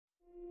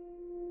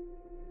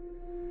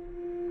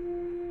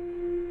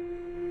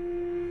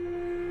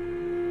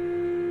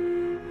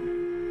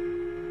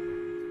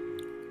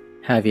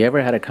Have you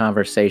ever had a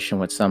conversation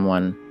with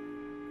someone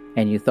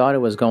and you thought it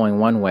was going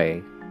one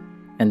way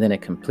and then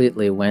it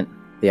completely went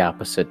the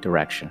opposite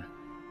direction?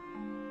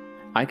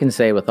 I can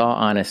say with all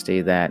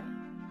honesty that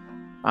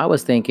I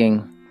was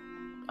thinking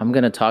I'm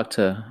going to talk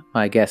to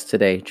my guest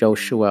today,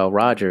 Joshua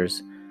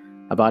Rogers,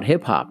 about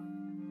hip hop.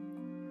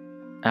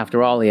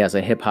 After all, he has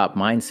a hip hop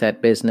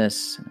mindset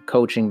business,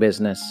 coaching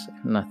business,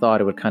 and I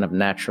thought it would kind of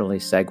naturally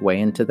segue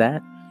into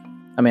that.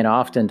 I mean, I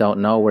often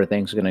don't know where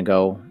things are going to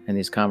go in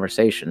these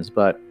conversations,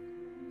 but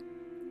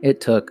it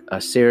took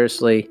a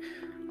seriously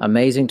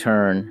amazing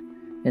turn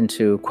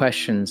into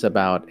questions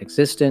about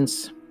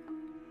existence,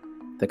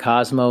 the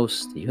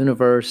cosmos, the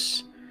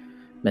universe,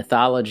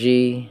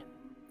 mythology.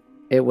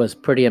 It was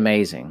pretty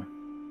amazing.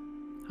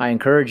 I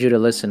encourage you to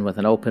listen with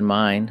an open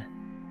mind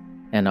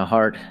and a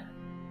heart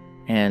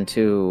and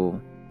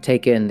to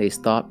take in these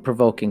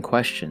thought-provoking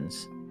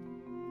questions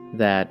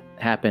that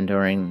happened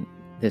during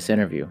this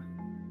interview.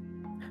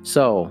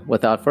 So,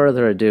 without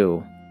further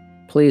ado,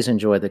 please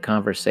enjoy the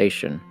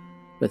conversation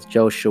with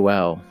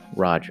Joshua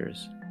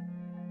Rogers.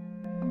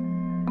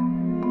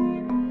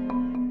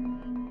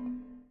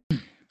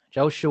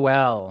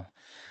 Joshua,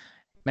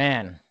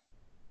 man,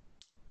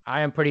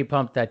 I am pretty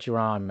pumped that you're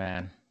on,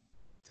 man.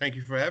 Thank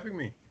you for having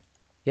me.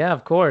 Yeah,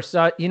 of course.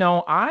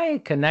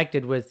 I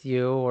connected with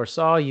you or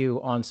saw you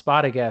on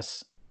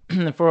Spotaguess.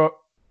 For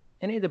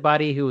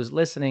anybody who is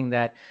listening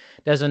that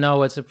doesn't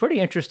know, it's a pretty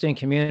interesting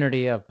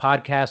community of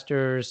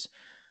podcasters.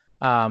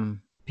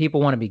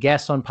 People want to be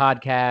guests on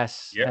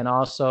podcasts, Yep. and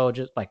also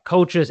just like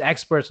coaches,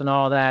 experts, and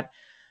all that.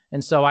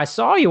 And so I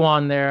saw you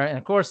on there, and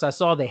of course I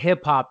saw the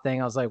hip hop thing.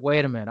 I was like,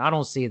 wait a minute, I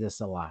don't see this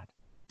a lot.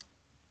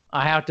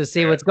 I have to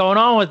see what's going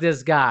on with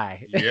this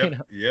guy.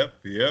 Yep,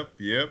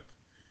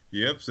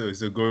 yep.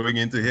 So going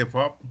into hip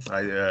hop,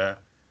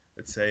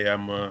 let's say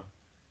I'm an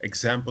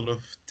example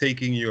of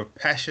taking your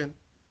passion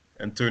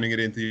and turning it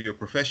into your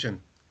profession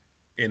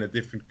in a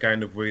different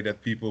kind of way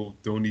that people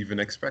don't even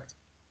expect.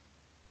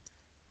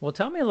 Well,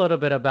 tell me a little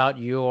bit about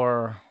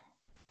your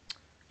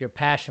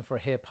passion for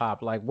hip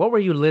hop. Like, what were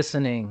you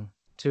listening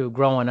to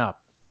growing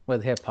up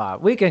with hip hop?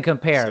 We can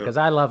compare because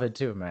I love it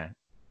too, man.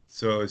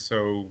 So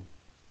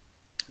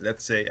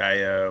let's say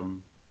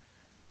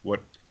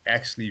what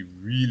actually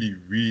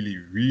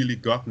really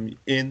got me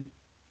in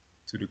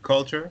to the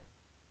culture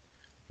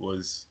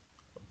was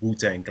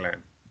Wu-Tang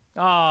Clan.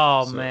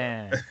 Oh,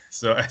 man.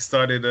 So I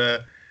started,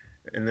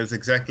 and that's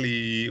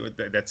exactly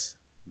that's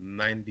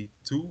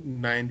 92,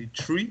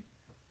 93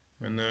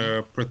 when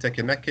Protect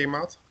Your Neck came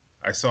out.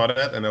 I saw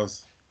that and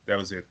that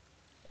was it.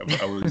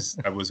 I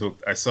was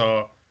hooked. I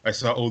saw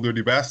Old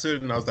Dirty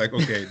Bastard and I was like,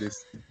 okay,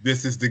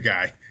 this is the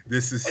guy.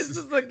 This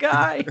is the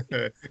guy.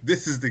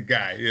 This is the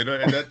guy, you know,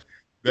 and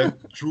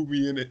that drew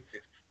me in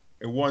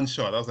one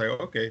shot. I was like,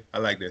 okay, I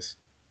like this.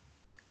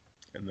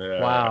 And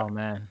wow,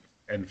 man.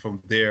 And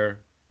from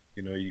there,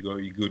 you know,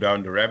 you go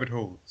down the rabbit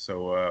hole.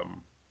 So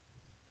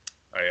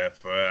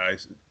I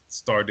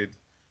started,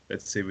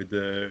 let's say, with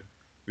the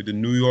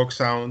New York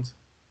sound,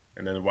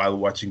 and then while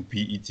watching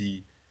BET,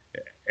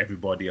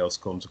 everybody else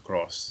comes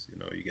across. You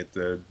know, you get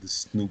the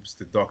Snoops,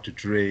 the Dr.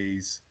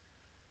 Dre's,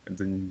 and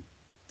then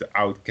the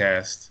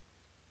Outkast,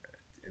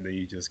 and then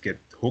you just get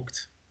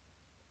hooked.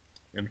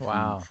 And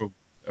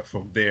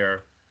from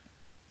there,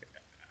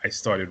 I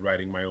started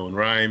writing my own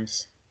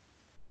rhymes.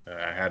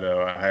 I had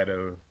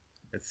a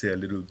let's say a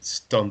little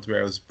stunt where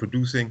I was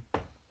producing.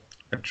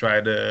 I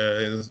tried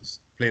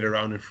played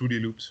around in Fruity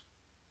Loops.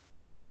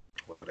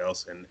 What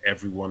else? And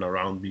everyone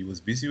around me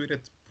was busy with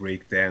it.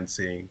 Break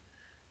dancing,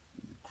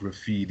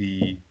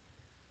 graffiti.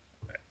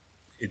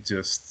 It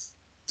just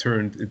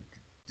turned.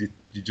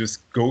 You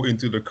just go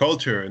into the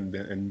culture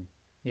and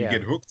you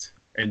get hooked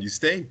and you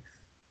stay.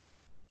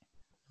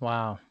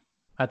 Wow,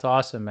 that's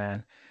awesome,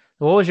 man.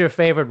 What was your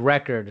favorite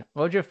record?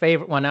 What was your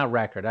favorite? Well, not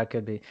record. That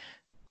could be.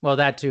 Well,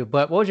 that too.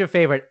 But what was your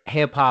favorite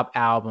hip hop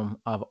album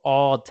of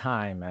all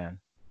time, man?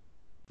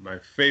 My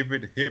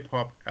favorite hip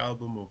hop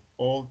album of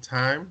all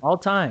time. All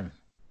time.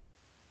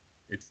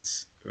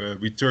 It's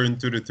Return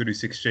to the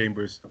 36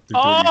 Chambers.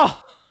 The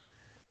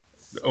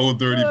Old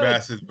Dirty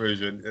Bastard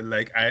version. And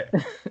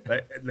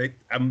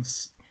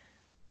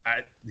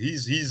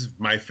he's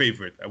my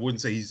favorite. I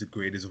wouldn't say he's the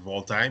greatest of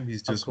all time.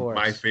 He's just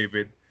my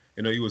favorite.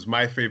 You know, he was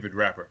my favorite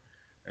rapper.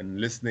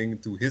 And listening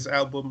to his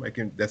album,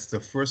 that's the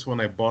first one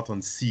I bought on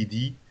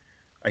CD.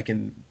 I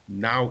can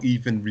now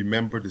even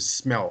remember the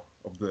smell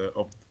of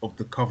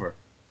the cover.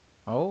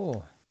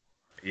 Oh.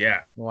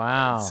 Yeah.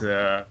 Wow.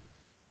 So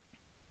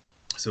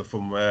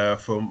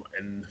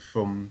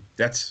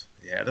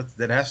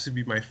that has to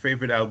be my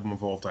favorite album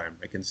of all time.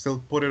 I can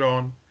still put it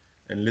on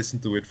and listen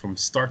to it from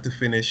start to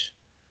finish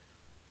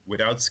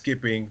without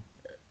skipping.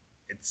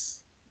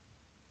 That's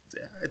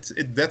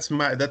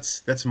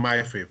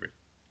my favorite.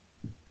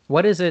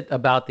 What is it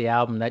about the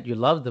album that you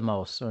love the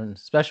most, or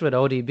especially with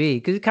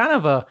ODB? Because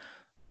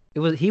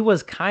he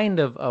was kind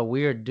of a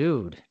weird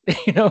dude,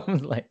 you know,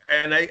 like.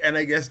 And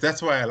I guess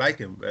that's why I like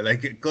him,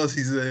 like, because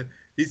he's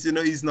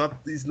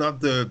not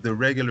the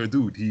regular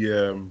dude.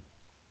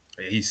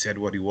 He said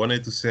what he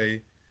wanted to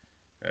say.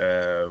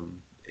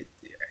 It,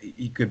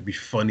 he could be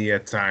funny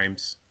at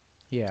times.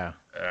 Yeah.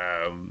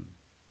 Um,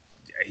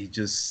 he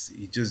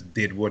just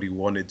did what he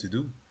wanted to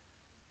do,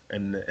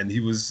 and he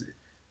was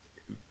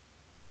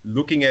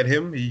looking at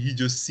him. He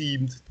just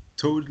seemed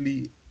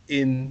totally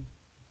in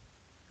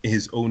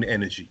his own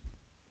energy.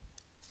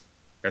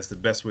 That's the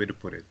best way to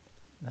put it.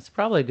 That's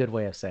probably a good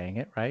way of saying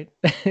it, right?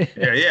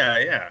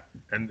 Yeah.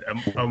 And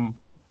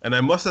and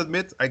I must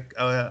admit,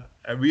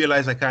 I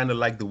realize I kind of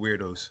like the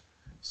weirdos.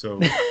 So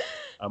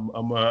I'm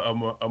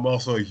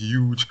also a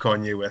huge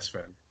Kanye West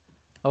fan.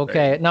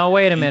 Okay. Like Now,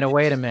 wait a he, minute.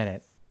 Wait a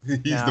minute. he's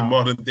the Now,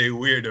 modern day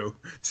weirdo.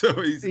 So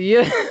he's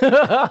yeah.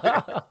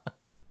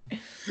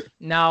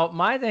 Now,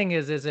 my thing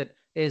is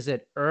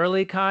it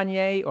early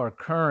Kanye or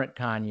current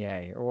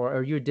Kanye,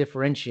 or you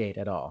differentiate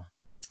at all?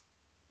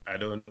 I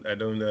don't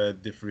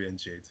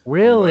differentiate.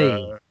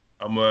 Really?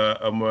 I'm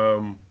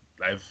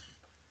I've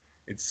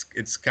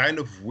it's kind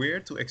of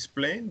weird to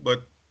explain,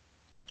 but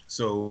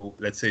so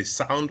let's say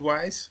sound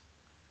wise,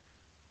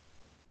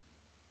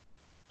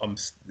 I'm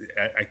s-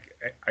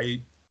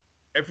 I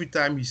every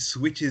time he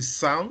switches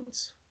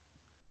sounds,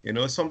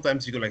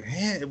 sometimes you go like,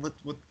 hey, what?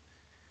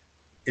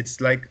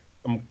 It's like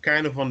I'm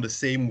kind of on the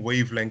same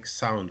wavelength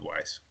sound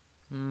wise,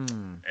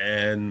 Hmm.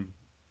 and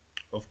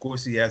of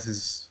course he has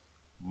his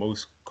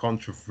most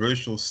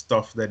controversial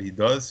stuff that he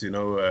does.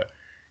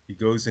 He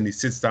goes and he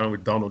sits down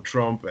with Donald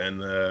Trump,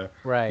 and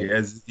Right.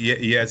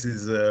 he has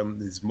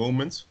his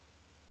moments,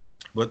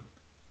 but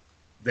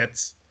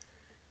that's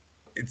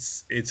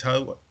it's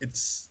how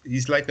it's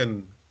he's like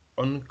an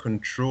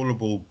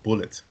uncontrollable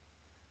bullet.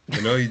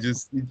 And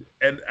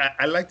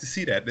I like to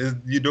see that.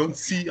 You don't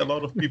see a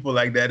lot of people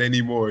like that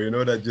anymore.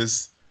 That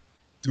just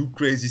do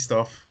crazy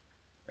stuff,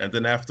 and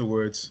then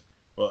afterwards,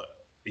 well,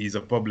 he's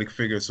a public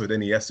figure, so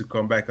then he has to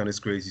come back on his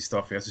crazy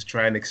stuff. He has to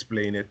try and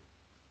explain it,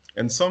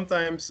 and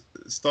sometimes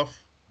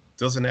stuff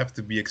doesn't have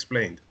to be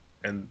explained,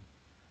 and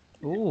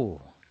Ooh.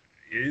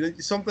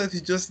 sometimes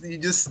you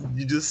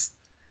just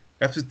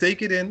have to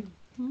take it in,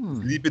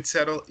 Hmm. leave it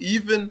settle,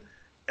 even,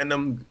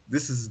 and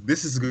this is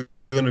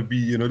gonna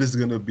be this is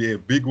gonna be a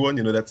big one.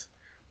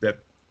 That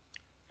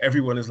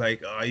everyone is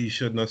like, oh, you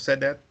shouldn't have said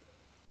that.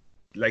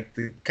 Like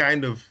the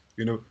kind of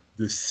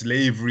the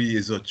slavery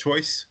is a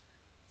choice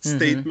Mm-hmm.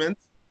 statement.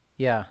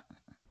 Yeah.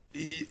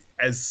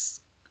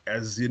 As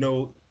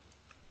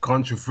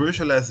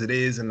controversial as it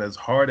is and as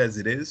hard as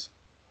it is,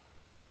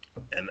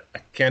 and I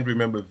can't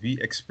remember if he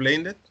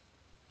explained it,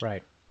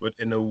 Right. but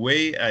in a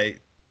way,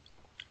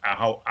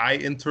 how I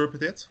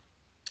interpret it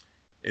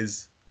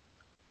is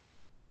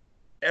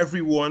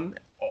everyone,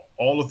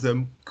 all of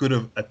them could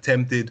have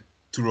attempted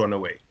to run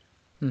away.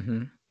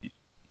 Mm-hmm. It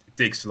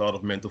takes a lot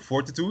of mental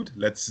fortitude.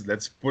 Let's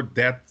put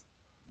that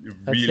Let's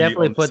really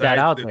definitely on the put that side.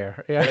 out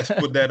there. Yeah. Let's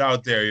put that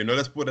out there.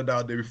 Let's put it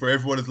out there before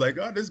everyone is like,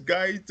 oh, this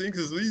guy thinks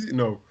it's easy.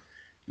 No,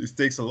 this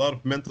takes a lot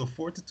of mental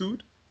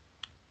fortitude.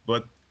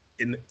 But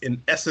in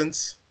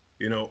essence,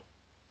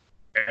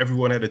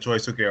 everyone had a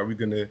choice. Okay,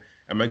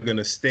 am I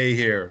gonna stay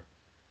here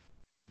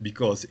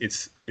because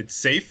it's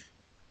safe,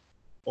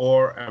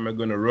 or am I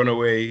gonna run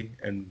away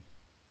and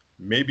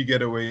maybe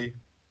get away,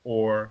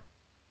 or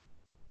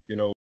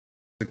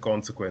the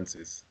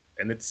consequences?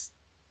 And it's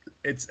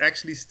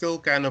actually still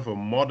kind of a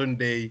modern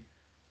day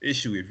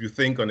issue if you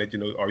think on it.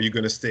 Are you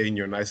going to stay in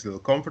your nice little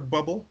comfort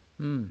bubble,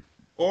 Hmm.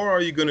 or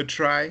are you going to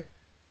try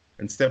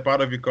and step out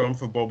of your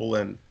comfort bubble,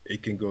 and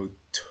it can go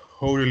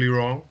totally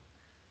wrong,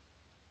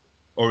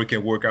 or it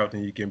can work out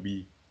and you can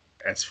be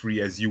as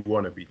free as you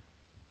want to be.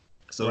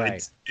 So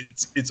Right.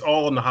 it's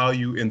all on how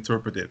you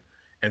interpret it.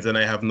 And then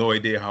I have no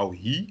idea how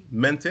he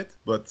meant it,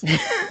 but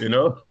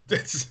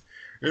that's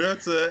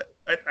it's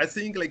I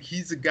think like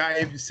he's a guy.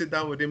 If you sit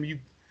down with him,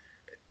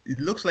 it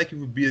looks like it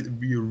would be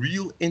a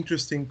real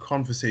interesting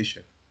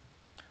conversation.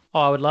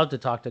 Oh, I would love to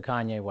talk to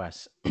Kanye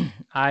West.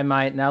 I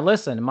might. Now,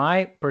 listen,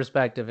 my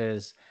perspective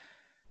is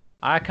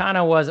I kind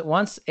of was,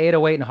 once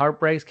 808 and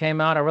Heartbreaks came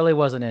out, I really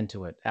wasn't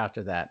into it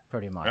after that,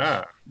 pretty much.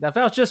 Ah, That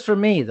felt just for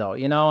me, though,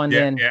 and yeah,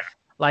 then yeah.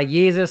 like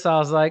Yeezus, I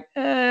was like,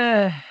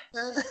 I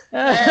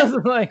was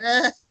like,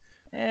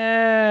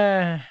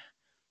 eh.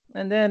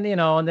 And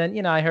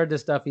then I heard the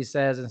stuff he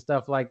says and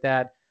stuff like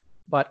that.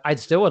 But I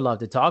still would love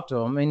to talk to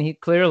him. I mean,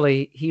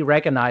 he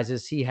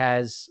recognizes he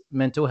has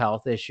mental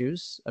health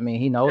issues. I mean,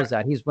 he Yeah, knows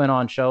that. He's went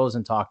on shows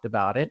and talked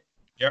about it.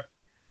 yeah,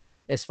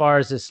 As far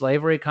as the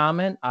slavery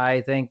comment,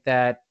 I think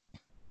that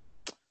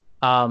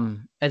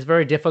it's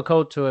very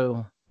difficult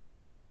to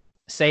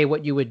say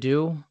what you would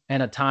do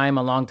in a time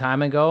a long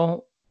time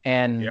ago yeah.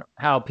 and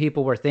how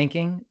people were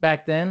thinking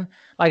back then.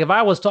 Like if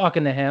I was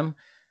talking to him,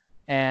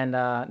 and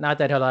not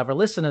that he'll ever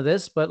listen to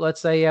this, but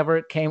let's say he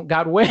ever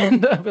got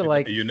wind, I'd be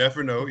like, You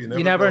never know. You you never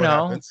know never what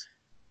know. happens.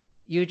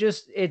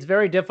 It's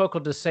very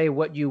difficult to say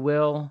what you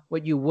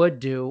would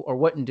do or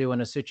wouldn't do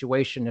in a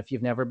situation if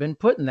you've never been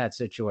put in that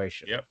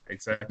situation Yep,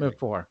 exactly.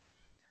 before.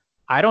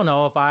 I don't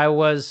know if I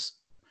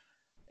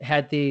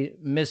had the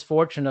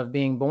misfortune of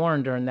being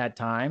born during that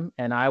time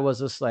and I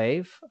was a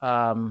slave.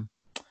 I'm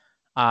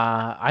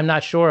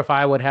not sure if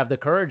I would have the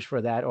courage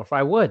for that or if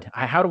I would.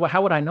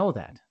 How would I know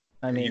that?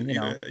 I mean, you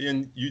know.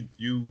 And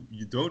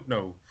you don't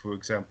know. For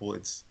example,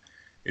 it's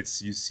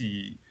you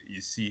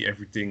see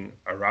everything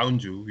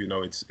around you. You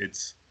know,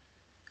 it's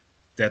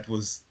that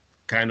was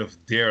kind of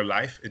their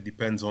life. It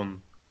depends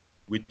on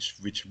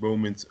which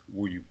moment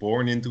were you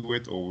born into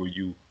it, or were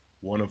you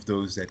one of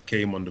those that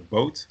came on the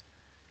boat.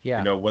 You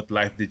Yeah. know, what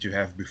life did you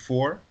have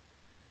before?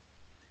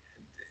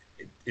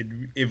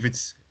 If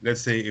it's,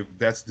 let's say, if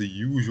that's the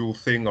usual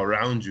thing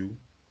around you,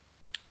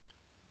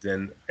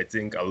 then I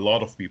think a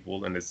lot of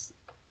people, and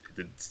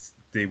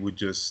they would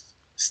just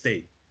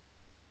stay.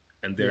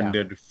 And then Yeah.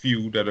 they're the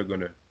few that are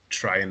gonna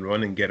try and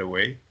run and get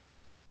away.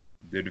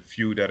 They're the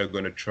few that are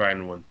gonna try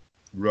and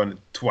run it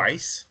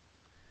twice.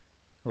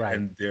 Right.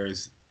 And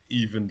there's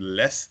even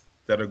less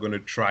that are gonna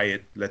try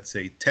it, let's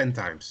say, 10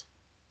 times.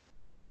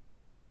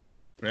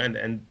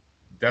 And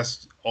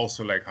that's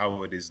also like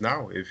how it is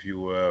now. If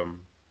you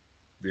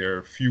there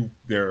are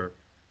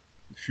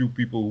few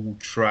people who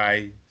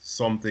try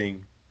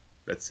something,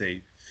 let's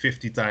say,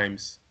 50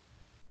 times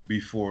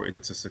before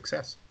it's a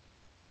success.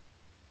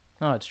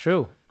 No, it's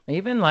true.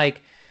 Even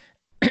like,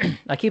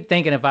 I keep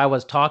thinking if I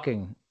was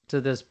talking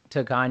to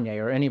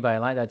Kanye or anybody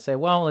like that, I'd say,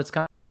 well, it's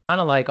kind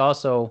of like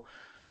also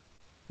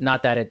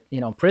not that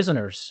it,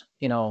 prisoners,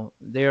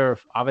 there are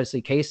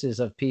obviously cases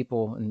of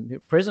people and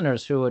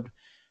prisoners who would,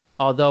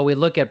 although we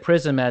look at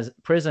prison as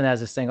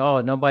this thing,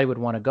 oh, nobody would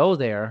want to go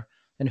there,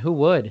 and who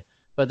would?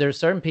 But there's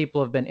certain people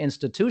who have been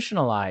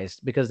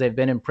institutionalized because they've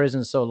been in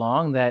prison so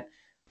long that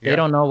they Yeah,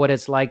 don't know what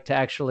it's like to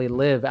actually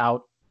live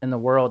out in the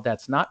world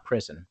that's not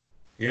prison.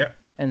 yeah,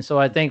 And so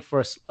I think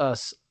for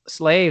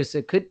slaves,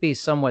 it could be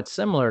somewhat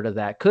similar to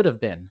that, could have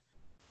been,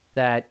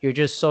 that you're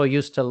just so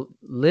used to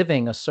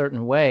living a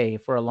certain way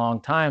for a long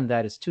time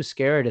that it's too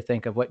scary to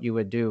think of what you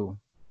would do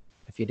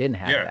if you didn't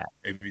have yeah. that,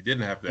 If you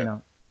didn't have you that,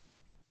 know?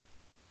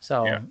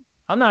 So yeah,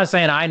 I'm not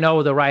saying I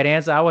know the right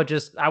answer. I would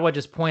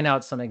just point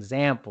out some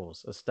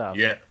examples of stuff.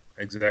 yeah,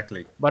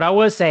 exactly. But I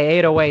would say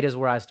 808 is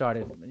where I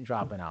started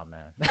dropping out,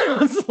 man.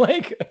 It's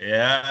like,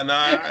 Yeah,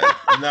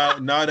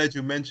 now that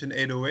you mention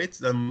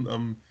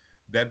 808s,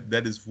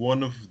 that is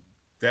one of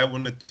that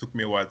one that took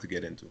me a while to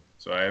get into.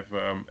 So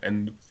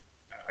and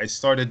I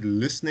started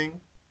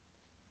listening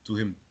to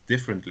him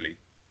differently.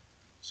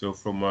 So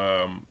from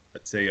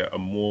let's say a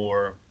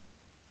more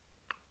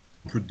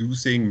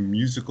producing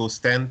musical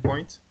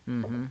standpoint,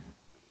 mm-hmm.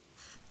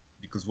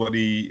 because what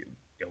he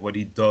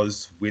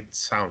does with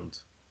sound,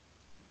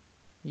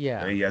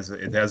 Yeah,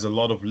 it has a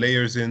lot of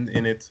layers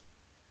in it.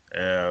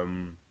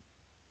 Um,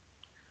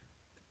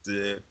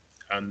 the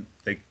and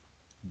like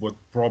what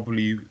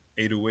probably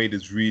 808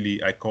 is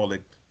really, I call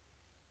it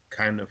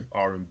kind of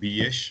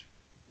R&B ish.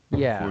 For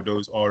yeah.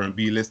 those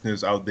R&B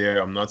listeners out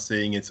there, I'm not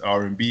saying it's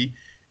R&B.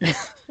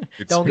 It's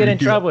Don't get in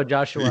really, trouble,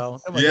 Joshua.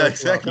 Come on, yeah,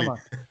 Joshua. Come exactly.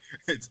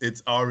 on.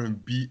 It's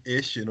R&B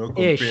ish,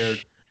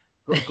 Ish.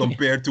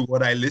 compared to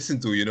what I listen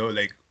to,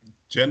 like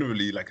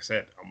generally, like I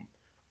said,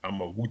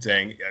 I'm a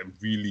Wu-Tang, I'm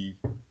really,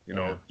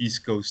 Yeah.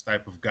 East Coast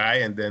type of guy,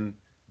 and then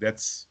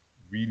that's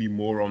really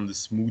more on the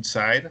smooth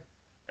side,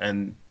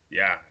 and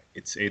yeah,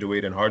 it's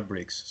 808 and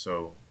Heartbreaks,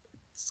 so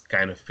it's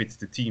kind of fits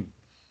the team.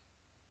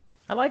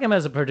 I like him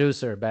as a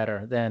producer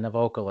better than a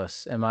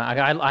vocalist. And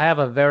I have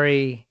a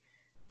very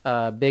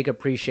big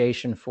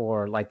appreciation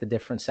for like the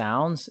different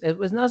sounds. It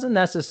wasn't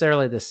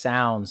necessarily the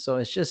sound, so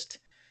it's just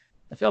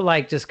I feel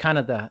like just kind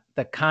of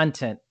the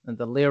content and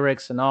the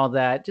lyrics and all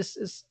that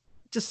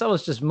I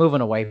was just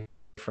moving away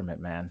from it,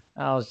 man.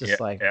 I was Yeah,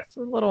 just like yeah. it's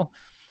a little.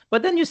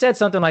 But then you said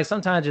something like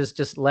sometimes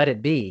just let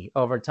it be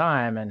over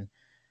time, and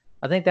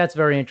I think that's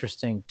very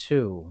interesting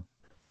too.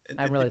 It,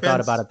 I haven't it really thought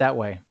about depends. it that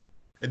way.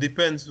 It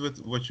depends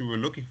what you were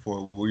looking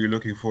for. Were you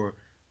looking for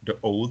the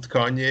old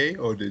Kanye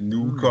or the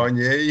new Mm,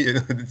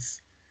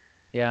 Kanye?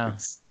 yeah,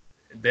 It's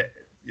that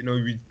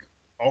we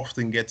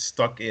often get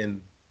stuck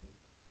in,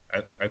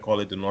 I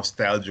call it the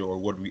nostalgia, or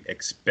what we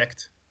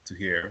expect to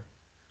hear,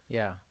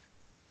 yeah.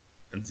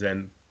 and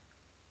then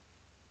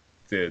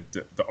the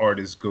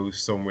artist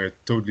goes somewhere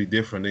totally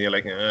different, and you're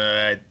like,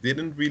 I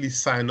didn't really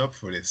sign up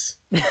for this.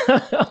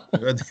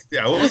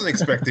 Yeah, I wasn't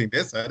expecting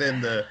this. I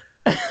didn't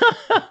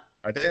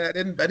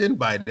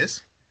buy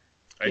this.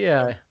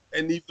 Yeah,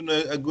 And even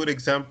a good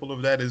example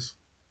of that is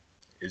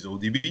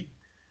ODB.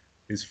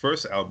 His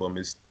first album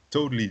is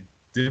totally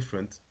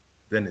different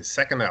than his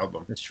second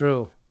album. it's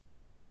true.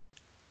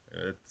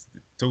 It's a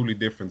totally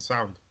different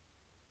sound.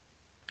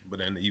 But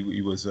then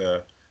he was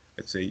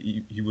let's say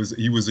he was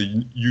a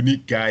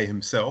unique guy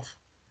himself.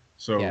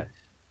 So Yeah.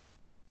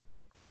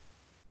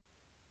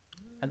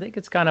 I think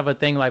it's kind of a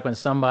thing like when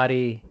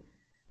somebody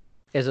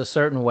is a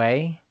certain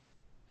way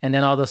and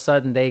then all of a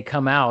sudden they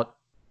come out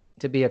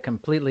to be a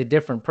completely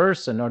different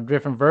person or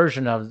different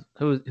version of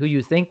who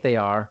you think they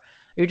are.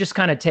 You're just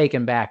kind of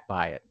taken back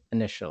by it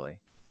initially,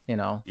 you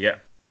know? yeah,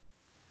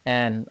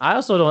 And I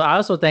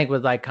also think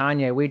with like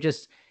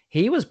Kanye,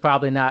 he was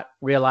probably not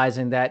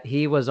realizing that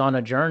he was on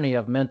a journey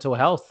of mental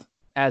health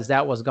as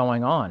that was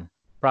going on,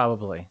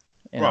 probably,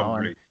 and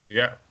probably,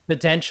 yeah,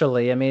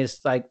 potentially, I mean,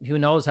 it's like, who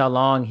knows how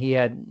long he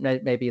had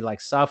maybe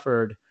like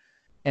suffered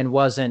and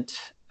wasn't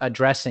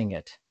addressing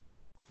it,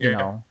 you Yeah.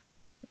 know,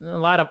 a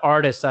lot of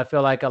artists, I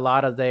feel like a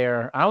lot of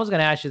their, I was going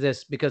to ask you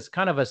this because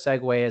kind of a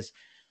segue is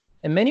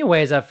in many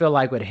ways, I feel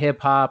like with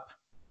hip hop,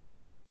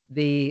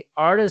 the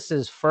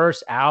artist's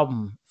first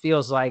album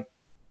feels like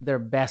their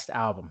best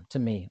album to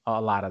me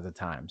a lot of the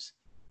times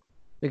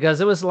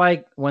because it was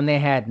like when they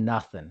had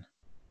nothing.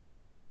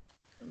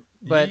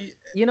 But Ye-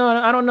 you know,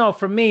 I don't know.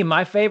 For me,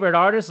 my favorite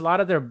artists, a lot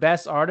of their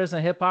best artists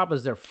in hip hop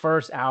is their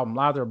first album. A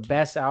lot of their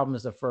best album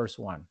is the first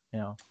one. You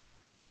know,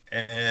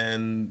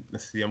 and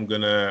let's see, I'm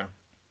gonna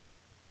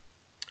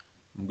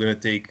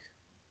take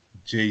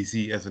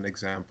Jay-Z as an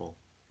example.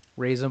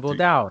 Reasonable Do,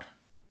 Doubt.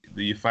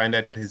 do you find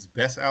that his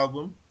best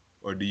album,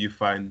 or do you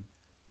find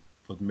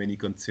what many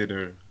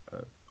consider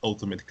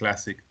ultimate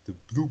classic, The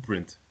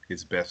Blueprint,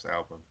 his best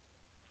album?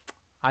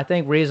 I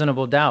think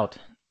Reasonable Doubt,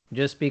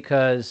 just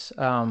because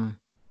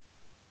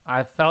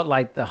I felt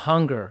like the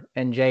hunger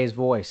in Jay's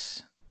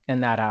voice in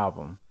that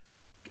album.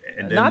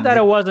 And Not then that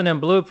it wasn't in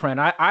Blueprint.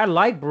 I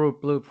like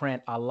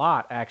Blueprint a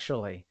lot,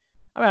 actually.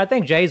 I mean, I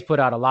think Jay's put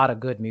out a lot of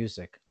good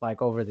music,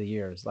 like over the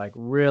years, like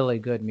really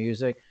good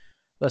music.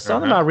 But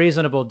something uh-huh. about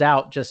Reasonable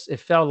Doubt just it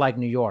felt like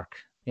New York,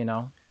 you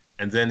know?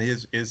 And then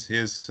here's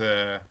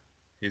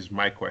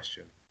my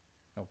question.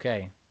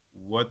 Okay.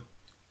 What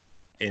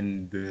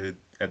in the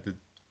at the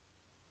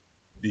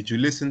did you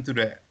listen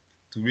to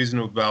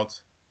Reasonable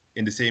Doubt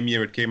in the same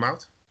year it came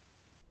out?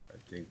 I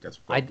think that's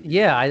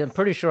probably I'm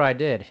pretty sure I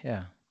did.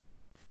 Yeah.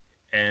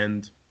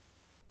 and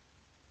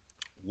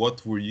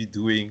what were you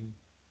doing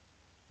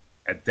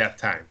at that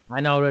time? I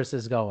know where this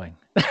is going.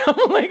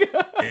 Oh my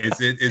God. Is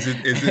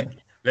it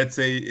let's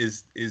say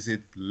is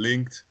it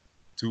linked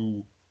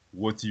to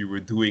what you were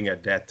doing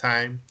at that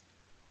time,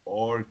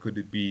 or could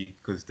it be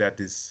because that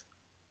is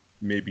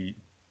maybe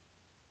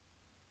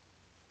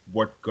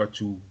what got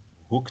you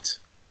hooked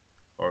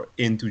or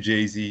into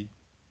Jay-Z?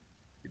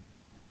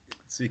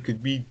 So it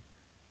could be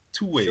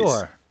two ways.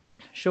 Sure.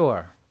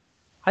 Sure.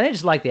 I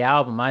just like the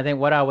album. I think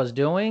what I was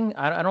doing,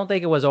 I don't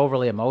think it was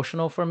overly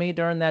emotional for me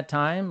during that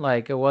time.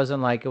 Like it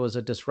wasn't like it was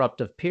a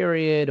disruptive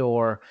period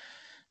or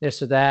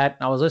this or that.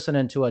 I was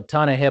listening to a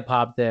ton of hip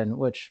hop then,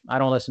 which I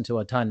don't listen to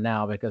a ton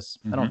now because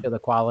I don't Mm-hmm. feel the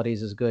quality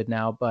is as good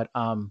now. But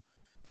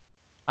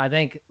I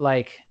think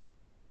like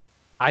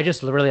I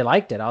just really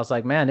liked it. I was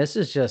like, man, this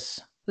is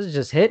just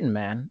hitting,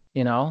 man.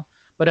 You know.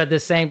 But at the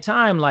same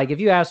time, like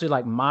if you ask me,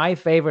 like my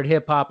favorite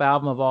hip hop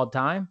album of all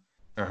time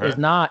Uh-huh.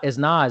 is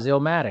Nas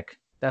Illmatic.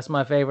 That's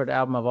my favorite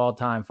album of all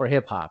time for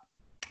hip hop.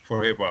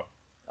 For hip hop.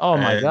 Oh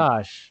my And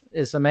gosh,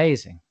 it's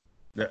amazing.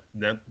 that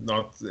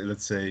not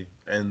let's say,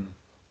 and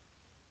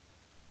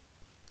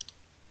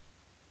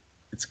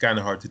it's kind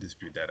of hard to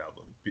dispute that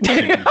album.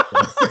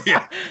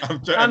 Yeah, I'm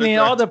I trying to mean,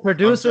 try. all the I'm trying,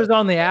 producers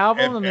on the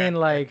album. I mean, and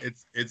like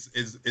it's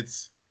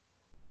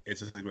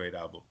a great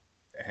album.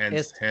 Hands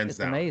it's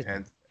down,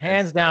 amazing.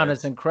 Hands down,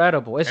 it's hands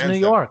incredible. It's New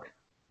hands down, York.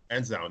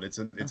 hands down. It's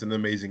an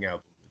amazing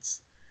album.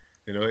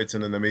 It's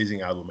an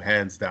amazing album,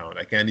 hands down.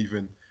 I can't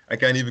even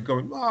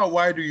go. Oh,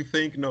 why do you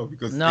think no?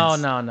 Because No,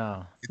 no,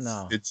 no,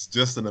 no. it's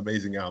just an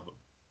amazing album.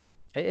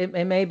 It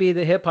may be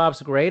the hip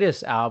hop's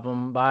greatest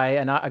album by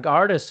an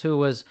artist who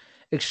was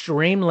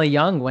extremely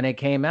young when it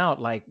came out,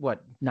 like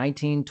what,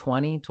 19,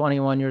 20,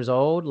 21 years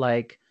old.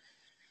 Like,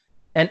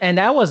 and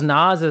that was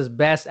Nas's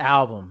best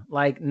album.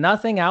 Like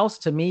nothing else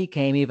to me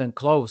came even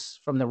close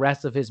from the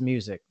rest of his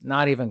music.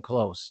 Not even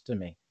close to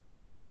me.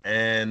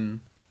 And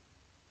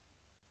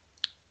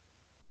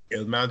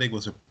Illmatic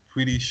was a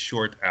pretty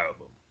short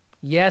album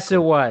Yes, it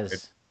compared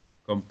was.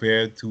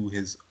 compared to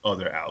his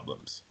other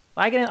albums.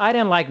 I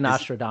didn't like It's,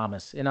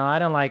 Nostradamus. You know, I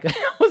didn't like. I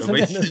wasn't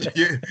wait, into that.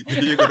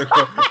 you're gonna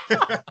go,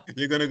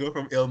 you're gonna go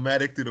from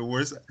Illmatic to the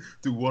worst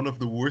to one of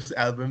the worst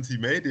albums he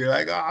made. You're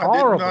like, oh, I didn't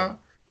Horrible. know.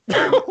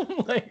 And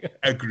Oh my God.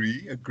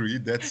 agree.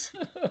 That's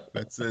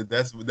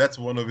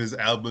one of his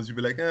albums. You'd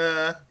be like,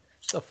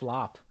 It's a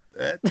flop.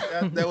 that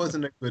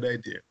wasn't a good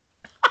idea.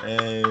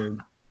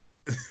 And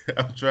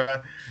I'm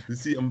trying to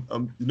see. You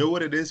know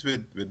what it is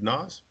with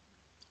Nas?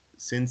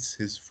 Since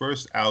his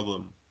first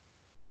album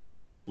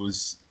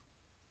was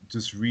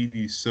just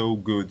really so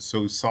good,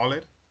 so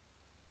solid,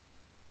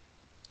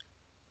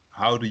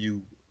 how do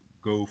you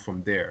go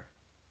from there?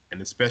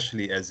 And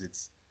especially as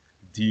it's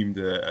deemed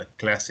a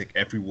classic,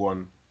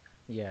 everyone,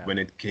 Yeah. when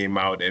it came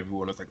out,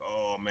 everyone was like,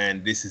 oh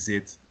man, this is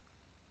it.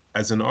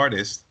 As an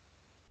artist,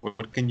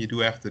 what can you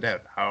do after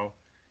that?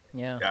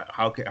 Yeah.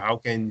 How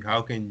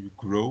can you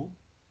grow?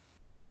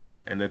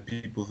 And then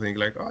people think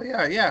like, oh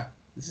yeah,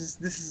 this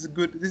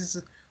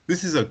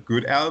is a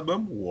good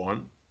album,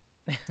 one,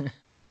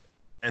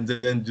 and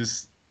then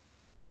just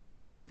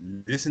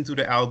listen to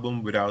the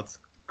album without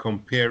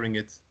comparing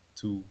it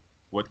to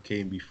what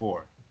came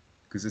before.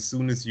 Because as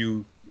soon as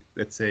you,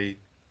 let's say,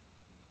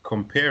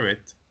 compare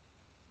it,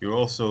 you're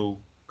also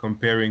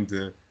comparing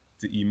the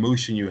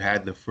emotion you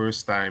had the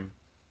first time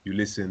you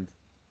listened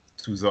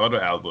to the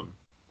other album,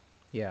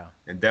 Yeah.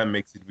 and that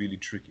makes it really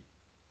tricky.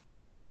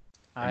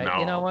 And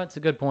You know now, what? It's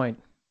a good point.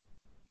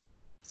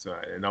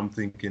 and I'm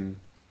thinking,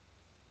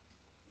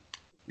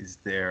 is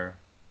there?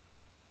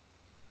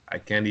 I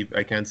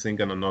can't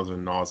think on another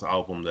Nas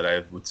album that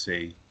I would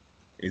say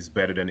is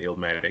better than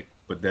Illmatic.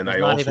 But then It's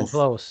not even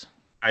close.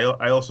 I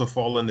also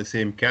fall in the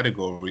same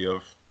category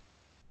of,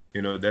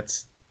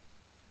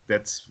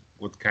 that's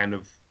what kind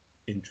of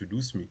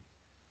introduced me.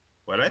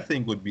 What I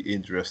think would be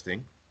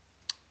interesting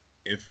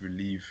if we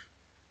leave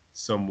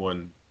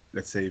someone,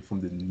 let's say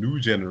from the new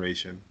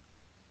generation,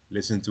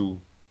 listen to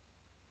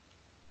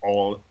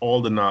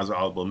all the Nas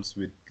albums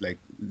with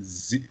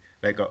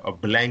like a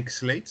blank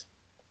slate,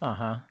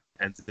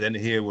 and then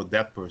hear what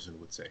that person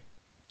would say.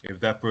 If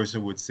that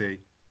person would say,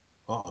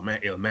 "Oh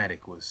man,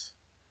 Illmatic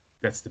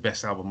that's the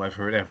best album I've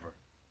heard ever,"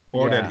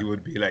 or that he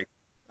would be like,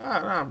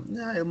 nah,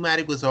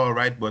 Illmatic was all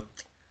right, but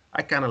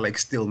I kind of like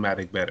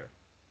Stillmatic better.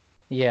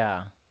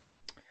 Yeah.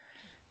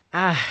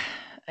 That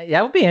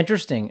would be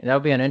interesting. That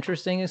would be an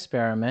interesting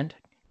experiment.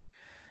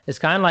 It's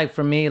kind of like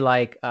for me,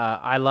 like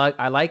I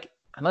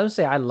would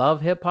say I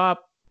love hip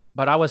hop,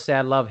 but I would say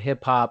I love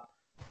hip hop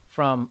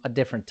from a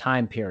different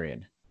time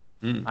period.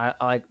 I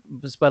like,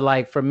 but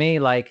like for me,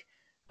 like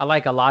I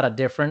like a lot of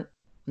different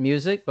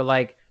music, but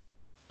like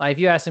if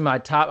you ask me my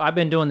top, I've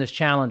been doing this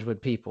challenge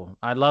with people.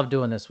 I love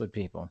doing this with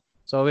people.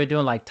 So we're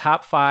doing like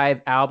top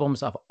 5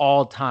 albums of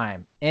all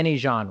time, any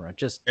genre,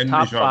 just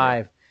top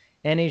 5,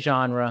 any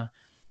genre.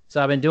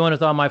 So I've been doing it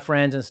with all my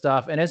friends and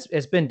stuff, and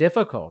it's been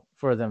difficult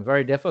for them,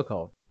 very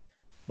difficult.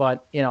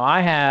 But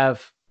I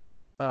have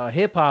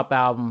hip hop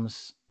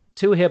albums,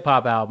 2 hip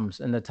hop albums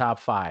in the top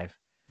 5.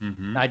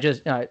 I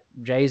just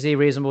Jay-Z,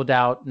 Reasonable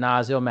Doubt,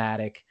 Nas,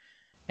 Illmatic,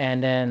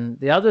 and then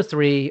the other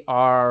 3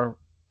 are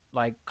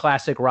like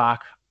classic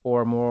rock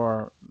or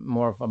more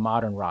of a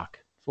modern rock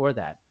for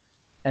that.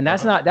 And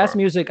that's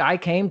music I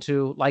came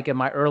to like in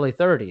my early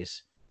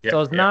 30s.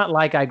 So it's not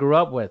like I grew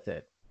up with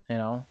it,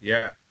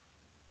 Yeah.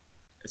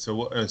 So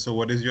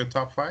what is your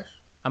top 5?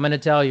 I'm going to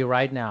tell you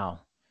right now.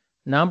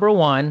 Number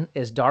 1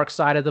 is Dark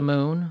Side of the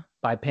Moon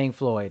by Pink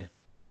Floyd.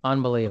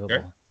 Unbelievable.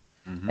 Okay.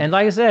 And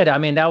like I said, I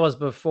mean, that was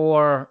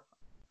before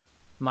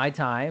my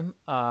time.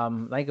 I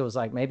think it was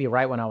like maybe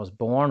right when I was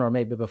born or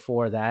maybe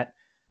before that.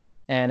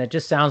 And it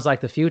just sounds like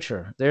the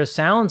future. There's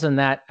sounds in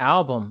that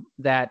album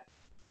that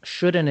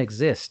shouldn't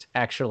exist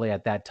actually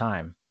at that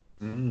time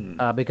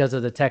because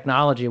of the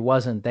technology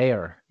wasn't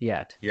there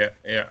yet. Yeah.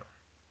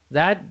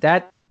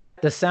 That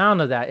the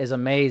sound of that is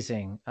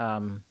amazing.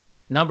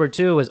 Number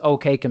 2 is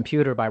OK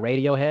Computer by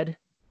Radiohead.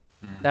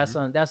 That's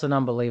an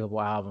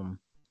unbelievable album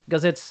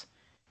because it's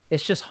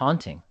just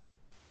haunting.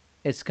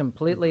 It's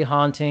completely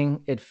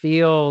haunting. It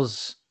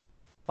feels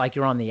like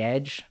you're on the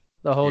edge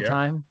the whole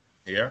time.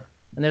 Yeah.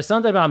 And there's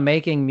something about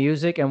making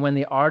music and when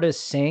the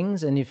artist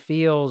sings and it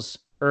feels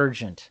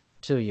urgent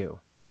to you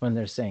when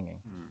they're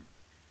singing.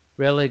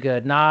 Really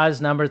good.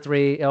 Nas, number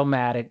 3,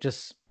 Illmatic,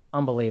 just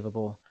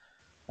unbelievable.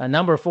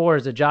 Number 4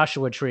 is The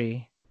Joshua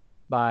Tree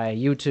by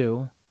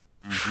U2.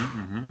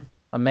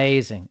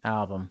 Amazing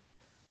album.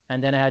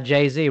 And then I had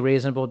Jay-Z,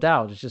 Reasonable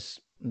Doubt. It's just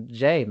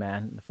Jay,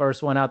 man. The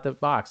first one out the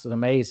box was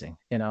amazing,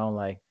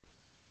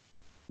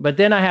 But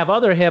then I have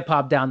other hip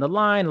hop down the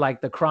line,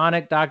 like The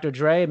Chronic, Dr.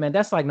 Dre. Man,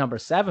 that's like number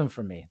 7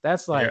 for me.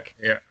 That's like,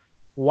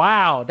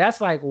 wow.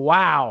 That's like,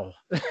 wow.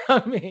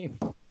 I mean.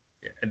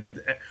 Yeah. And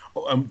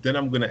then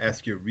I'm going to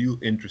ask you a real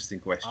interesting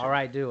question. All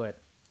right, do it.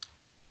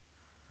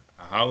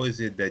 How is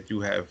it that you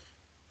have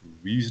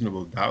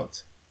Reasonable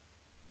Doubt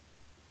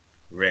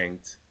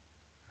ranked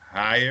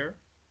higher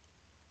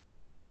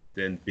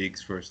than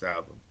Big's first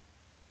album?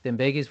 Than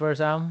Biggie's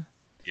first album?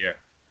 Yeah.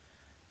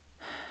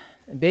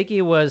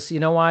 Biggie was, you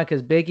know why?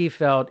 Because Biggie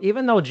felt,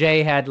 even though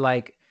Jay had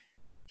like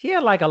a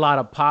lot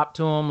of pop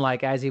to him,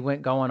 like as he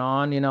went going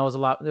on, it was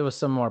there was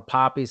some more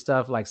poppy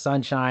stuff like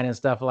Sunshine and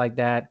stuff like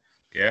that.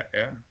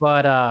 Yeah.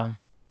 But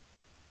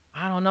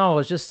I don't know.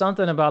 It's just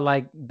something about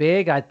like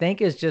Big. I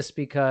think it's just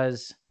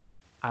because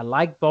I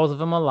like both of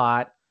them a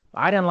lot.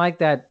 I didn't like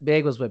that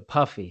Big was with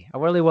Puffy. I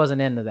really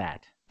wasn't into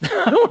that.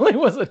 I really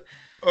wasn't.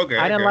 Okay.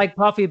 I didn't like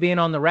Puffy being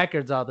on the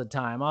records all the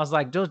time. I was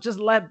like, just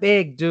let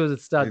Big do the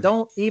stuff.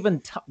 Don't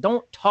even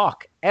don't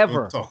talk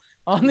ever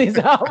on these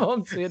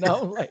albums.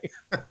 Like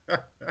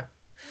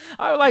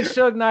I like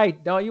Suge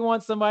Knight. Don't you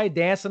want somebody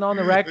dancing on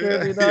the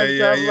record?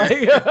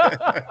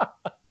 Yeah.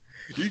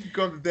 You can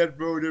come to that,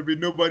 bro. There'll be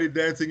nobody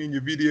dancing in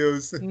your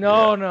videos.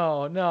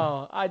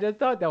 No. I just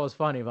thought that was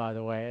funny, by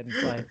the way. And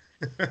it's like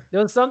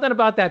there was something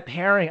about that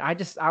pairing.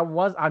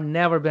 I've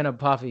never been a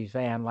Puffy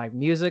fan. Like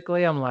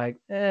musically, I'm like,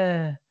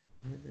 Jay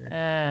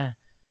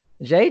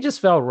just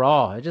felt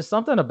raw. It's just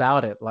something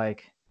about it.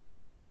 Like,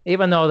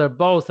 even though they're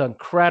both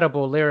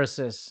incredible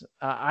lyricists,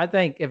 I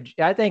think if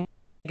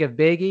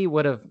Biggie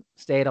would have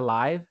stayed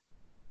alive,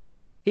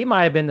 he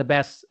might have been the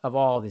best of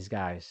all these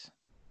guys.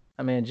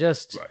 I mean,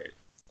 just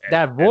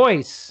that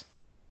voice,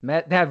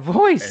 and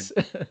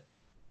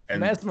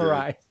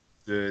mesmerized.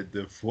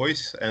 The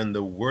voice and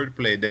the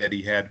wordplay that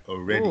he had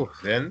already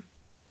then.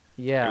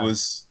 Yeah, it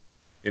was,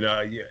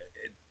 the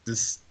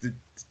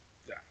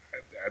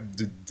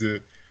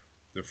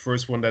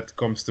first one that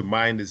comes to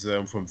mind is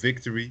from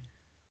Victory,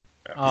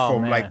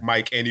 from like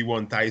Mike,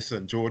 Anyone,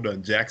 Tyson,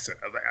 Jordan, Jackson.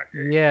 I was like,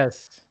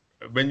 yes.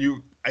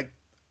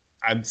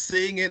 I'm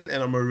saying it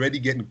and I'm already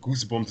getting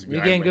goosebumps You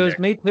behind getting my goose? neck.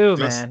 Me too, Just,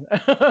 man.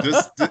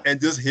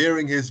 just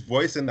hearing his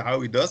voice and how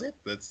he does it,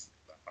 that's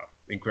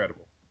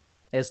incredible.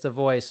 It's the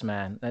voice,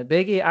 man.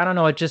 Biggie, I don't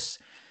know. It just,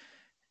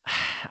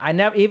 I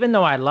never, even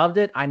though I loved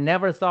it, I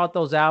never thought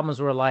those albums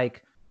were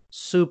like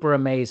super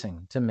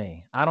amazing to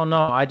me. I don't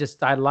know.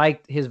 I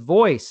liked his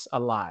voice a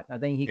lot. I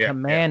think he Yeah, yeah.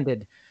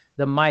 commanded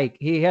the mic.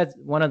 He had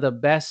one of the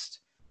best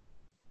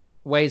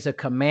ways to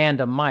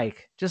command a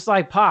mic, just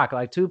like Pac,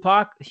 like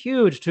Tupac,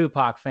 huge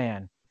Tupac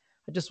fan.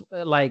 I just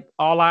like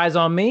All Eyes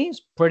on Me,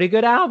 is pretty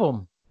good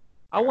album.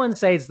 I wouldn't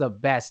say it's the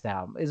best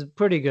album. It's a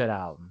pretty good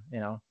album, you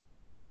know.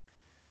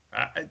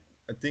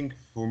 I think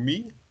for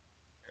me,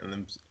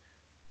 and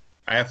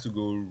I have to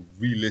go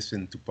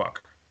re-listen to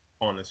Pac,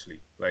 honestly.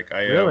 Like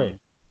I Really?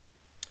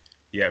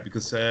 yeah,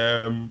 because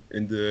in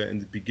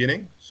the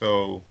beginning,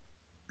 so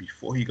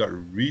before he got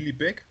really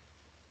big,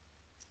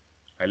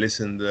 I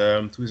listened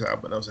to his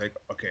album and I was like,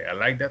 okay, I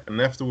like that.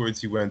 And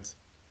afterwards he went,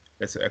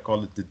 let's say I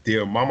call it the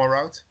Dear Mama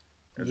route.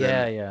 And Yeah,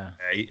 then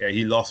yeah.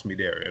 he lost me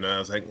there. And I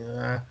was like,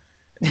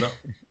 not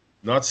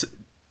not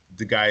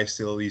the guy is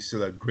he's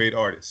still a great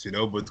artist, you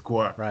know, but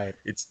Right.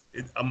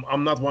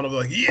 I'm not one of the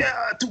like,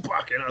 yeah,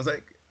 Tupac. And I was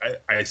like,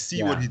 I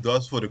see what Yeah. he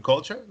does for the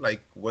culture,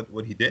 like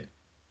what he did.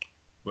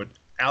 But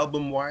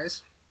album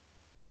wise,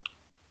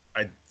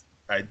 I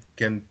I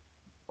can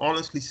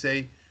honestly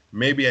say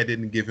maybe I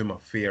didn't give him a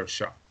fair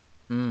shot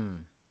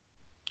Mm.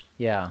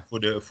 Yeah. for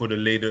the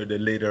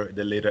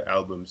later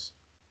albums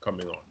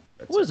coming on. It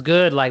That's it. was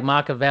good, like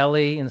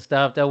Machiavelli and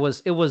stuff. It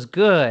was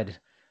good.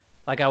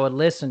 Like I would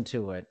listen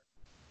to it.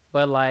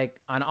 But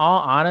like on all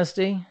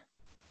honesty,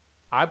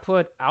 I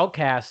put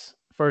Outkast's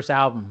first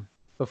album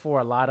before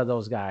a lot of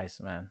those guys,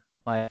 man.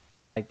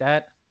 Like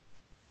that,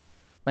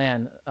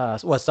 man,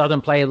 what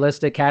Southern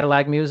Playlistic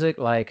Cadillac Music,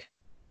 like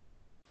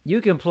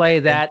you can play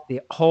And that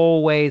the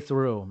whole way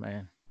through,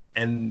 man.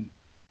 and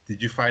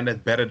did you find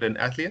that better than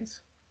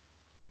Atlians?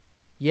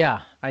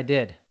 Yeah, I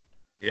did.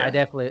 I Yeah,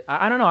 definitely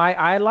I don't know.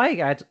 I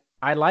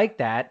like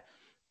that,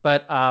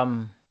 but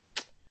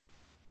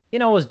you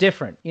know, it was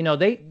different. You know,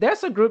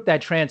 that's a group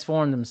that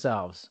transformed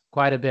themselves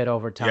quite a bit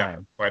over yeah,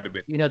 time. quite a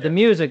bit. You know, the Yeah,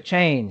 music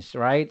changed,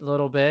 right? A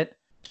little bit.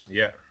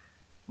 yeah,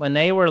 When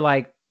they were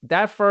like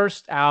that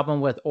first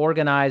album with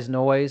Organized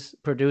Noise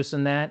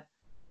producing that,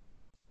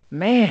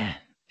 man,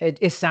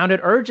 it sounded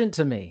urgent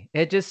to me.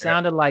 It just yeah,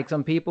 sounded like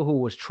some people who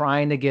was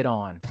trying to get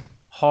on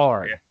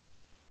hard. yeah,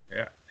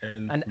 yeah.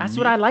 And And for that's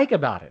what me, I like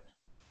about it.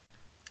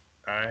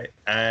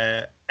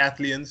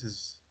 Atlians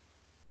is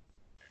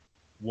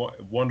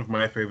one of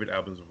my favorite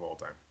albums of all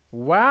time.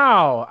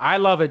 Wow, I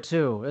love it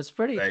too. It's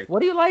pretty. Like What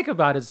do you like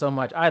about it so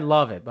much? I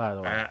love it, by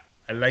the way.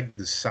 I like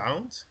the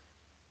sound.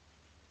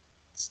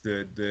 It's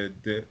the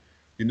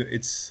you know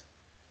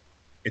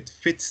it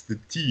fits the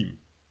theme.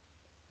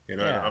 You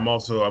know, and Yeah. I'm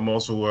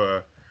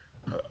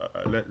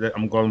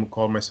going to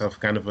call myself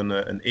kind of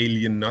an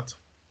alien nut.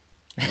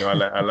 You know,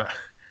 I like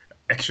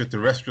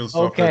extraterrestrial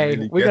stuff that Okay,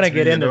 really we're gonna gets me.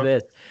 get You into know,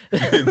 this.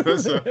 you know,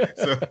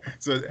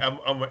 so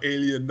I'm an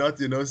alien nut.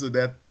 You know, so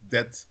that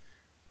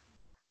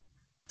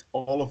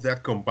all of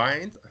that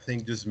combined, I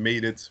think, just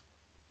made it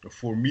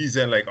for me.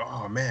 Then like,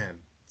 oh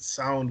man, the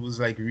sound was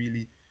like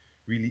really,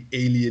 really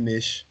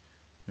alienish.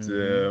 Hmm.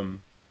 The,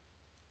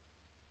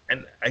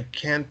 and I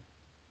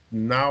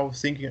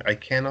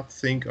cannot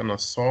think on a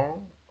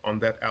song on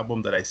that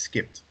album that I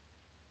skipped,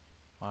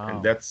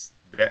 and Wow.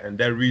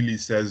 that really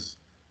says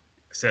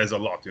a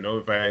lot. You know,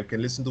 if I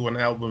can listen to an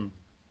album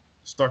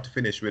start to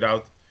finish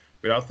without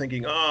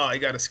thinking, oh, I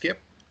gotta skip,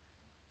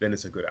 then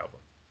it's a good album.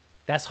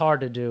 That's hard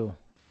to do.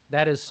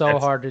 That is so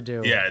That's hard to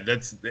do. yeah,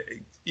 that's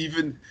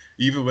even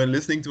when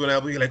listening to an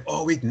album, you're like,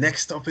 oh wait,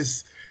 next up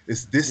is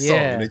this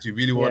song, and Yeah. that you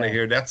really want to Yeah.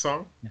 hear that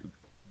song.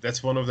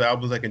 That's one of the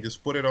albums I can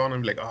just put it on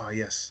and be like, oh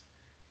yes,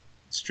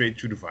 straight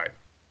through the vibe.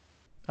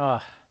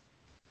 Oh,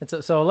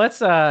 so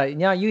let's you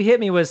know, you hit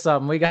me with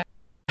something. We got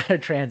to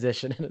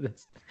transition into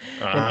this.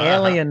 An Uh,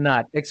 alien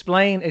nut.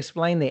 Explain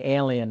the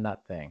alien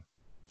nut thing.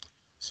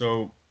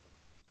 so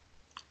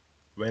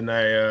when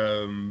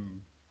I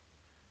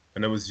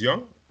was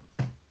young,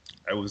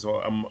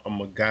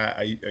 I'm a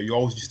guy. I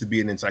always used to be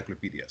in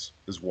encyclopedias.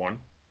 There's one.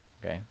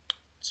 Okay.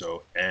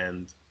 So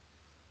and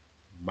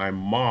my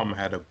mom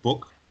had a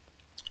book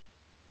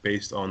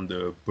based on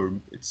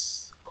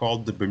it's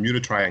called the Bermuda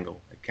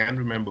Triangle. I can't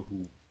remember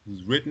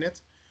who's written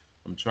it.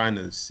 I'm trying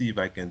to see if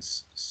I can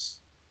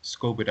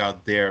scope it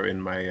out there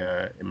in my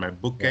Yeah.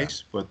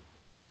 bookcase, but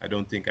I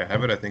don't think I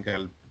have it. I think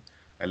I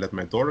let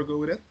my daughter go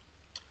with it.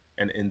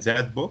 And in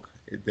that book,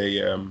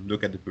 they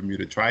look at the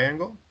Bermuda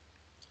Triangle,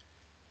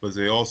 but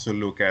they also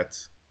look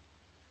at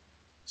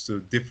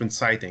different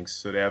sightings.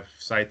 So they have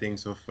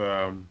sightings of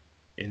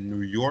in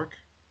New York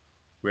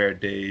where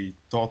they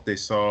thought they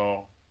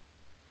saw,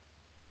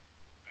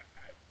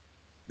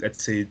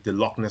 let's say, the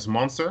Loch Ness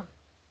monster.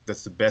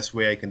 That's the best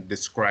way I can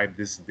describe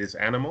this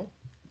animal.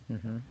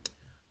 Mm-hmm.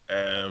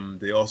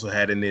 They also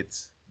had in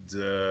it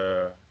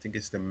I think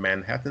it's the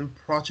Manhattan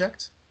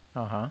Project.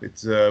 Uh-huh.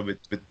 It's with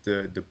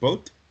the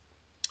boat,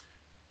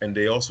 and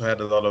they also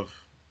had a lot of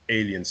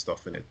alien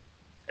stuff in it.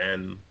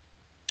 And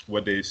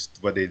what they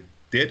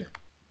did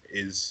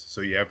is,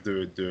 so you have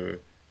the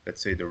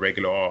let's say the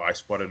regular, oh, I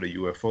spotted a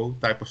UFO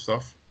type of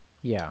stuff,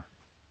 Yeah.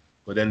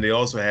 but then they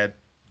also had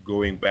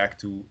going back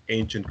to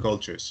ancient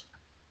cultures.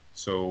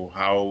 So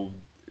how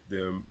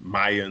the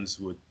Mayans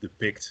would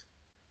depict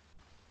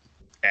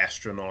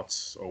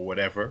astronauts or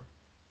whatever,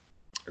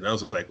 and I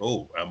was like,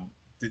 oh,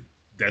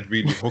 that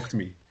really hooked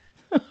me.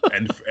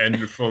 And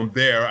from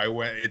there I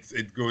went.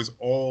 It goes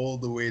all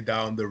the way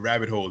down the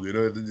rabbit hole.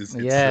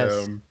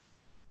 Yes.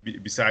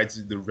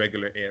 Besides the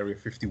regular Area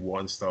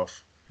 51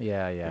 stuff,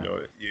 Yeah. Yeah.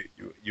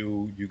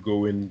 you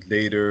go in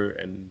later,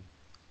 and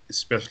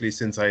especially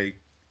since I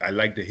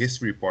like the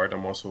history part.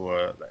 I'm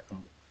also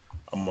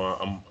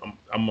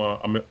I'm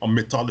a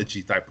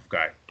mythology type of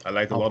guy. I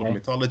like a lot of Okay.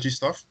 mythology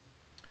stuff.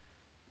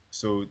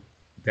 So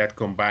that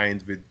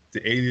combined with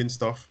the alien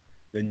stuff,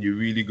 then you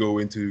really go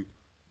into,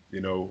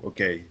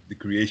 okay, the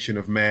creation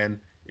of man,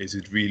 is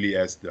it really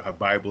as the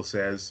Bible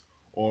says,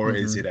 or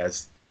is Mm-hmm. it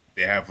as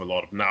they have a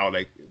lot of now,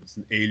 like it's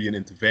an alien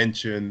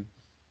intervention,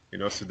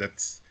 so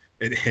that's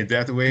in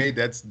that way,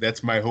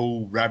 that's my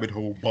whole rabbit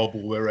hole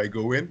bubble where I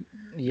go in.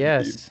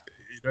 Yes.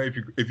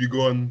 If you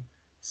go on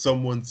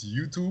someone's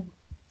YouTube,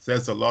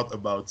 says a lot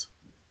about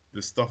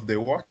the stuff they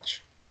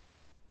watch.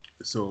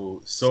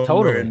 So somewhere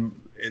Totally.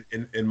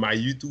 in my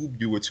YouTube,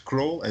 you would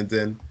scroll, and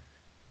then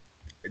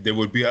there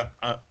would be a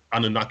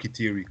Anunnaki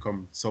theory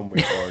come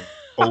somewhere,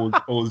 or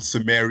old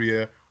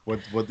Samaria.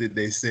 What did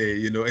they say?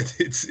 I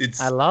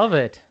It's love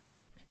it.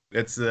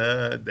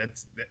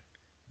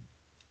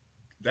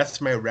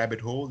 that's my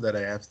rabbit hole that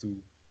I have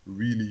to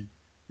really,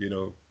 you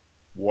know,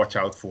 watch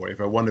out for.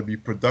 If I want to be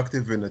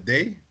productive in a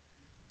day,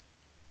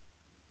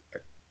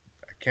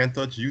 I can't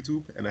touch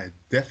YouTube, and I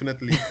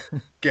definitely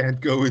can't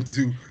get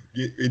into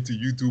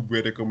YouTube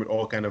where they come with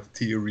all kind of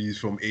theories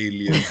from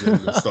aliens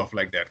and stuff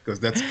like that, because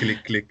that's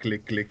click, click,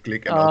 click, click,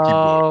 click, and I'll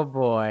keep going. Oh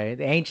boy,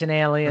 the ancient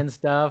alien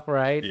stuff,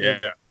 right? Yeah,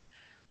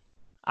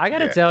 I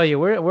gotta yeah, tell you,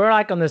 we're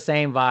like on the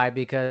same vibe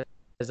because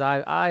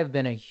I've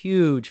been a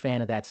huge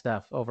fan of that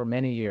stuff over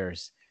many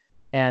years,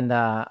 and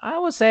I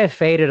would say I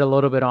faded a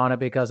little bit on it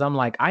because I'm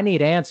like, I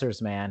need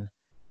answers, man,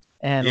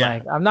 and yeah,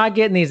 like I'm not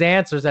getting these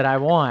answers that I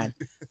want,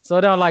 so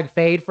I don't like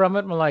fade from it.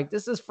 I'm like,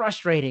 this is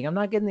frustrating. I'm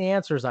not getting the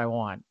answers I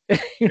want,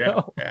 you yeah,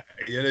 know?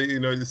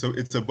 yeah. So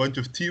it's a bunch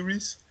of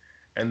theories,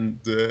 and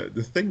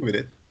the thing with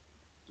it.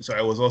 So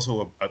I was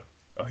also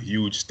a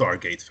huge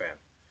Stargate fan.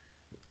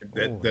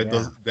 That Oh that yeah,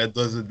 does that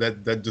does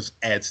that just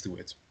adds to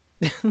it.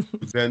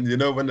 But then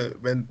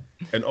when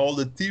and all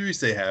the theories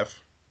they have,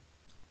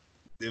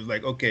 they're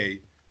like, okay,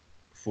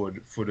 for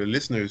the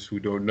listeners who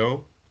don't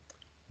know,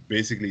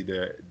 basically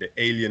the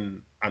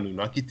alien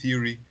Anunnaki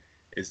theory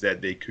is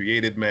that they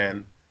created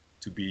man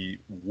to be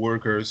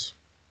workers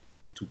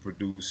to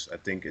produce, I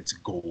think it's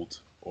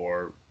gold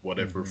or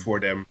whatever hmm for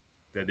them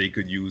that they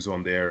could use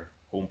on their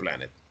home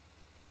planet.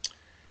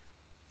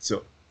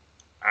 So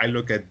I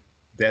look at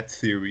that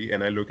theory,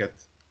 and I look at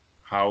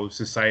how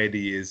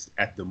society is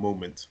at the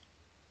moment.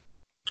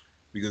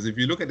 Because if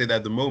you look at it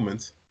at the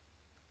moment,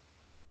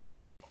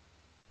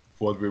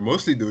 what we're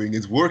mostly doing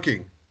is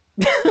working.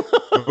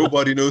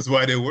 Nobody knows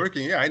why they're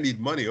working. Yeah, I need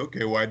money.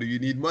 Okay, why do you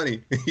need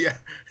money? Yeah,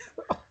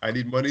 I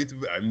need money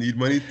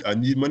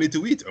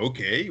to eat.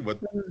 Okay, but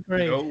This is you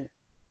great. know,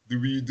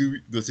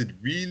 does it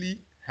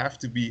really have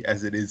to be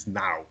as it is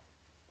now?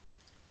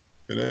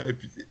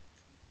 If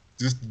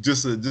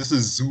just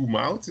a zoom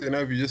out.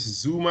 If you just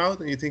zoom out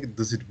and you think,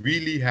 does it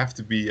really have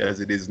to be as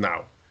it is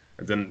now?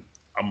 And then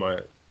I'm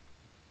a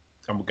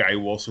I'm a guy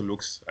who also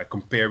looks. I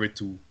compare it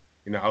to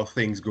how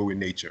things go in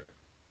nature.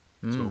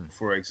 So, Mm,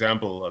 for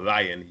example, a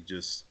lion, he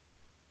just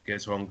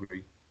gets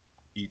hungry,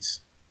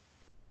 eats,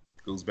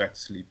 goes back to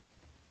sleep.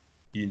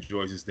 He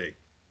enjoys his day.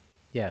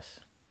 yes.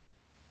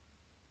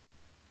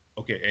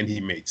 Okay, and he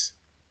mates.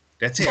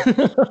 That's it.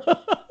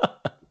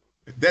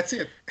 That's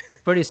it.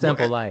 Pretty No,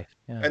 simple life.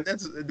 Yeah. and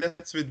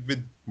that's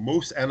with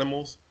most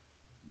animals,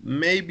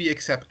 maybe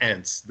except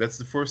ants. That's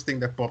the first thing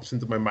that pops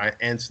into my mind.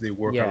 Ants, they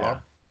work a Yeah.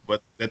 lot,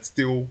 but that's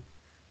still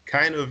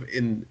kind of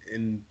in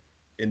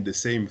the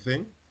same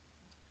thing.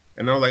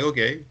 And I'm like,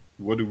 okay,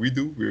 what do?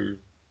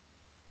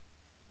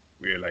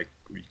 We're like,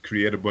 we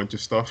create a bunch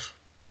of stuff,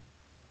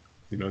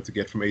 to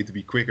get from A to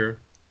B quicker,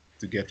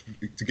 to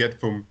get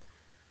from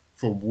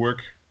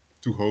work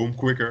to home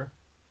quicker.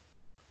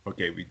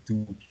 Okay, we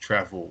do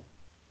travel.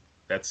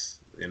 That's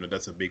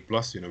a big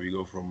plus. We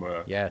go from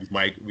Yes.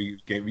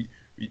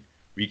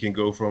 we can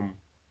go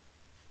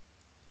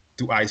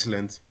to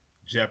Iceland,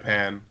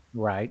 Japan,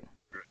 Right.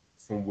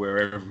 from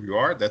wherever we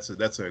are. That's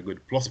a good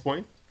plus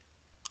point.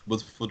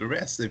 But for the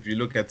rest, if you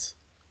look at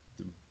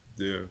the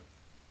the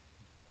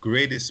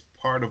greatest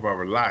part of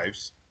our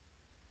lives,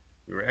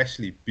 we're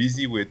actually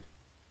busy with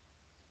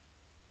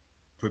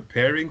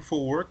preparing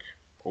for work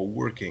or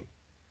working.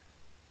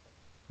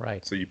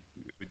 Right. So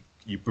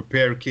you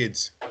prepare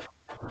kids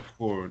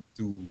for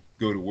to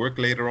go to work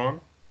later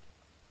on,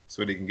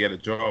 so they can get a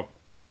job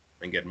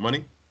and get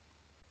money,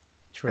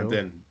 and True.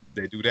 then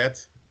they do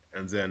that,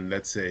 and then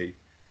let's say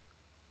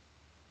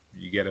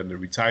you get in the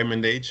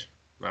retirement age,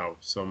 Now,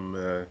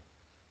 some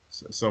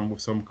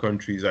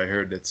countries I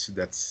heard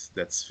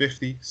that's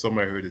 50. Some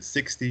I heard is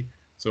 60.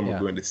 Some are Yeah.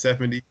 going to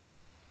 70.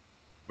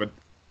 But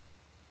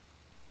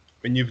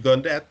when you've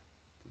done that,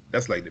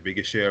 that's like the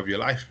biggest share of your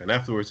life. And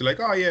afterwards, you're like,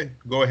 oh yeah,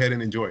 go ahead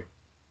and enjoy.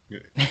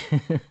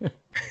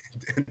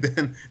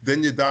 And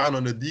then you're down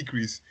on a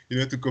decrease.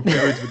 To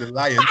compare it with the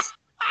Lions.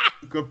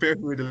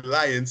 Compared with the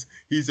Lions,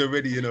 he's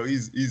already,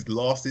 he's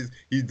lost his.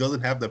 He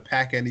doesn't have the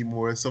pack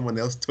anymore. Someone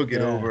else took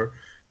it Yeah. over.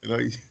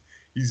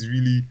 He's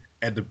really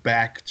at the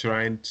back,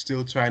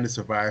 still trying to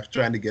survive,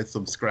 trying to get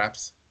some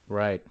scraps.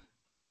 Right.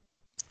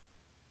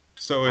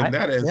 So in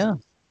that yeah.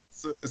 essence,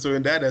 so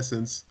in that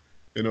essence,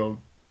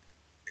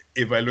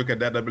 if I look at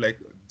that, I'd be like,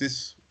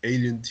 this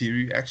alien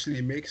theory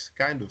actually makes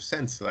kind of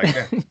sense like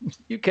that.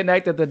 You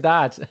connected the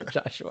dots,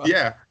 Joshua.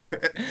 Yeah.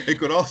 It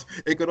could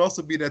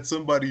also be that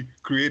somebody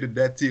created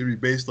that theory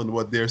based on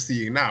what they're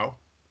seeing now.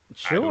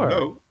 Sure. I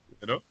don't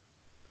know,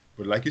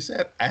 But like you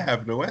said, I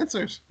have no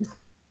answers.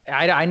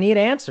 I need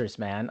answers,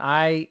 man.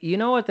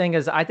 What thing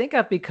is, I think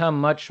I've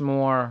become much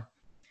more.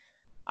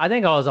 I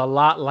think I was a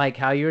lot like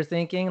how you're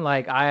thinking.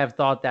 Like I have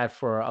thought that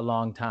for a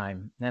long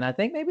time, and I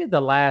think maybe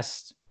the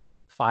last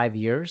 5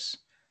 years,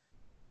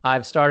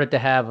 I've started to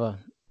have a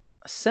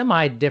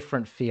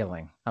semi-different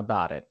feeling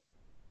about it.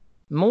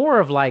 More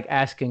of like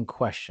asking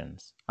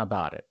questions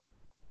about it.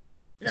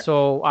 Yeah.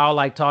 So I'll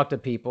like talk to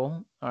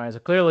people. All right, so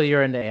clearly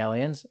you're into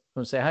aliens.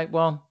 I'll say, hey,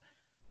 well,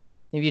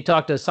 if you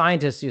talk to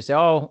scientists, you say,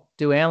 oh,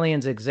 do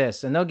aliens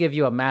exist? And they'll give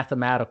you a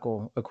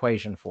mathematical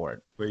equation for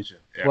it.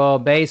 Yeah. Well,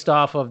 based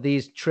off of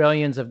these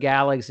trillions of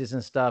galaxies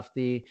and stuff,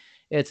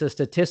 it's a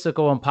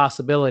statistical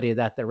impossibility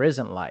that there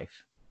isn't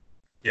life.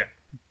 Yeah.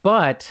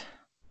 But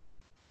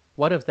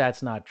what if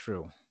that's not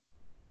true?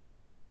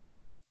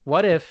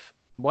 What if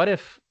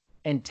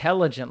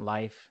intelligent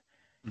life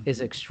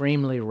is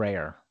extremely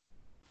rare?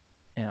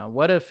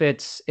 What if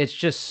it's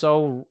just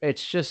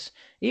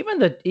even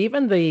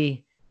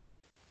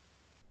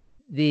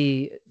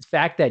the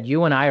fact that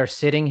you and I are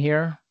sitting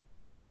here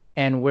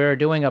and we're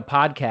doing a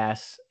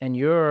podcast and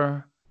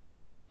you're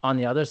on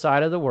the other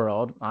side of the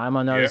world, I'm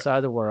on the other side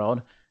of the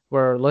world,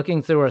 we're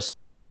looking through a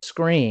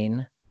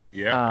screen,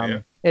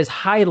 is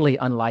highly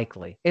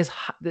unlikely.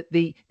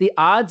 The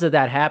odds of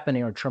that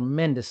happening are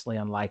tremendously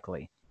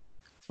unlikely.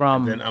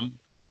 Then I'm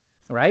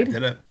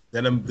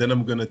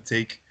gonna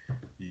take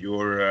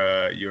your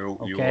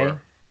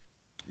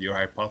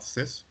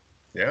hypothesis.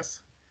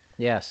 Yes.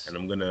 Yes. And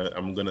I'm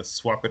gonna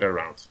swap it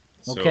around.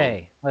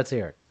 Okay, so let's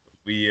hear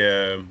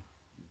it.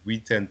 We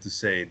tend to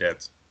say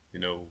that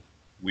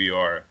we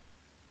are,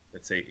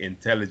 let's say,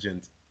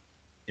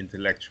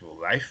 intellectual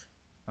life.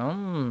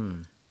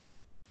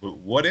 But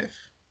what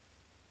if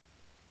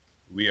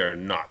we are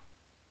not?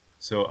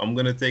 So I'm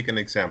gonna take an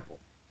example.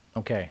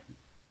 Okay.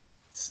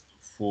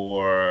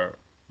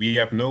 We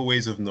have no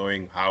ways of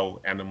knowing how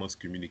animals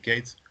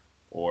communicate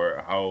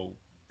or how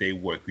they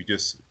work. We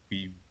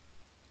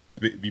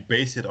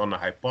base it on a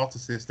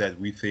hypothesis that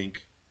we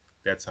think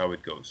that's how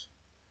it goes.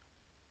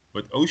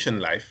 But ocean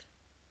life,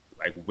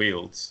 like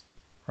whales,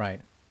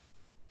 right?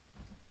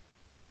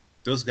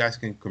 Those guys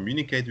can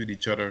communicate with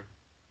each other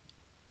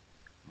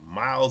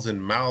miles and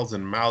miles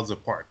and miles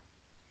apart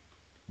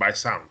by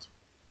sound.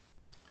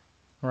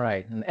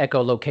 Right, and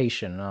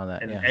echolocation and all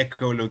that. And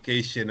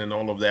echolocation and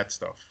all of that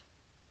stuff.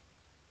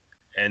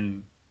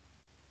 And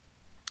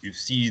you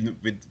see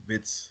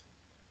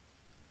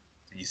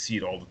you see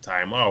it all the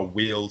time. Oh,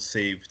 whale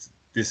saved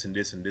this and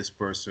this and this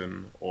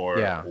person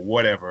or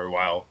whatever.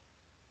 While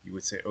you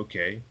would say,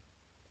 okay,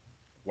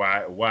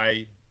 why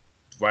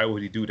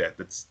would he do that?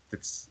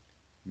 That's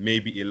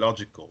maybe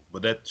illogical,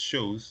 but that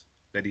shows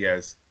that he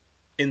has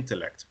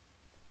intellect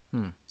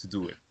to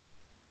do it.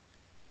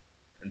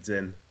 And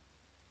then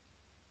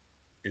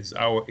is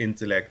our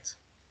intellect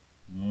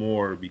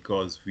more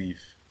because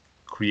we've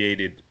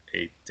created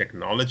a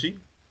technology,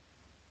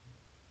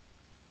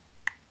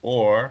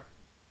 or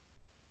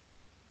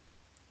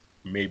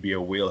maybe a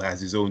whale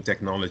has his own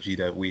technology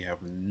that we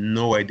have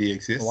no idea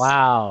exists?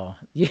 Wow,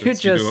 you're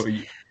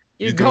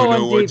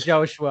going deep,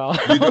 Joshua.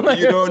 You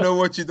don't know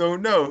what you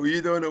don't know.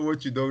 You don't know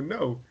what you don't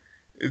know.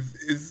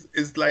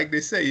 It's like they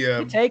say.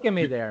 You're taking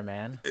me there,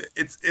 man.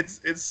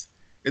 It's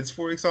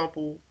for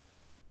example,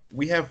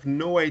 we have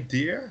no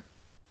idea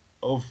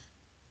of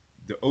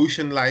the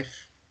ocean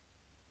life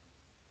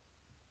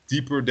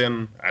deeper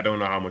than I don't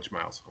know how much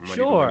miles. We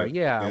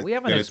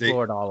haven't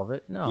explored all of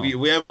it. No,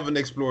 we haven't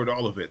explored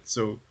all of it.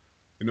 So,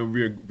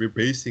 we're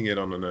basing it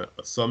on an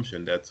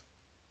assumption that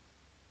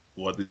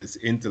what is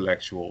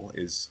intellectual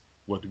is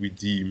what we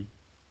deem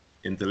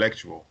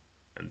intellectual,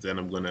 and then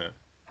I'm gonna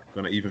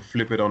even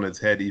flip it on its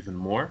head even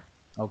more.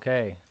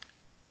 Okay.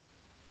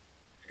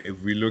 If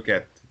we look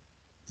at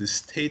the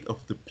state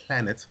of the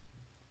planet,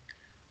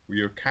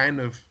 we are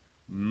kind of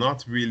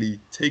not really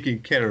taking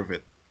care of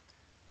it.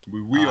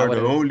 We are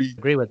the only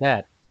agree with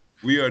that.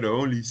 We are the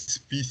only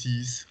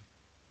species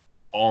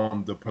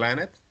on the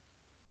planet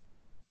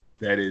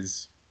that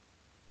is,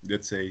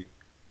 let's say,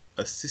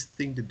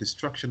 assisting the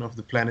destruction of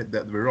the planet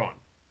that we're on.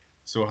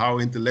 So how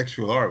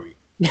intellectual are we?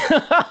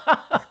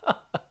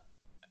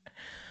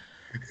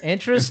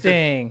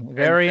 Interesting. and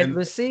Very and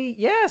interesting.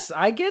 See, yes,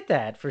 I get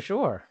that for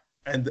sure.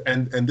 and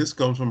this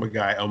comes from a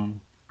guy.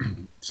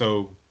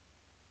 So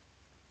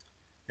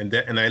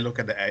and I look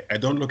at I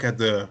don't look at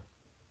the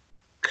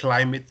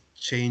climate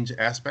change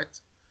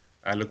aspect.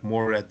 I look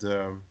more at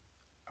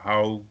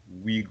how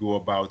we go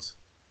about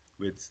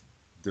with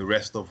the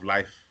rest of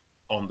life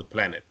on the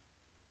planet.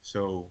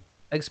 So,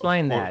 of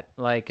Explain course, that,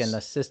 like an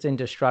assisting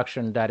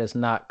destruction that is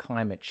not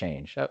climate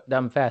change.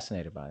 I'm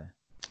fascinated by it.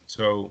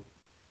 so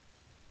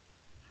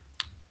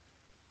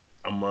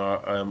I'm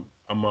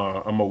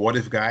a what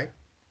if guy,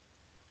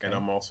 and Okay.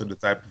 I'm also the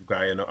type of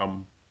guy, and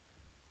I'm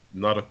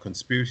not a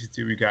conspiracy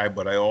theory guy,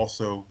 but I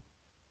also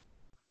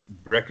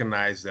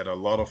recognize that a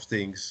lot of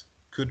things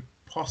could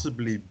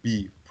possibly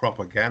be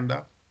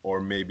propaganda or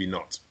maybe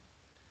not.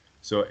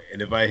 So,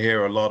 and if I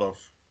hear a lot of,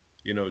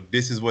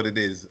 this is what it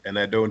is, and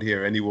I don't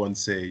hear anyone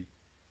say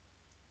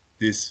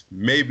this,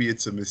 maybe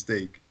it's a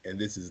mistake, and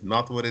this is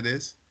not what it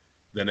is,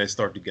 then I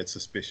start to get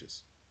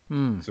suspicious.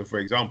 Hmm. So, for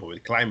example,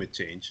 with climate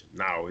change,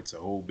 now it's a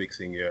whole big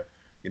thing here.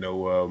 You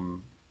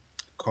know,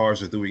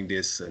 cars are doing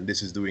this, and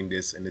this is doing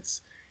this, and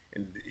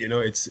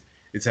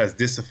it has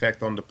this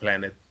effect on the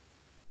planet.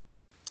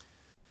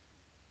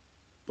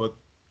 But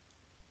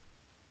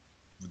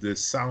the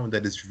sound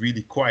that is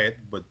really quiet,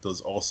 but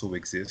does also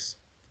exist,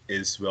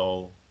 is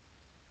well,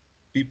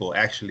 people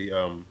actually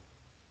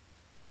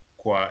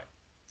qua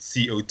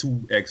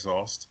CO2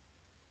 exhaust,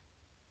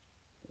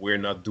 we're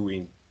not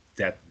doing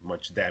that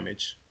much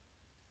damage,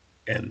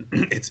 and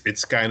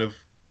it's kind of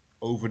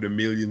over the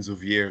millions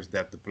of years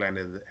that the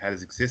planet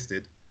has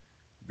existed,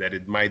 that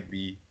it might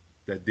be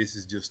that this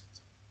is just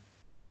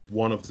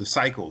one of the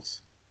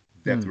cycles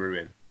that Hmm. we're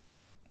in.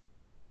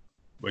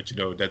 But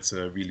that's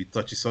a really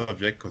touchy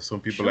subject because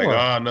some people are like, Sure.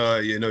 oh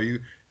no,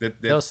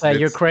 They'll say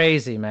you're that's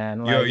crazy,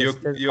 man. Like you're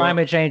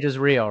climate change is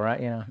real, right?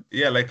 You know.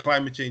 yeah, like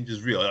climate change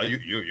is real.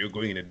 You're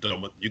going in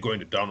you're going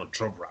to Donald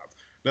Trump route.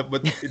 No,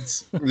 but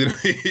it's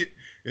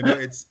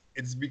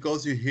it's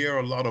because you hear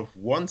a lot of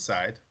one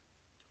side,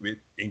 with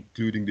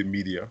including the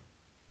media, and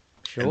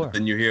Sure.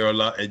 then you hear a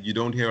lot, and you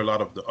don't hear a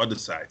lot of the other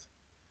side.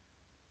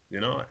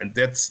 And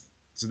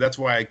that's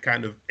why I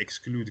kind of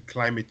exclude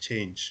climate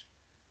change,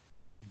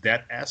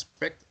 that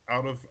aspect,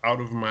 out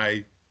of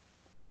my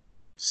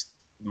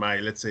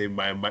let's say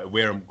my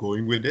where I'm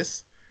going with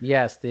this.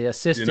 Yes, the You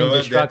assisting know that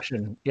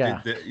destruction.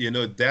 Yeah.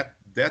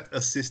 that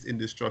assist in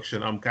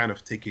destruction I'm kind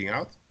of taking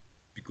out,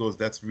 because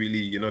that's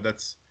really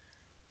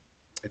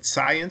it's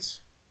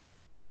science,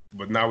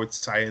 but now it's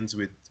science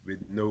with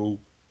no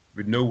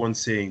one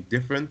saying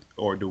different,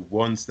 or the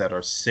ones that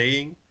are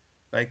saying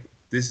like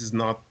this is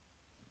not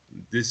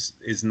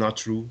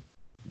true,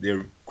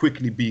 they're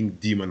quickly being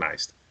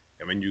demonized.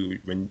 And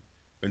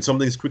when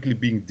something is quickly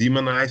being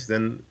demonized,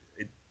 then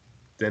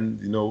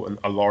an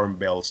alarm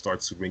bell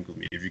starts to ring with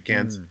me.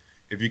 Hmm.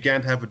 If you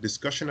can't have a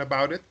discussion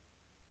about it,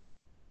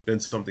 then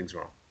something's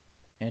wrong.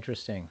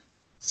 Interesting.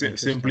 Simply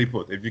Interesting.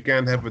 put, if you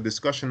can't have a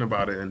discussion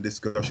about it and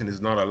discussion is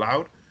not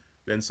allowed,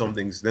 then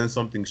something's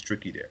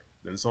tricky there.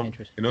 Then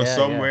Interesting. Yeah.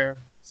 Yeah.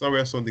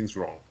 somewhere something's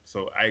wrong.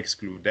 So I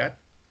exclude that,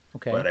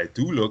 Okay. but I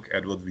do look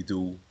at what we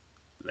do,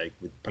 like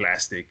with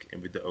plastic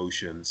and with the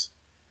oceans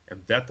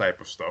and that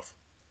type of stuff.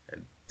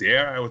 And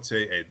there, I would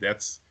say, hey,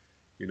 that's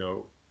you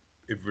know,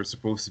 if we're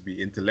supposed to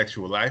be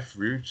intellectual life,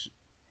 we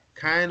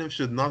kind of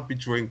should not be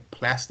throwing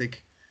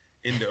plastic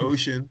in the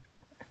ocean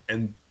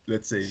and,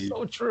 let's say,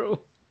 So true.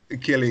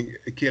 killing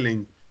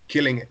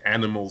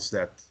animals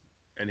that,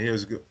 and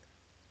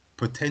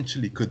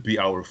potentially could be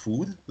our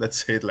food. Let's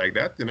say it like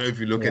that. If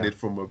you look at Yeah. it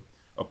from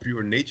a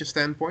pure nature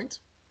standpoint,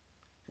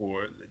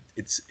 or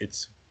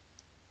it's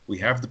we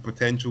have the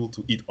potential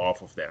to eat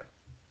off of that,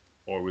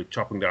 or we're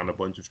chopping down a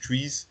bunch of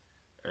trees,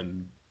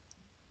 and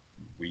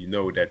we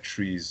know that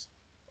trees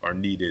are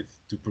needed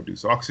to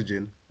produce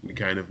oxygen. We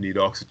kind of need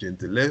oxygen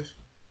to live.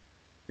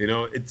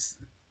 It's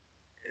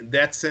in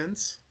that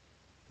sense,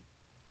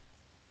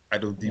 I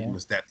don't deem Yeah. them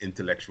as that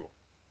intellectual.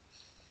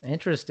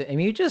 Interesting. I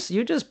mean,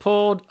 you just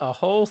pulled a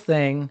whole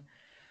thing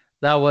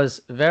that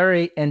was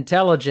very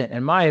intelligent,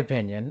 in my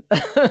opinion.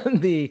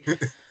 the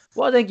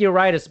Well, I think you're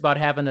right. It's about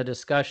having a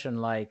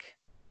discussion, like,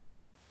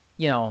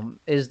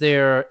 is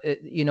there,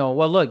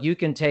 well, look, you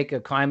can take a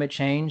climate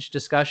change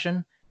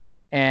discussion,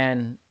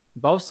 and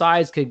both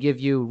sides could give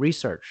you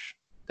research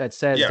that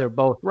says Yeah, they're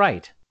both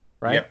right,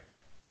 yeah, right?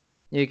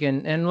 You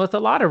can, and with a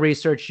lot of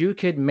research, you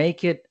could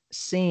make it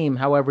seem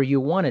however you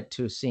want it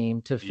to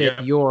seem to fit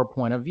yeah, your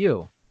point of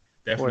view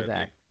for that.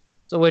 definitely.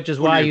 So, which is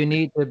why Fully you agree.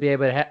 need to be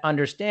able to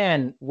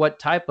understand what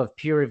type of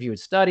peer-reviewed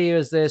study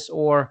is this,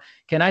 or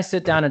can I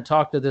sit down and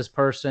talk to this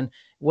person?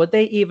 Would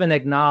they even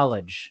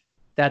acknowledge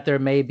that there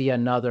may be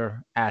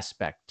another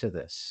aspect to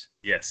this?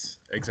 Yes,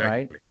 Right?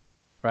 exactly.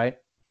 Right?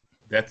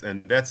 That's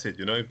it.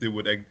 If they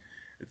would,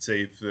 let's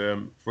say, if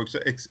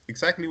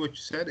exactly what you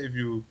said, if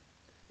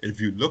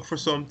you look for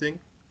something,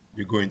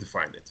 you're going to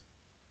find it.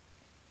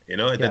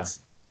 Yeah.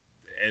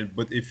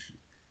 But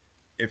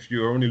if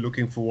you're only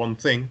looking for one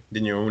thing,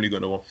 then you're only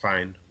going to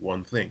find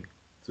one thing.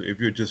 So if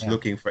you're just Yeah.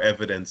 looking for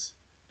evidence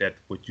that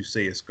what you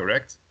say is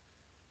correct,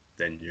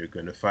 then you're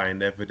gonna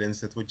find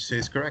evidence that what you say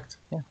is correct.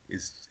 Yeah.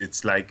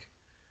 It's like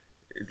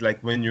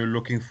when you're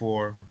looking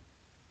for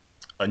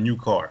a new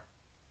car,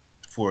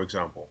 for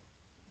example.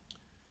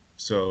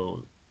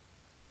 So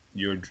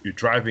you're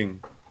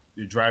driving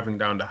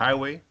down the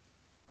highway.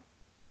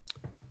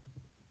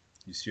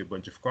 You see a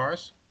bunch of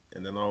cars,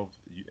 and then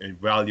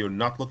and while you're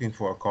not looking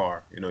for a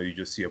car, you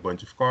just see a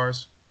bunch of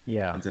cars,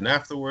 Yeah. and then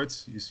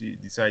afterwards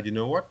decide, you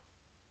know what?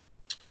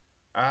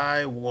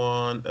 I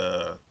want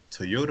a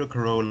Toyota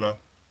Corolla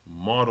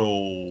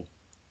model,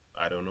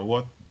 I don't know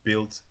what,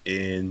 built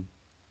in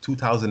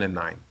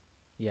 2009.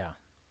 Yeah.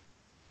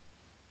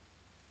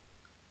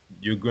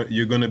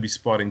 You're gonna be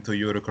spotting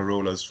Toyota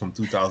Corollas from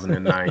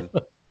 2009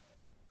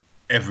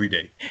 every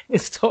day.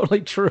 It's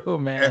totally true,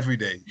 man. Every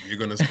day you're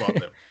gonna spot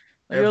them.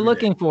 You're Every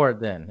looking day. for it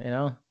then,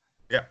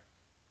 Yeah,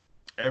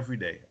 every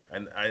day.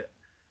 And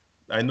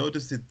I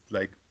noticed it,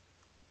 like,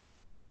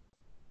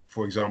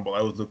 for example,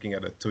 I was looking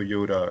at a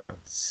Toyota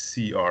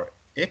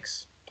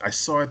CRX. I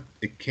saw it.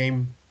 It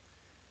came.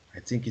 I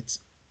think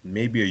it's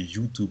maybe a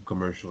YouTube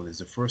commercial. It's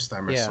the first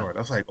time I Yeah. saw it. I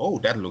was like, oh,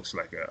 that looks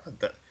like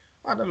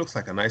that looks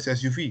like a nice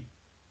SUV.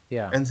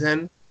 Yeah. And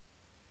then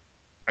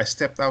I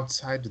stepped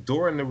outside the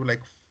door, and there were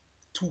like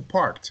two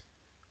parked.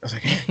 I was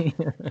like, hey,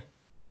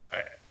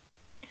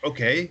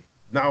 okay,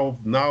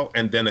 now,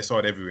 and then I saw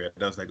it everywhere,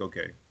 and I was like,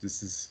 okay,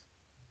 this is,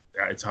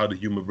 it's how the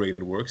human brain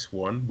works,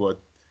 one, but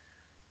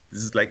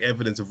this is like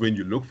evidence of when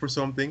you look for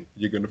something,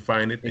 you're gonna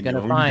find it, and you're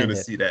only gonna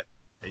see that,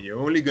 and you're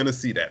only gonna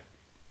see that.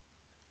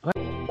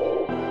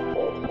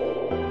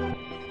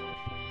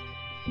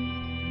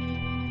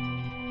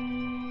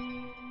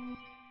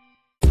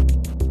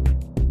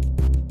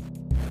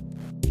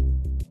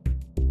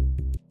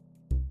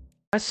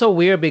 That's so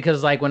weird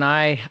because like when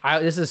I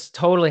this is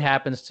totally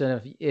happens to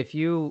if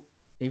you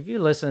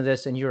listen to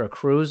this and you're a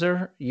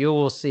cruiser, you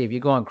will see if you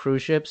go on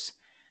cruise ships,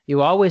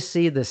 you always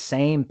see the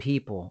same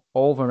people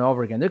over and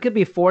over again. There could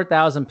be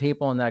 4,000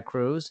 people on that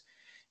cruise.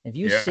 If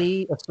you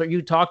see,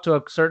 you talk to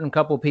a certain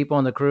couple of people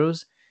on the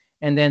cruise,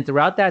 and then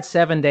throughout that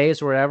 7 days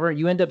or whatever,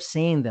 you end up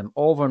seeing them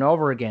over and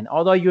over again.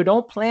 Although you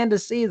don't plan to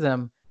see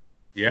them,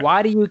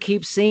 why do you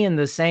keep seeing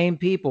the same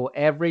people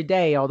every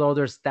day? Although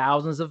there's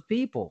thousands of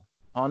people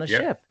on a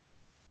ship.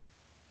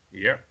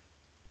 Yeah.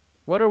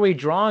 What are we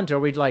drawn to? Are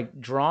we like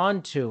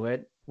drawn to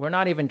it? We're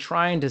not even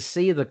trying to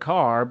see the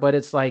car, but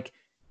it's like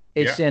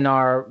it's in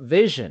our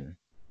vision.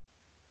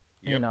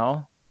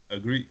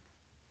 Agree.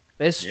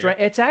 It's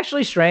it's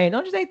actually strange.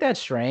 Don't you think that's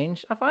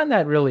strange? I find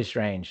that really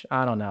strange.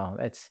 I don't know.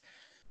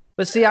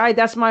 But see,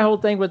 that's my whole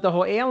thing with the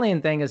whole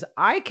alien thing is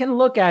I can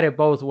look at it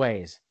both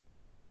ways.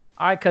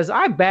 Because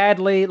I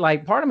badly,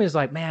 like, part of me is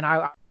like, man,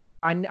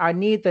 I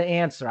need the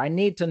answer. I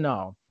need to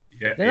know.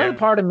 The other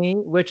part of me,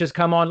 which has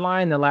come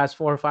online the last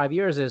 4 or 5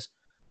 years, is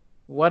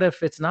what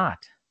if it's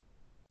not?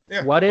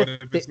 Yeah, what if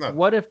it's not?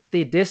 What if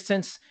the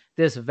distance,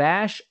 this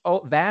vast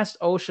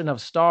ocean of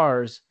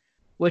stars,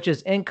 which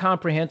is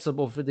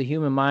incomprehensible for the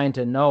human mind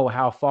to know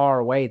how far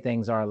away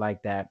things are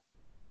like that.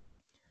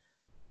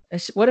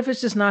 What if it's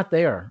just not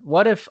there?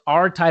 What if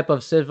our type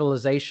of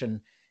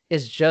civilization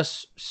is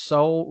just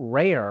so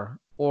rare,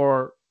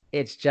 or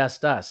it's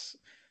just us?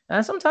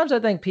 And sometimes I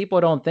think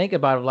people don't think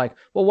about it like,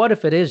 well, what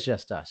if it is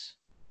just us?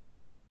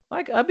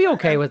 Like, I'd be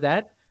okay with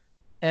that.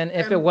 And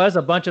if it was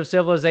a bunch of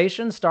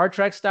civilizations, Star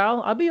Trek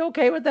style, I'd be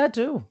okay with that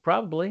too,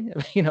 probably,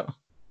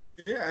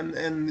 Yeah, and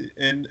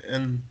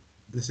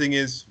the thing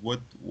is,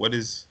 what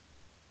is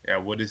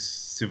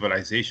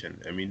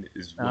civilization? I mean,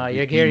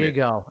 here you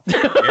go.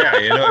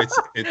 Yeah,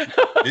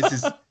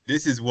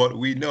 this is what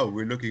we know.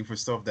 We're looking for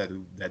stuff that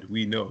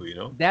we know.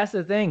 That's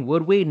the thing.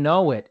 Would we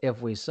know it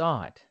if we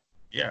saw it?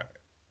 Yeah.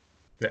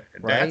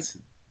 That's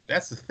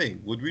the thing.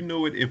 Would we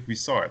know it if we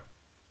saw it?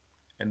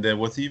 And then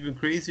what's even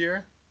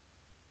crazier,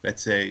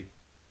 let's say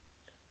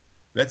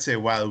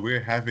while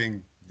we're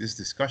having this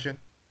discussion,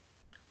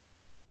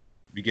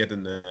 we get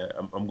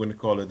I'm going to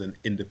call it an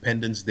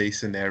Independence Day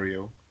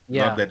scenario.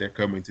 Not that they're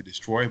coming to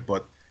destroy,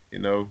 but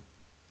a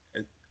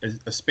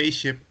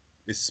spaceship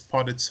is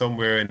spotted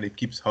somewhere and it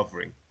keeps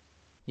hovering.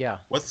 Yeah.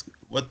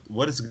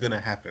 What is going to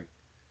happen?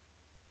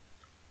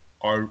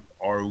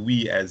 Are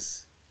we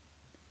as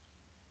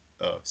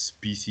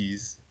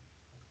species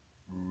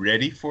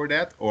ready for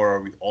that, or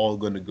are we all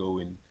going to go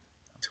in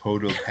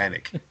total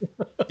panic?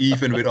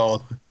 even with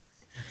all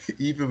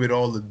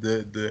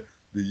the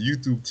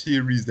YouTube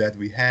theories that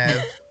we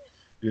have,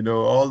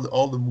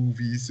 all the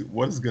movies,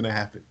 what is going to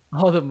happen?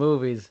 All the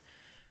movies.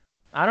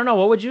 I don't know.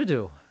 What would you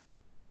do?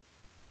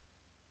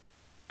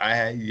 I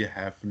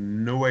have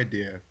no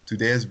idea.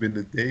 Today has been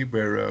the day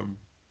where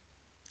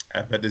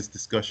I've had this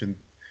discussion,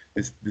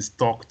 this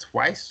talk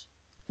twice.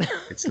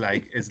 It's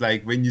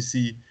like when you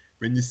see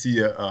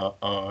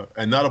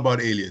and not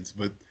about aliens,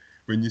 but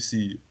when you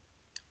see,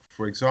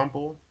 for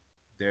example,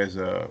 there's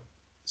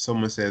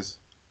someone says,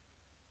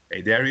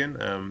 hey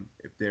Darian,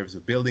 if there's a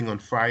building on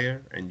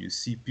fire and you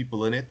see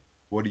people in it,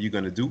 what are you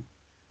gonna do?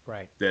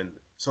 Right. Then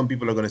some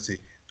people are gonna say,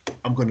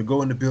 I'm gonna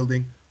go in the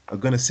building, I'm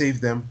gonna save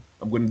them,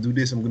 I'm going to do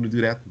this, I'm going to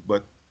do that.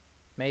 But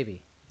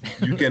Maybe.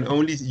 you can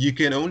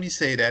only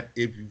say that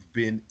if you've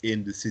been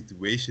in the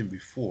situation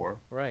before,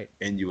 Right.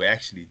 and you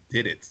actually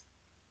did it.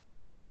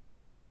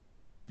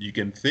 You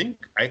can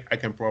think. I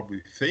can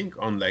probably think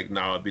on like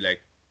now. I'll be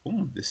like,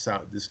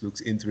 this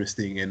looks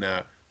interesting,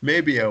 and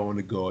maybe I want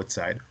to go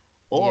outside,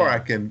 or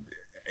Yeah.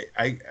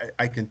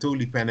 I can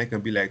totally panic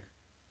and be like,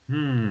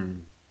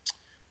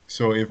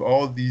 So if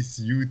all these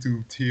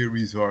YouTube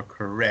theories are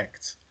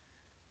correct,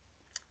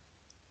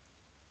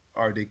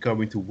 are they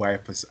coming to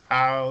wipe us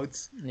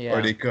out? Yeah.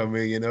 Are they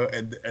coming, and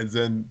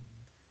then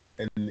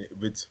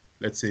with,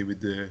 let's say, with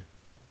the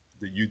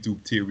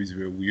YouTube theories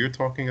where we're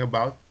talking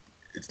about,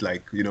 it's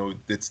like,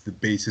 that's the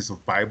basis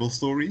of Bible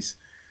stories,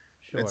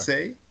 Sure. let's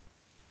say,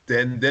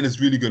 then it's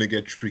really gonna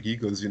get tricky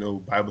because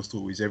Bible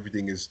stories,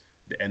 everything is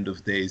the end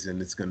of days,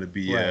 and it's gonna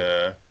be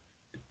Right.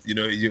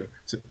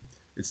 so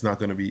it's not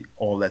gonna be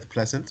all that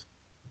pleasant.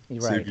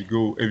 You're So right. if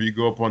you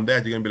go upon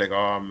that, you're gonna be like,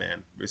 oh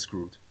man, we're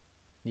screwed.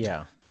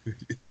 Yeah.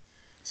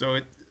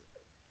 So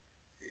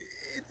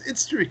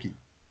it's tricky.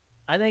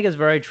 I think it's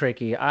very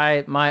tricky.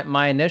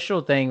 My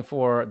initial thing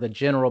for the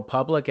general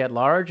public at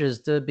large is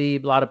to be a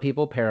lot of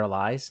people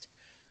paralyzed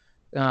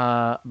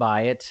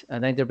by it. I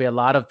think there'd be a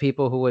lot of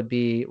people who would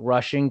be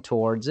rushing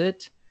towards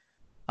it.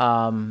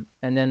 And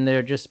then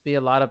there'd just be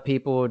a lot of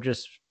people who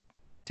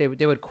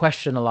they would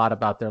question a lot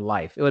about their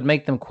life. It would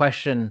make them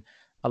question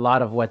a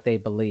lot of what they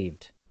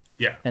believed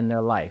Yeah. in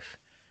their life.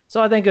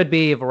 So I think it'd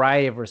be a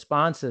variety of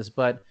responses.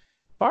 But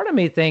part of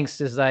me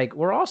thinks is like,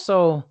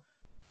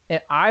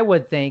 I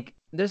would think,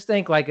 just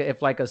think like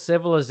if like a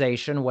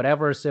civilization,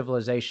 whatever a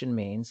civilization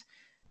means,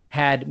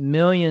 had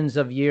millions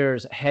of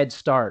years head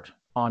start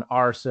on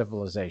our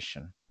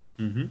civilization.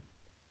 Mm-hmm.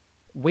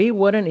 We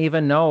wouldn't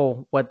even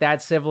know what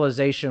that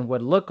civilization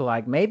would look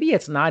like. Maybe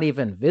it's not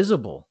even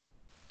visible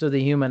to the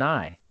human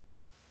eye.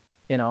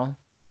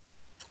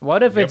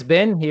 What if it's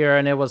been here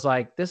and it was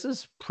like, this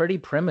is pretty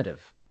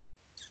primitive.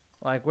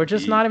 Like, we're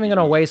just not even going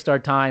to waste our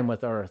time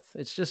with Earth.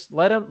 It's just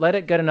let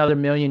it get another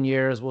million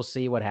years. We'll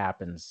see what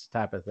happens,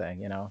 type of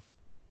thing,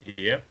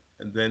 Yep.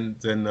 And then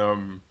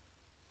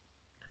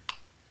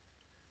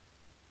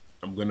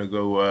I'm gonna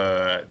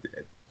go.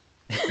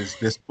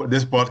 This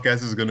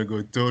podcast is gonna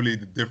go totally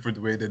the different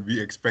way than we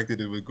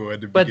expected it would go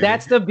at the beginning. But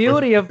that's the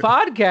beauty of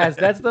podcasts.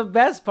 That's the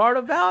best part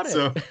about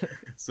it.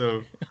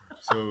 So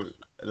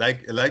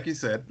like you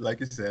said,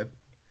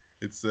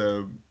 it's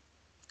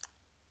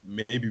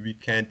maybe we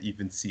can't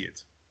even see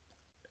it.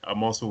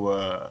 I'm also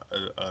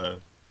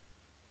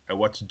I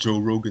watch Joe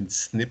Rogan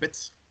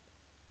snippets.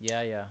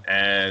 Yeah.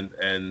 And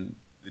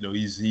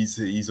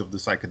he's of the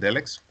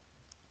psychedelics.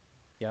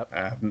 Yep.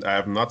 I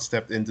have not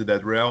stepped into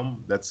that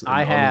realm.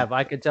 I have.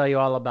 I could tell you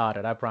all about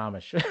it. I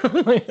promise.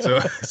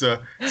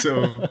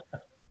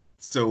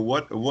 So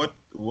what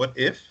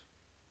if,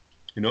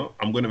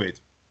 I'm gonna wait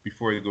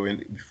before I go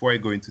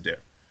into there.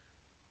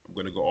 I'm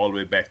gonna go all the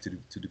way back to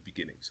the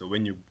beginning. So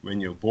when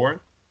you're born,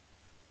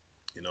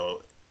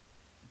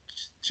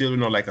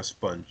 children are like a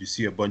sponge. You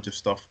see a bunch of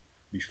stuff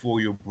before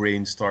your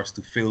brain starts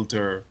to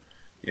filter,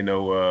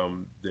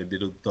 the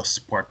little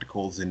dust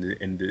particles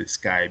in the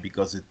sky,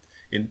 because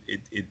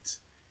it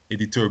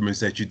determines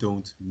that you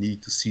don't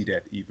need to see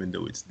that even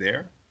though it's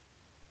there.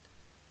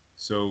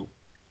 So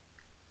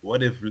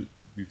what if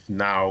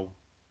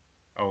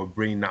our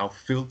brain now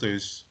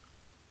filters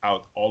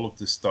out all of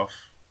the stuff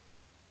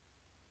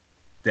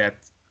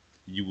that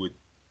you would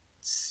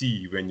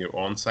see when you're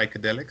on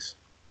psychedelics,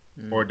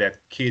 or that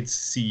kids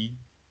see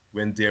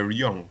when they're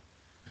young.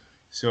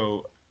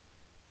 So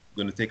I'm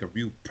going to take a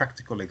real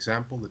practical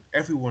example that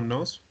everyone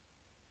knows.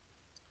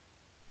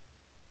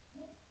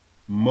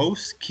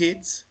 Most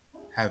kids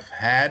have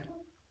had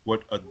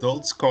what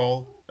adults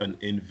call an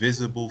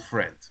invisible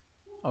friend.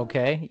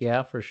 Okay,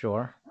 yeah, for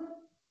sure.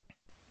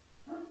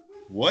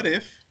 What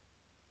if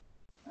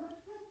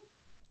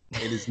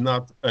it is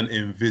not an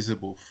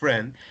invisible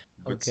friend,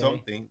 but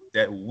something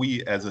that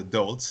we as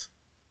adults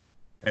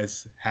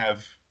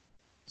have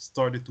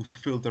started to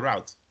filter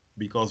out,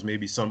 because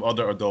maybe some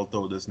other adult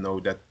told us, no,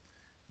 that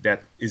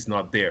is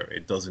not there,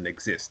 it doesn't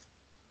exist.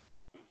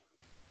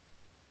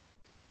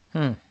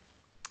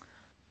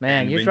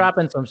 Man, you're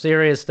dropping some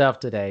serious stuff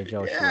today,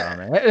 Joshua.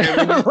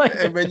 Yeah.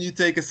 And when you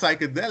take a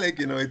psychedelic,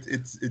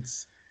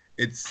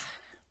 it's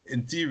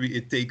in theory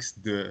it takes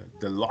the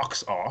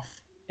locks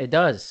off. It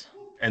does.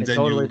 And it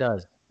totally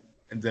does.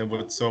 And then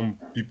what some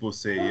people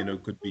say,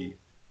 could be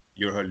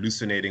you're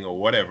hallucinating or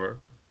whatever.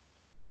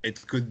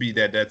 It could be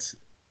that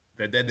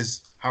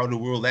is how the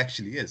world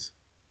actually is.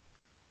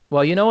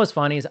 Well, what's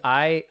funny is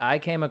I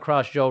came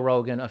across Joe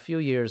Rogan a few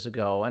years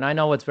ago, and I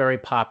know it's very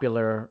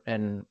popular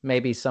and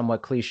maybe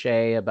somewhat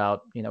cliche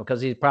about, because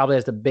he probably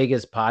has the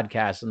biggest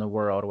podcast in the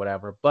world or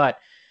whatever. But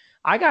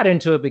I got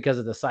into it because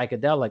of the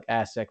psychedelic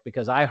aspect,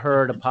 because I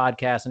heard a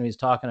podcast and he was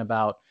talking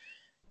about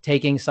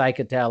taking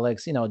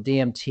psychedelics,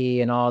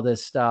 DMT and all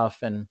this stuff,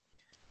 and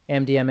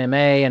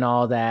MDMA and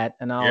all that.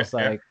 And I was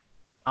like,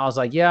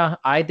 yeah,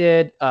 I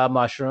did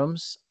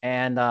mushrooms,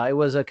 and it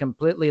was a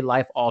completely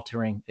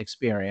life-altering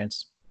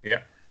experience.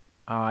 Yeah.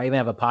 I even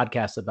have a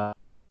podcast about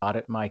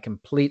it. My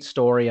complete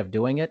story of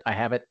doing it. I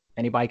have it.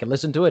 Anybody can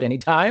listen to it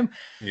anytime.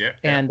 Yeah.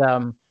 And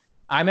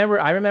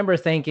I remember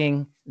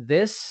thinking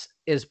this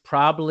is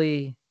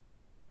probably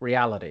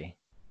reality.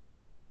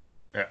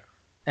 Yeah.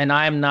 And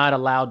I'm not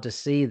allowed to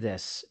see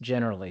this,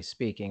 generally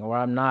speaking,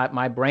 or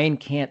my brain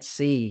can't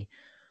see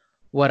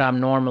what I'm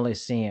normally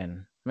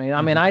seeing.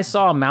 I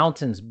saw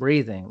mountains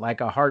breathing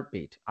like a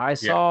heartbeat. I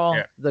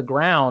saw the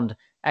ground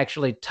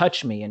actually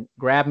touch me and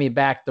grab me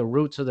back, the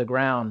roots of the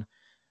ground,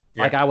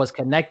 like I was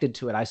connected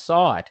to it. I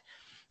saw it.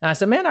 And I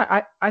said, man,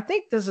 I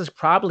think this is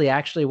probably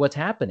actually what's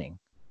happening.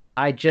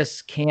 I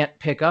just can't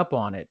pick up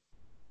on it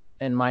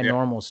in my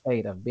normal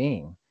state of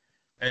being.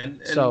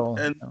 And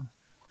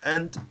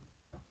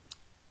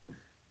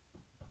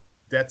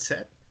that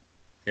said,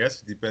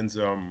 yes, it depends.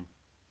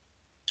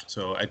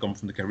 So I come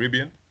from the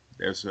Caribbean.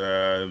 There's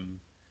there,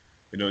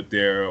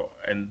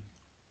 and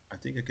I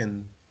think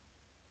I'm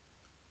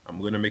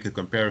going to make a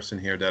comparison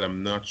here that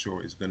I'm not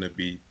sure is going to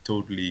be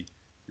totally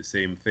the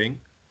same thing.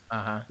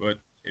 But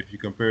if you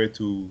compare it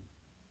to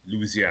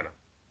Louisiana,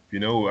 you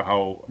know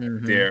how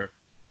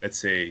let's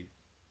say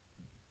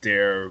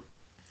their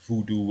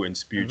voodoo and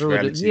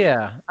spirituality.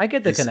 Yeah, I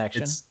get the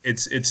connection.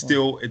 It's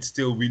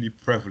still really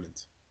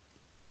prevalent.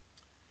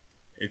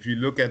 If you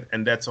look at,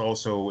 and that's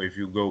also if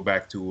you go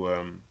back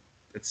to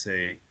let's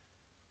say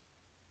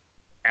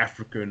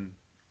African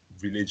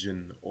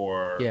religion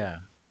or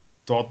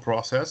thought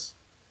process,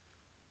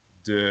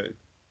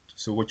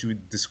 so what you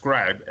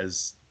describe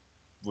as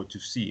what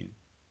you've seen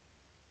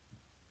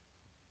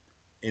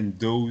in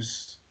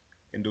those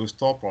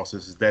thought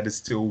processes, that is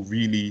still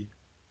really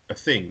a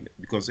thing,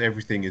 because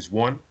everything is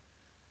one.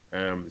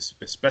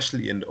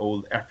 Especially in the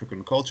old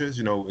African cultures,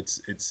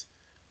 it's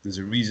there's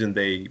a reason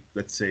they,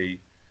 let's say,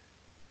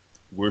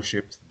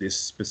 worshipped this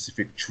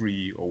specific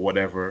tree or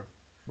whatever.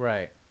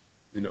 Right.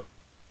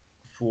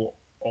 For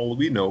all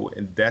we know,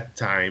 in that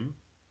time,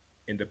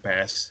 in the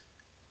past,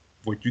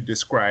 what you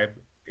describe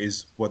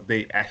is what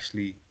they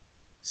actually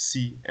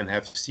see and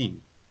have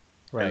seen.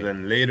 Right.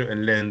 And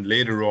then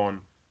later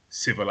on,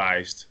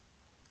 civilized,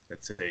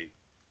 let's say,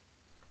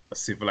 a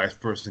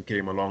civilized person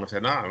came along and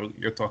said,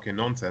 you're talking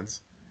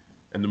nonsense.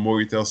 And the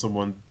more you tell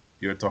someone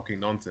you're talking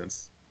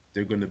nonsense,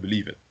 they're going to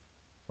believe it.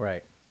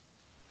 Right.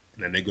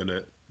 And then they're going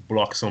to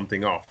block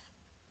something off.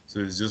 So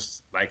it's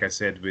just like I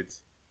said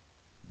with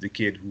the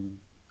kid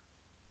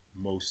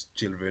most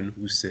children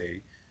who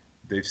say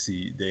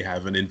they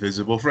have an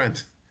invisible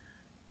friend.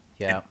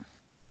 Yeah.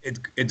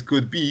 It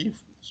could be,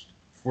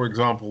 for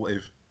example,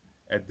 if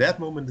at that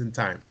moment in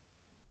time,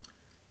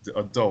 the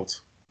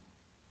adult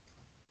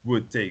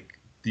would take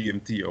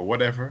DMT or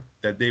whatever,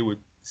 that they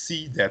would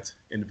see that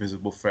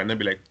invisible friend and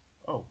be like,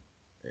 oh,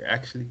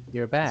 actually,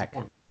 you're back.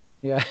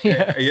 Yeah,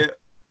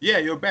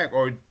 you're back.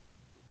 Or,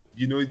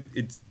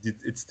 it's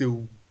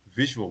still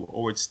visual,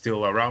 or it's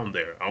still around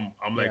there.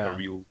 I'm like a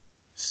real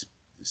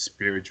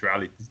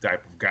spirituality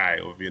type of guy,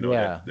 of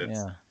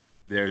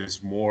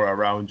there's more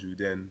around you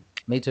than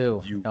me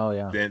too.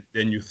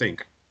 Than you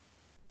think.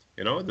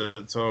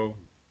 So,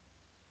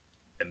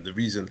 and the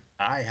reason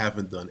I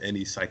haven't done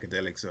any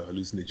psychedelics or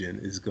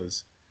hallucinogen is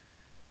because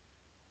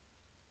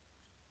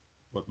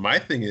what my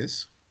thing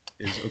is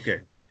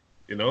okay,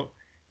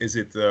 is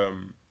it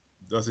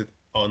does it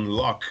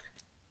unlock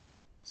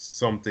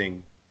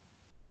something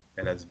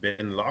that has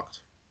been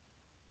locked,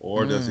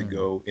 or does it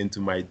go into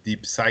my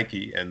deep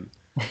psyche? And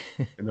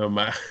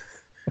my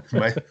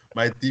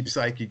deep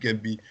psyche can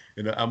be,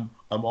 I'm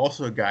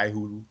also a guy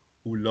who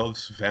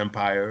loves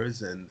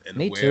vampires and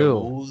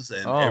werewolves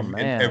and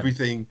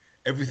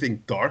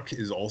everything dark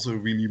is also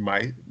really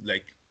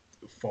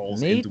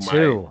falls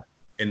into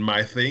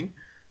my thing.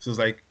 So it's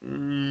like,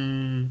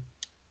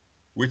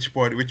 which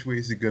way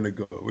is it gonna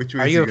go? Which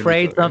way? Are you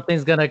afraid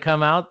something's gonna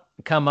come up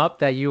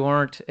that you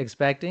weren't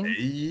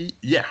expecting?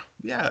 Yeah,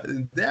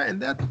 and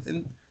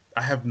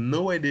I have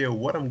no idea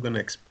what I'm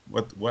gonna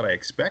what I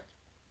expect,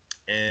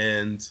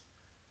 and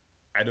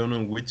I don't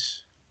know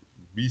which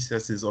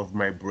recesses of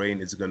my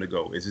brain it's gonna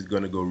go. Is it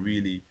gonna go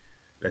really,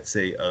 let's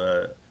say,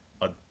 a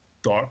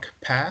dark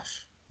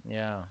path?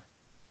 Yeah.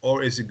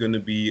 Or is it gonna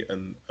be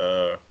an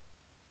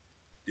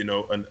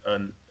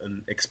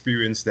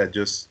experience that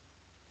just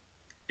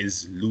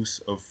is loose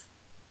of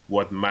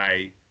what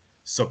my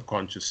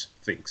subconscious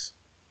thinks?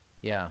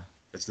 Yeah.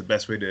 That's the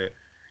best way to,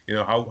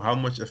 how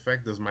much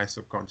effect does my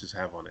subconscious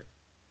have on it?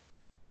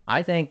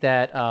 I think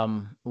that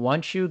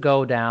once you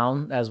go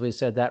down, as we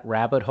said, that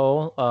rabbit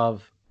hole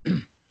of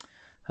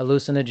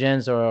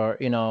hallucinogens, or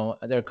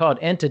they're called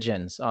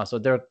entheogens. So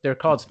they're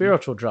called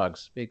spiritual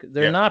drugs because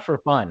they're not for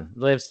fun.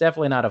 It's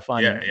definitely not a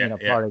fun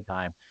party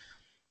time.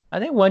 I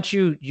think once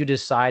you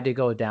decide to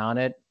go down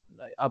it,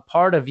 a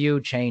part of you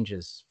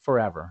changes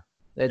forever.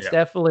 It's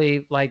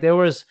definitely like there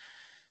was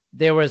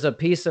a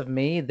piece of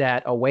me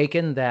that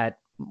awakened that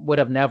would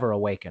have never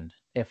awakened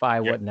if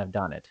I wouldn't have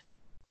done it.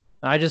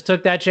 I just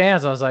took that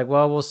chance. I was like,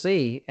 well, we'll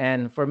see.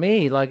 And for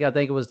me, I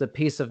think it was the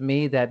piece of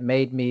me that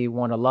made me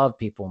want to love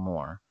people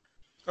more.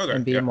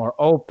 And be more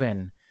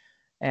open,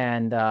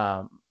 and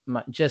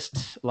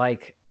just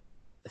like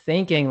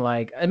thinking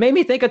like it made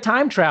me think of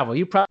time travel.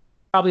 You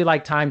probably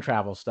like time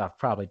travel stuff,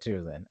 probably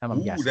too. Then I'm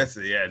Ooh, guessing,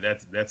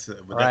 that's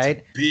a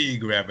right?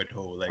 big rabbit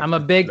hole. I'm a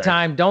big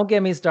time. Don't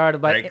get me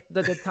started. But like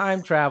the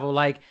time travel,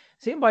 like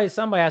somebody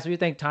asked me, "You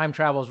think time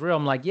travel is real?"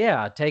 I'm like,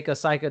 "Yeah, take a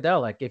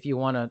psychedelic if you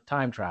want to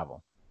time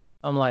travel."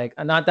 I'm like,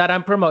 not that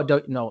I'm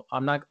no,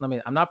 I'm not.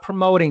 I'm not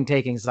promoting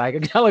taking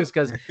psychedelics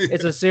because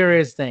it's a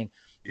serious thing.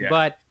 yeah.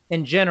 But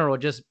in general,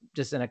 just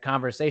in a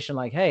conversation,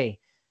 like, hey,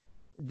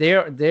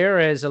 there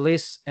is, at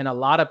least in a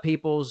lot of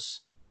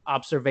people's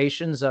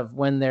observations of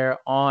when they're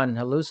on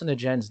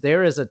hallucinogens,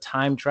 there is a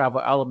time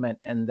travel element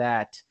in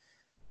that.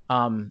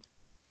 Um,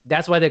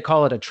 that's why they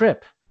call it a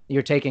trip.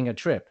 You're taking a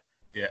trip.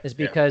 Yeah, Is yeah.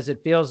 because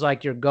it feels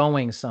like you're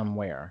going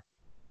somewhere.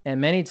 And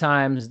many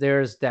times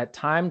there's that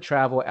time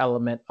travel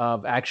element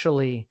of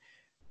actually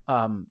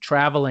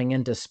traveling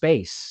into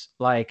space.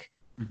 Like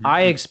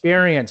I Mm-hmm,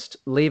 experienced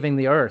leaving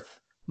the Earth,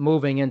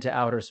 moving into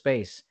outer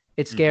space.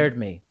 It mm-hmm. scared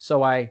me.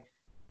 So I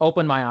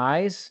opened my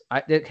eyes.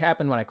 It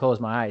happened when I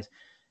closed my eyes.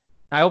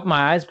 I opened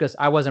my eyes because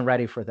I wasn't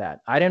ready for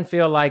that. I didn't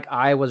feel like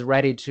I was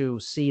ready to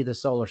see the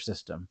solar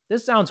system.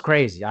 This sounds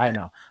crazy, I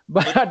know,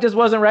 but But I just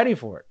wasn't ready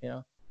for it.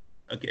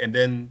 okay, and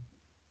then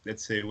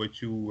let's say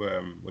what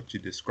you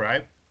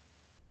describe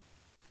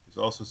is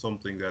also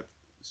something that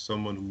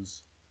someone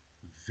who's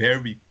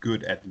very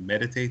good at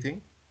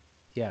meditating.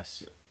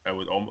 Yes. I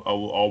will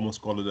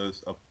almost call it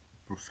as a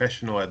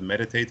professional at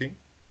meditating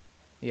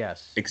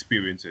Yes.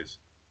 experiences.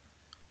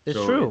 It's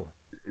So true.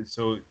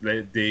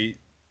 they,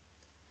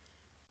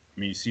 I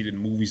mean, you see it in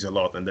movies a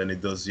lot, and then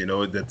it does,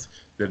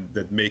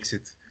 that makes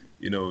it,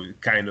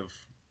 kind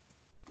of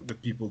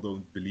that people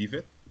don't believe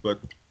it, but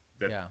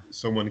that Yeah.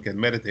 someone can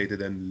meditate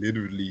it and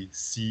literally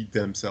see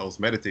themselves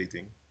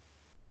meditating.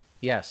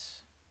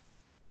 Yes.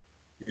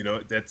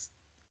 That's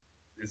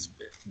is,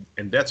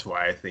 and that's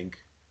why I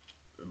think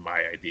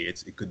my idea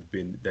it could have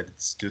been that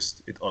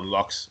it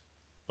unlocks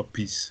a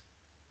piece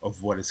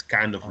of what is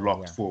kind of Oh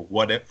locked yeah. for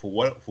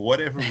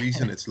whatever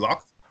reason it's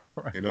locked.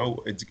 Right.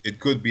 It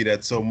could be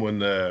that someone,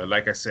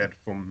 like I said,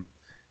 from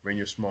when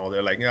you're small,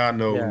 they're like, ah,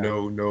 no, Yeah.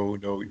 no, no,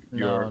 no,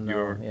 No,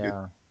 no.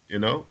 Yeah. you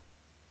know,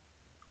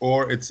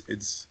 or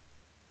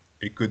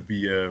it could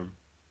be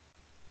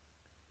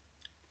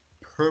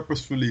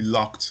purposefully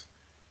locked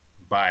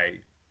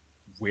by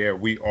where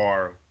we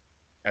are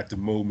at the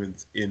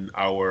moment in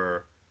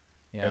our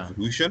Yeah.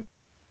 evolution,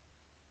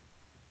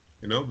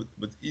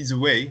 but either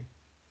way,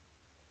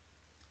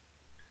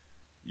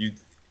 you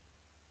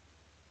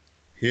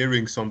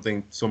hearing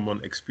someone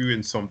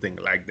experience something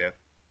like that,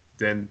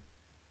 then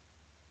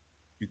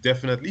you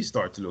definitely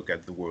start to look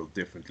at the world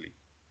differently.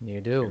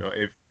 You do.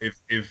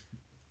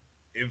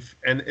 If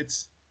and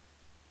it's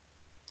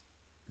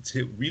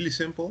really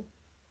simple.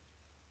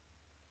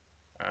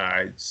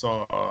 I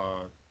saw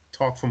a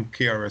talk from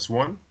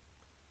KRS-One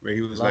where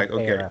he was Love like,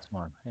 okay,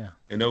 KRS-One.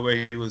 Yeah.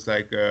 where he was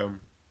like,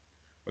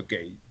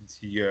 okay,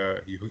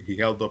 he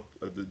held up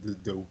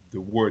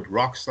the word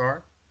rock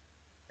star,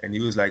 and he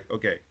was like,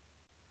 okay,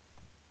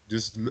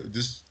 just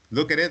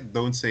look at it,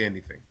 don't say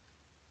anything,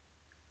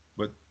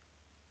 but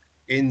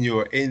in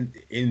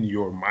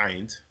your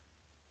mind,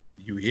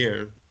 you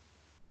hear,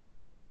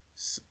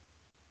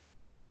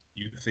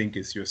 you think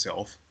it's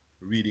yourself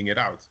reading it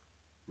out,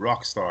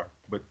 rock star,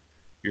 but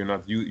you're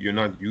not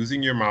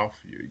using your mouth,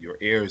 your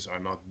ears are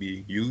not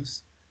being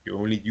used, you're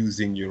only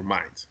using your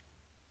mind.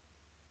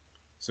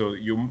 So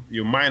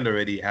your mind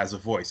already has a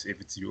voice.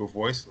 If it's your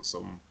voice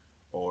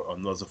or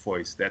another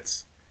voice,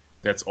 that's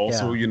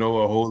also Yeah.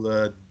 a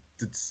whole.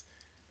 It's,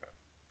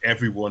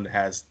 everyone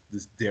has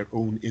their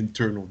own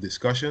internal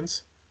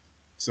discussions.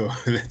 So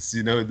that's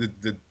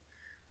the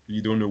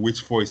you don't know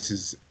which voice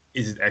is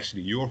it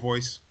actually your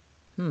voice?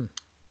 Hmm.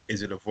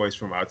 Is it a voice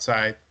from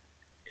outside?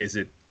 Is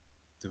it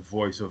the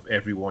voice of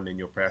everyone in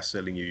your past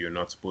telling you you're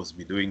not supposed to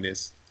be doing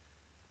this?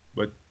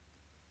 But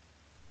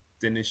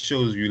then it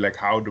shows you like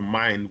how the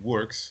mind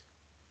works.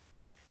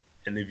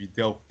 And if you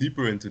delve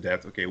deeper into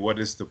that, okay, what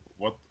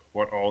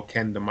all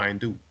can the mind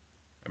do?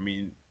 I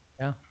mean,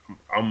 Yeah.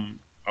 I'm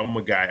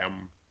a guy.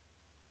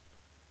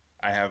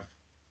 I have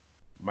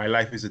my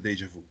life is a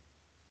deja vu.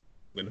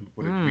 I'm gonna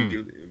put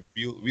it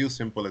Hmm. real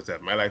simple as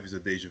that. My life is a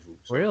deja vu.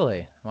 So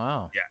Really?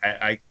 Wow.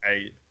 yeah,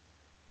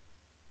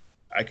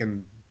 I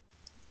can,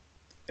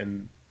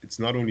 and it's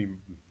not only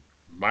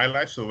my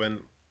life. So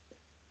when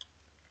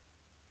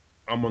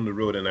I'm on the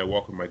road and I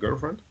walk with my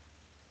girlfriend,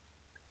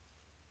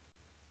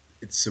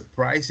 it's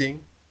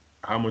surprising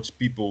how much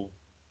people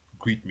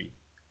greet me,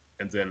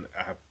 and then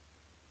I have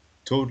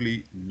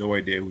totally no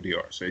idea who they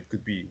are. So it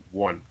could be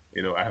one,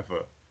 I have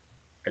a,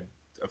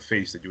 a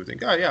face that you would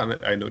think, oh yeah,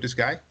 I know this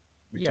guy.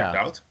 We checked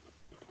Yeah. out,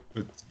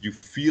 but you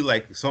feel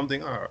like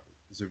something. Oh,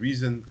 there's a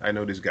reason I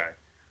know this guy,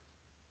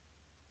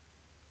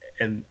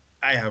 and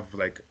I have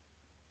like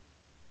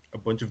a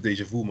bunch of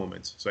deja vu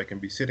moments. So I can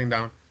be sitting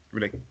down,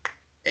 be like,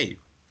 hey,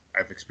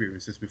 I've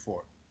experienced this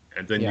before,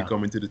 and then Yeah. you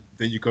come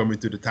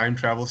into the time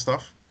travel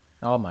stuff.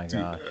 Oh my To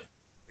gosh.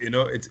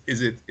 it's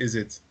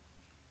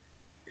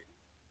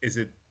is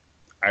it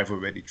I've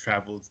already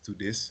traveled to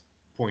this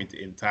point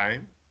in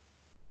time,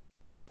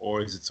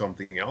 or is it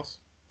something else?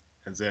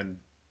 And then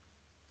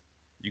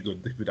you go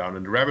deeper down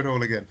in the rabbit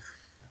hole again.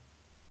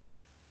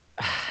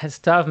 It's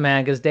tough,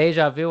 man, because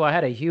deja vu, I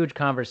had a huge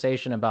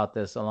conversation about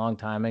this a long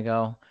time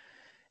ago.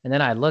 And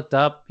then I looked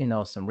up,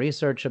 some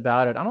research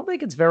about it. I don't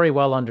think it's very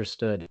well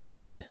understood,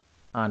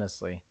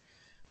 honestly.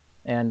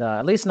 And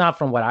at least not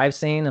from what I've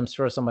seen. I'm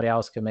sure somebody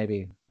else could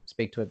maybe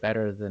speak to it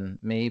better than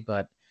me,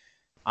 but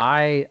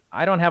I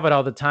don't have it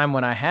all the time.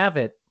 When I have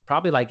it,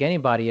 probably like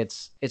anybody,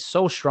 it's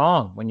so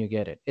strong when you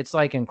get it. It's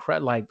like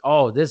incredible, like,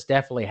 oh, this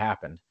definitely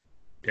happened.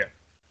 Yeah.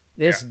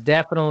 This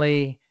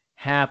definitely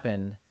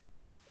happened.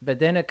 But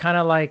then it kind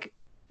of like,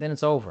 then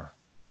it's over.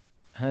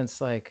 And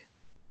it's like,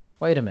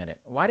 wait a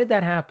minute. Why did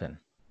that happen?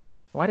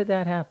 Why did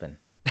that happen?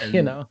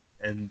 And,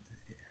 And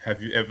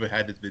have you ever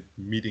had it with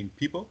meeting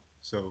people?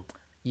 So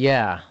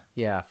Yeah,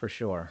 for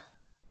sure.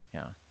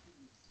 Yeah.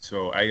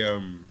 so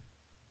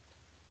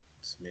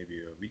it's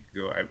maybe a week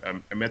ago,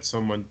 I met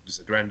someone just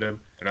at random,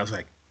 and I was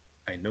like,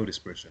 I know this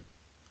person.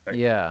 Like,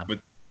 Yeah. but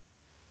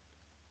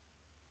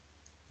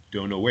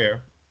don't know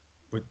where.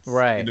 But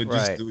Right,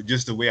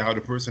 just the way how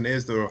the person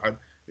is, or how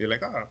they're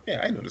like, ah,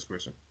 yeah, I know this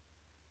person.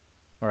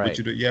 right.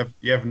 But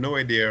you have no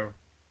idea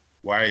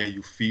why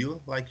you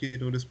feel like you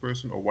know this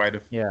person, or why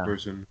the Yeah.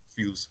 person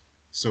feels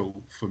so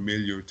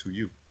familiar to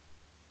you.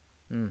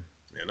 Mm.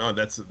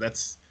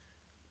 That's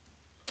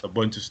a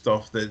bunch of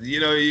stuff that you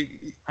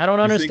I don't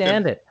you think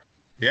understand that, it.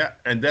 yeah,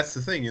 and that's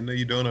the thing,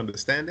 you don't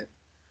understand it,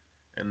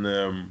 and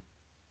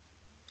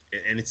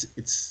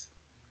it's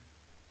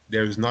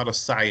there's not a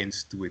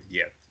science to it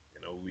yet.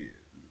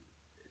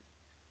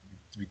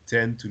 We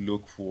tend to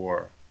look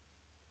for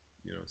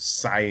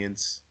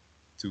science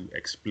to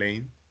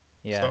explain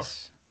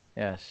stuff,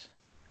 Yes.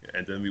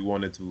 and then we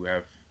wanted to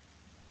have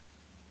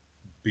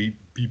be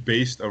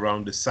based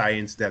around the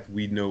science that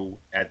we know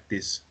at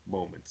this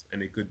moment.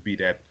 And it could be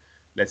that,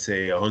 let's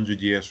say,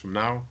 100 years from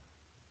now,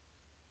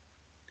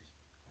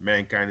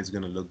 mankind is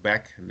going to look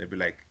back and they'll be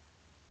like,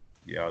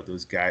 yeah,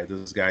 those guys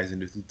in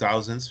the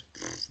 2000s,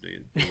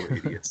 they were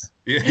idiots.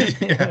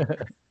 Yeah.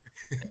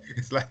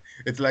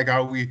 It's like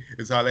how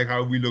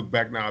we look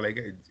back now, like,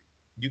 hey,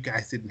 you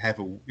guys didn't have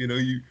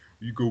you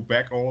go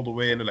back all the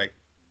way and they're like,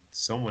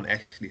 someone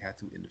actually had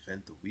to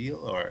invent the wheel,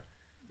 or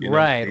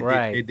Right, they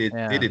right.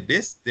 did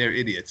this, they're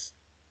idiots.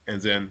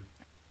 And then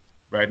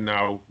right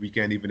now we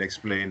can't even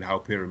explain how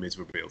pyramids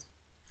were built,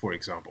 for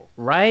example.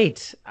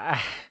 Right.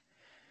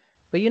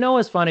 But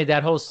what's funny?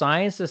 That whole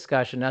science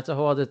discussion, that's a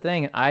whole other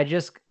thing. I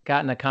just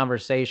got in a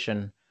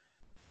conversation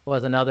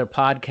with another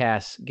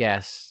podcast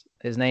guest.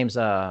 His name's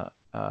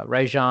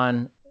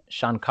Rajan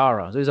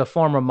Shankara. He's a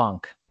former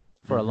monk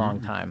for a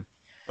long time.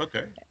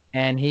 Okay.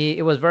 And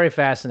it was very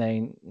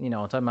fascinating,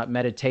 talking about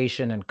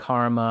meditation and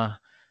karma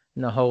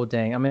and the whole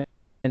thing. I mean,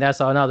 and that's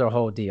another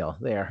whole deal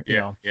there,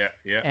 Yeah.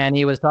 And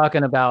he was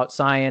talking about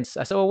science.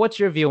 I said, well, what's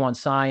your view on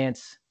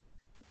science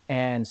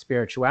and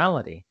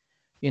spirituality?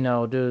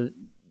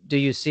 Do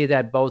you see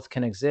that both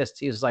can exist?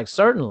 He was like,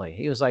 certainly.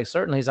 He's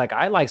like,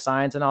 I like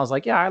science. And I was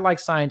like, yeah, I like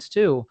science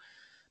too.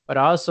 But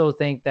I also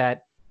think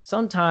that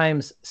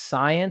sometimes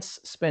science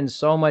spends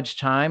so much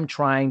time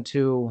trying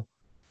to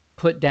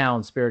put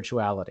down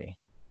spirituality.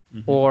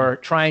 Or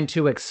trying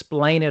to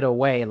explain it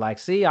away. Like,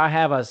 see, I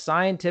have a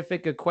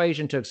scientific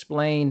equation to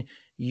explain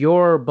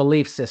your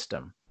belief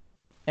system,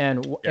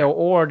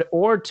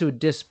 or to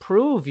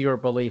disprove your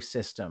belief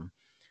system,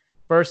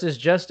 versus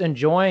just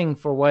enjoying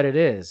for what it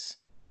is,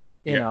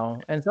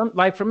 And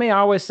like for me, I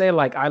always say,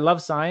 like, I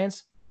love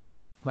science,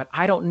 but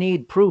I don't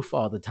need proof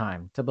all the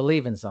time to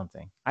believe in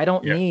something. I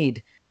don't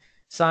need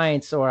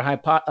science or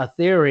a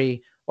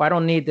theory, or I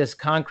don't need this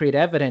concrete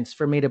evidence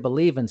for me to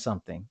believe in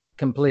something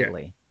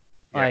completely.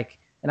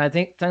 And I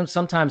think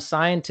sometimes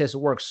scientists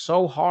work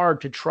so hard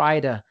to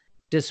try to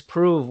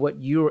disprove what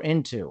you're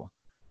into.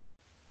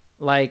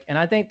 And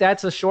I think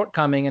that's a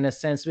shortcoming in a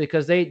sense,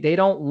 because they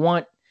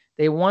want,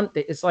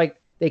 it's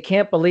like they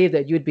can't believe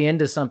that you'd be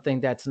into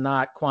something that's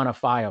not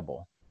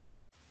quantifiable.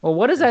 Well,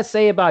 what does that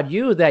say about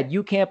you, that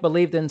you can't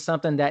believe in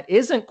something that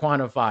isn't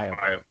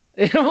quantifiable?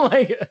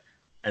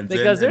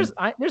 Because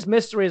there's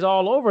mysteries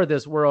all over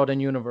this world and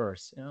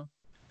universe,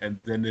 And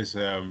then there's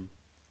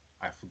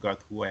I forgot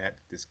who I had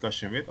a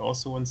discussion with,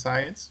 also on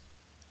science.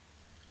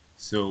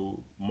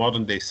 So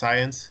modern day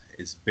science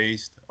is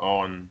based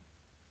on,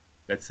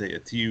 let's say, a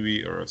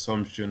theory or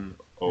assumption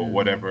or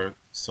whatever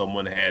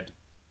someone had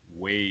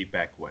way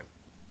back when.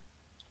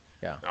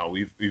 Yeah. Now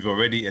we've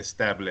already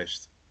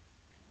established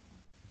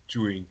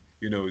during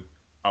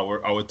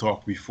our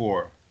talk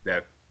before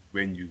that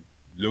when you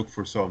look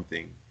for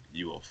something,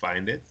 you will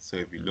find it. So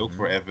if you look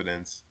for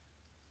evidence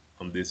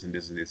on this and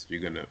this and this,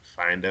 you're gonna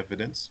find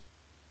evidence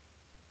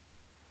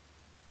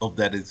of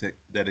that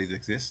it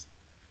exists.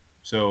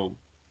 So,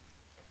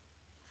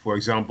 for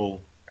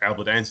example,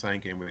 Albert Einstein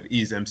came with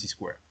E is MC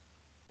squared.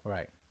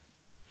 Right.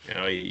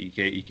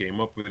 He came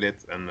up with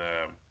it, and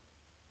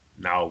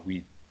now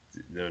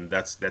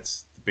that's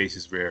the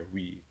basis where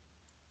we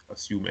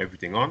assume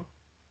everything on.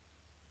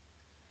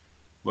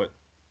 But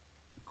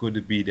could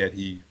it be that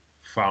he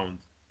found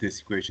this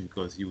equation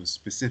because he was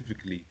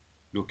specifically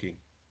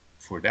looking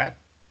for that?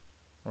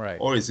 Right.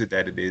 Or is it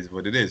that it is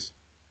what it is?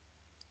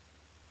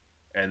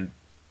 And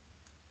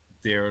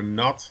there are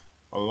not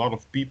a lot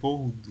of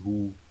people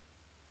who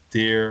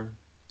dare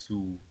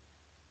to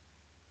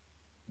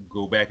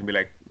go back and be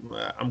like,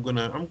 I'm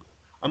gonna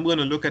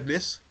look at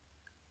this,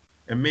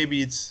 and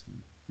maybe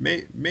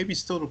maybe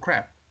it's total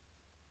crap.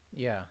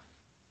 Yeah.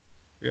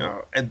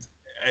 Yeah, and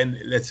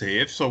let's say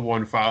if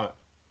someone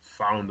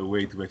found a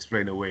way to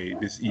explain away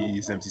this E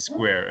is MC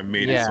square and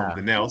made it Yeah.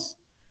 something else,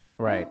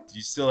 Right.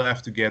 you still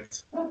have to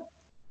get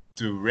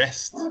the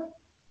rest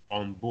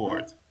on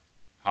board.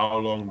 How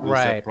long does that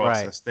Right.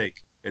 process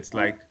take? It's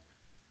like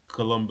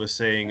Columbus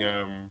saying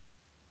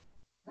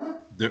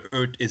the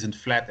Earth isn't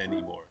flat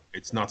anymore.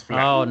 It's not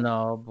flat. Oh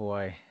no,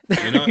 boy.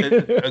 You know,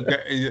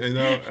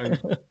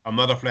 I'm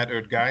not a flat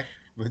Earth guy,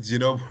 but I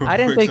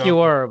didn't think you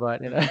were,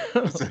 but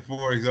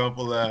for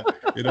example,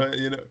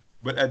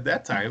 but at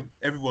that time,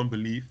 everyone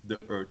believed the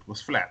Earth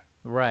was flat.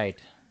 Right.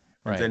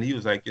 And then he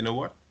was like, you know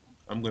what?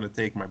 I'm gonna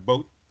take my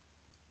boat.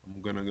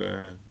 I'm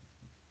gonna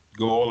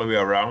go all the way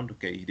around.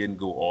 Okay, he didn't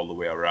go all the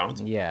way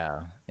around.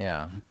 Yeah.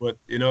 Yeah. But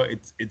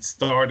it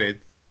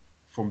started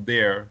from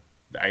there.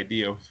 The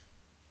idea of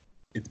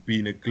it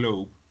being a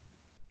globe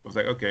was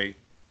like, okay,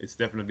 it's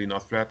definitely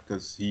not flat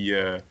because he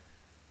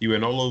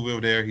went all over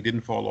there. He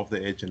didn't fall off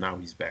the edge, and now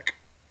he's back.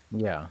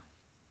 Yeah.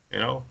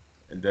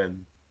 And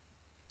then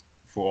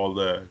for all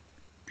the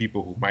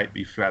people who might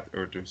be flat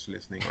earthers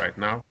listening right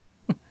now,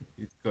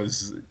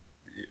 because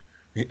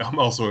I'm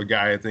also a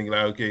guy. I think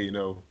like, okay,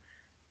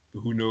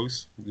 who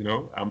knows?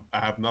 I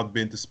have not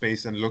been to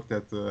space and looked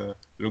at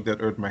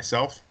Earth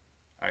myself.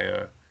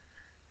 It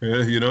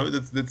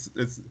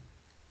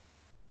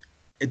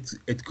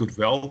could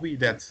well be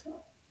that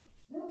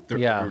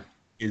the Earth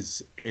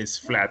is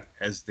flat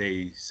as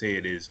they say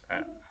it is.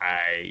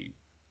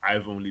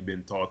 I've only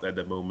been taught at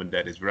the moment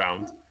that it's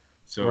round.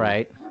 So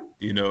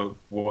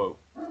well,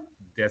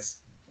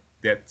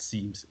 that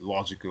seems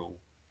logical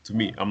to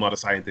me. I'm not a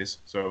scientist,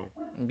 so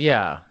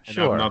yeah,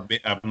 sure.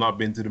 I've not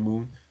been to the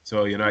moon,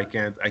 so I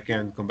can't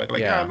come back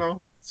like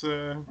no. It's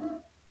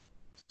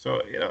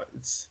so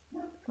it's.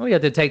 Well, you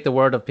have to take the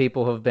word of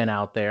people who've been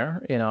out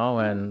there,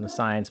 and the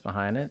science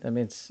behind it. I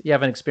mean, you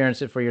haven't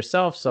experienced it for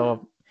yourself,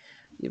 so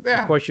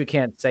of course you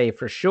can't say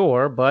for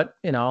sure, but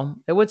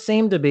it would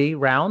seem to be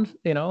round,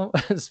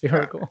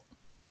 spherical.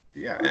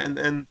 Yeah, and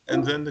then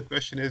the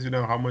question is,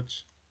 how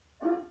much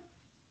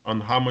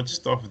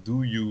stuff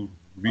do you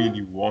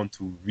really want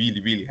to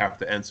really have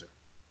to answer?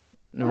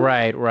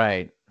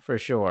 Right, for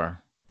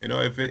sure.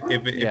 If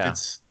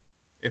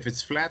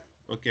it's flat,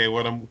 okay,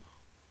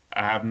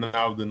 I have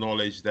now the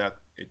knowledge that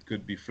it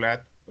could be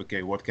flat.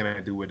 Okay, what can I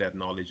do with that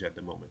knowledge at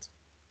the moment?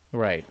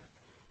 Right.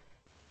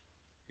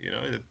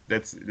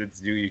 That's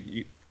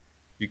you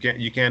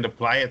can't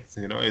apply it.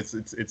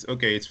 It's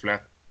okay. It's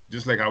flat.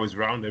 Just like I was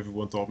round,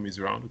 everyone told me it's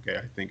round. Okay,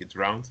 I think it's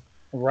round.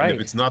 Right. And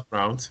if it's not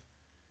round,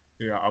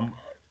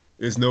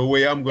 there's no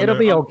way I'm gonna. It'll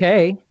be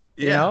okay.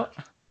 Yeah.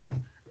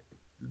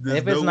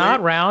 If it's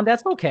not round,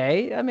 that's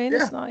okay. I mean,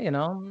 it's not.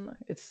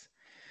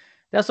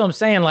 That's what I'm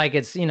saying. Like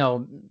it's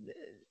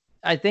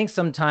I think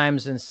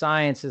sometimes in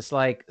science, it's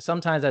like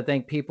sometimes I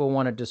think people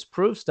want to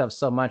disprove stuff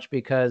so much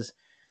because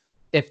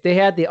if they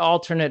had the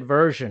alternate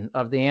version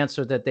of the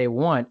answer that they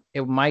want,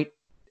 it might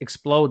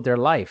explode their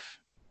life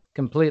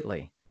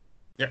completely.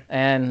 Yeah.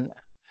 And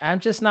I'm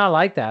just not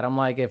like that. I'm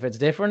like, if it's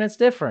different, it's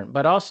different.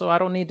 But also, I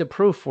don't need the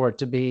proof for it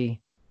to be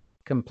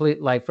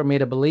complete, like for me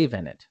to believe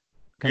in it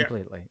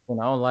completely.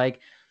 Like,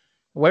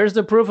 where's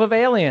the proof of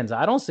aliens?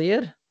 I don't see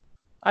it.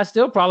 I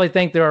still probably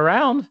think they're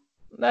around.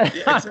 Yeah,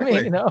 exactly.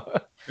 I mean,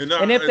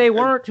 and if they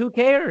weren't, who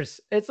cares?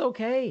 It's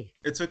okay.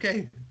 It's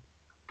okay.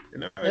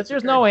 If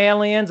there's no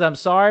aliens, I'm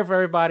sorry for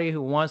everybody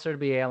who wants there to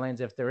be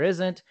aliens. If there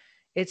isn't,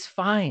 it's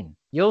fine.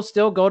 You'll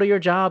still go to your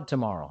job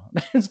tomorrow.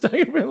 You're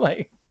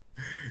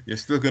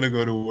still gonna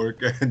go to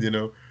work and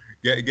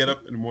get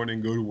up in the morning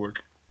and go to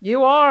work.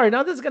 You are.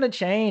 Nothing's gonna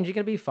change. You're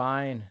gonna be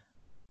fine.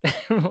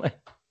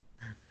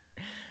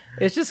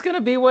 It's just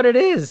gonna be what it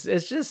is.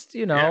 It's just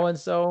and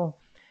so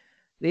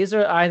I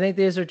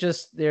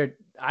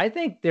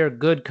think they're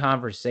good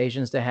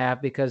conversations to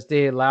have because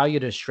they allow you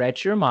to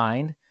stretch your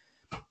mind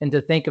and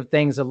to think of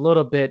things a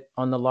little bit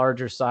on the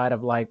larger side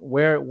of like,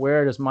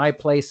 where is my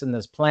place in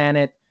this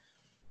planet?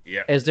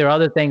 Yeah. Is there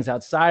other things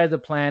outside of the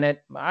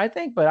planet?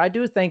 But I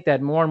do think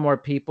that more and more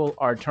people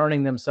are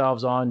turning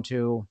themselves on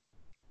to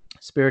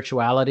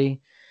spirituality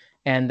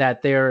and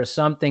that there is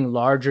something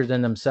larger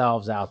than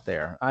themselves out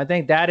there. I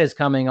think that is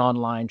coming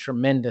online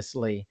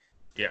tremendously.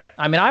 Yeah.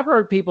 I mean, I've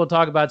heard people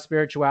talk about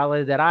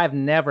spirituality that I've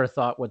never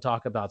thought would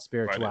talk about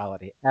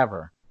spirituality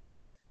ever.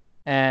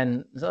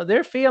 And so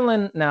they're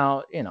feeling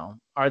now,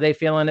 are they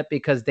feeling it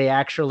because they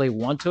actually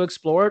want to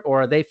explore it,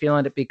 or are they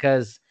feeling it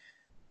because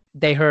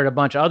they heard a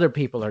bunch of other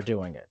people are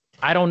doing it?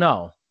 I don't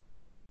know.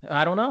 Yeah,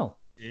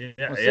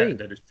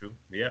 that is true.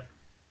 Yeah.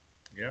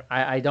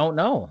 I don't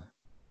know.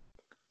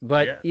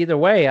 But either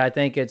way, I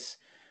think it's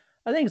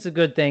a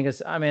good thing.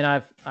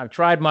 I've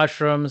tried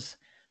mushrooms.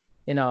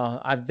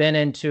 I've been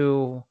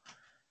into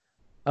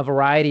a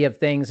variety of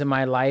things in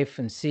my life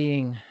and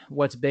seeing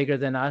what's bigger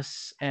than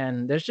us.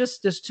 And there's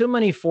too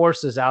many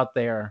forces out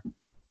there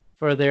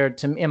for there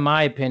to, in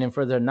my opinion,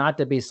 for there not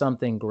to be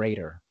something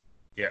greater,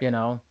 Yeah. you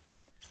know?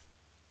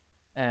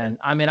 And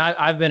I mean,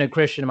 I've been a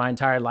Christian my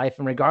entire life,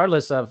 and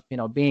regardless of,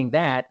 being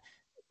that,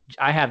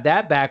 I have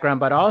that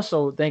background, but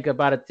also think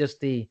about it, just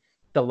the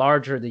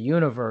larger, the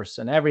universe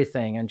and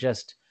everything, and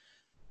just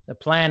the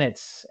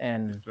planets.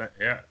 And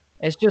Yeah.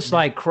 it's just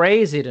like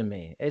crazy to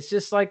me. It's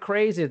just like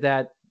crazy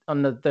that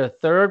on the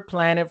third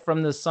planet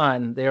from the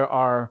sun, there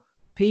are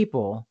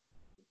people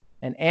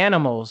and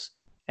animals,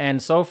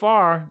 and so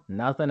far,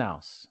 nothing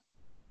else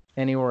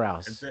anywhere And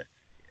else. then,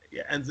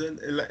 yeah, and then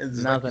it's like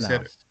you Nothing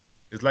said, else.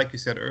 it's like you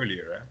said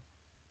earlier. Right?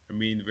 I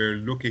mean, we're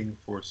looking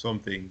for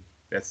something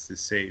that's the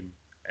same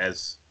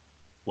as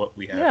what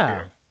we have Yeah.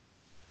 here.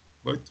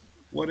 But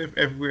what if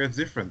everywhere is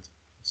different?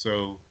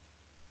 So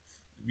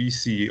we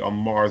see on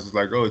Mars, it's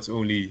like, oh, it's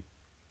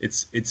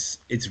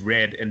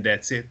red and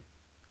that's it.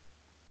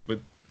 But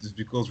it's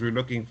because we're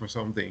looking for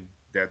something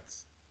that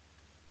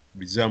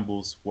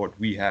resembles what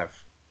we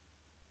have.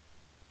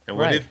 And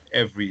what Right.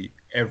 if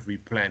every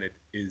planet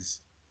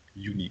is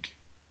unique?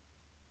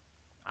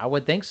 I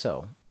would think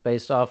so,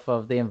 based off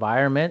of the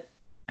environment,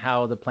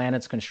 how the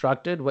planet's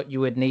constructed, what you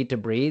would need to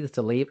breathe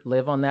to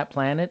live on that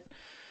planet,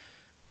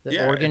 the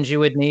Yeah, organs it's you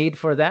would need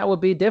for that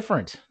would be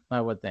different,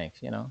 I would think.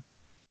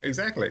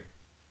 exactly.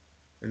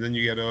 And then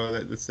you get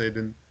let's say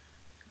then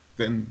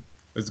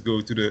let's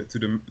go to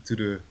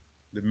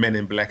the Men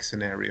in Black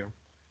scenario.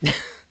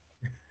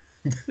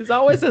 There's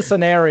always a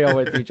scenario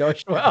with you,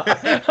 Joshua.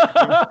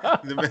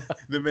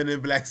 The Men in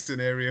Black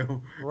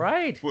scenario.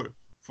 Right. For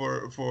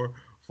for for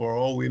for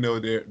all we know,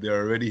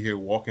 they're already here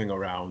walking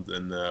around,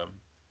 and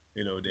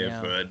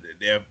Yeah.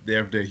 they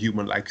have their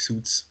human-like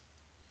suits.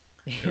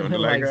 They're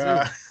Human like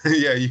like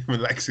suits. yeah,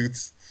 human-like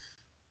suits.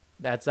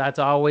 That's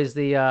always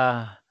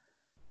the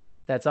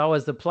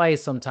play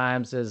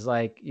sometimes, is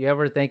like, you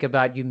ever think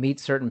about, you meet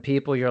certain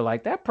people, you're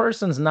like, that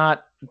person's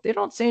not, they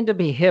don't seem to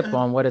be hip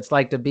on what it's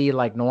like to be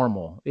like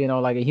normal,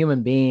 like a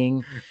human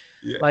being.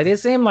 Yeah, Like they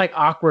seem like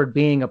awkward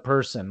being a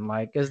person.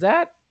 Like, is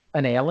that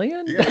an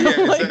alien? yeah.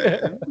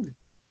 Like,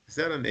 Is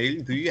that an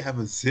alien? Do you have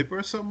a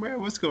zipper somewhere?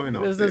 What's going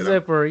on? there's a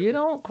zipper. You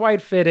don't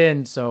quite fit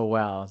in so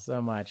well,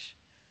 so much.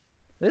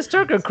 This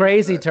took a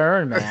crazy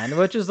turn, man,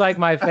 which is like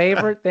my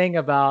favorite thing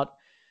about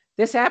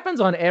this.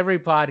 Happens on every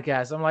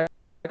podcast. I'm like,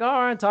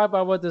 all right, talk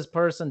about what this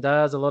person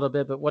does a little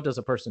bit, but what does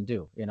a person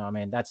do? I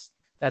mean, that's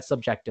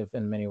subjective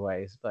in many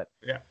ways, but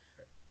Yeah,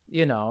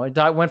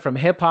 it went from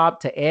hip hop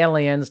to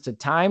aliens to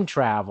time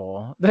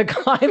travel, the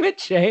climate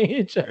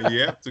change.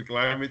 yeah. To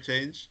climate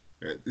change.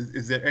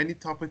 Is there any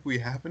topic we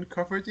haven't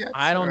covered yet?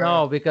 I don't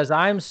know, because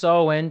I'm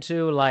so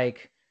into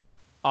like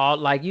all,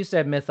 like you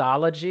said,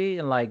 mythology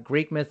and like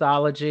Greek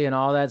mythology and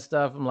all that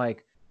stuff. I'm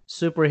like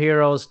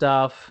superhero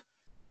stuff.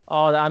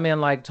 Oh, I mean,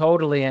 like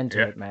totally into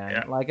Yeah, it, man.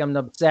 yeah. Like I'm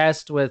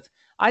obsessed with.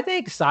 I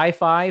think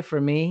sci-fi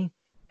for me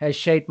has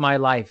shaped my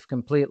life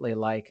completely.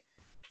 Like,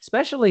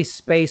 especially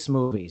space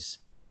movies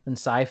and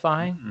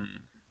sci-fi.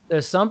 Mm,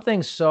 There's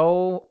something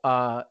so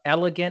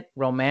elegant,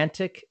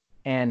 romantic,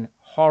 and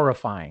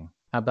horrifying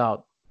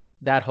about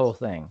that whole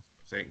thing.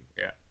 thing.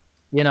 Yeah.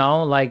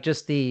 Like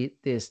just the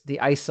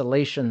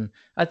isolation.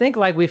 I think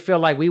like we feel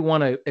like we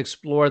want to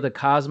explore the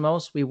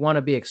cosmos. We want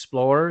to be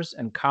explorers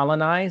and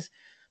colonize.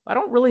 I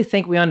don't really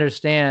think we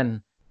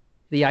understand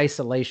the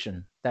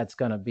isolation that's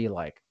going to be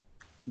like,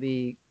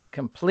 the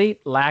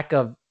complete lack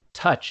of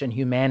touch and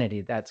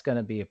humanity that's going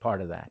to be a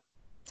part of that.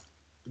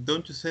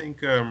 Don't you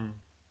think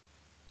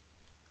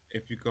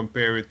if you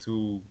compare it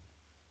to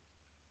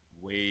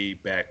way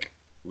back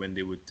when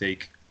they would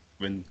take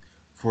when,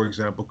 for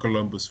example,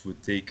 Columbus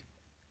would take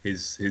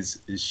his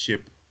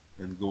ship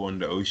and go on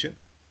the ocean,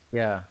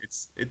 Yeah.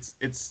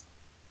 it's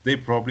they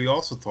probably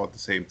also thought the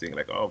same thing,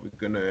 like, oh, we're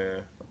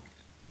gonna,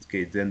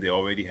 okay, then they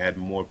already had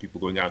more people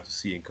going out to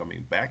sea and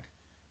coming back,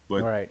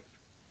 but Right.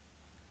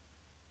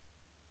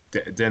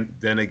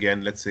 then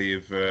again, let's say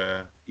if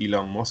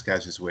Elon Musk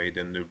has his way,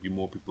 then there'll be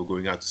more people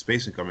going out to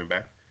space and coming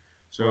back.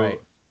 So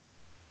Right.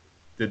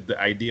 the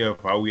idea of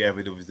how we have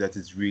it is that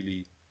it's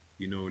really,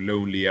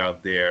 lonely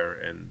out there,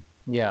 and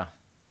Yeah.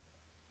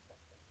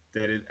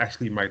 that it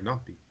actually might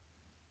not be.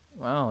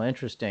 Well,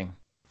 interesting.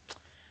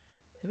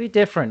 It'd be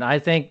different. I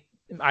think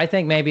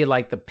maybe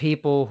like the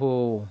people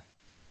who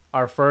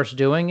are first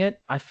doing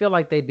it, I feel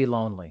like they'd be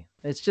lonely.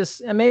 It's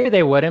just, and maybe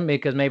they wouldn't,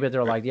 because maybe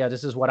they're Yeah, like, yeah,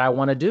 this is what I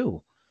want to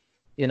do.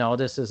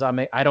 This is,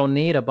 I don't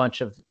need a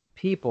bunch of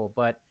people.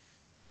 But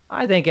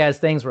I think as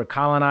things were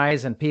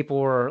colonized and people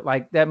were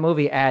like, that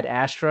movie Ad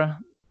Astra,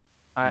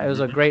 it was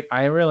a hmm great,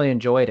 I really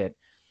enjoyed it.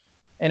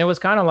 And it was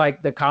kind of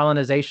like the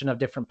colonization of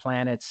different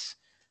planets.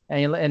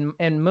 And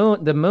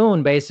the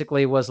moon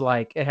basically was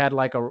like, it had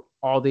like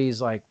all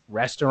these like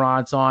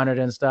restaurants on it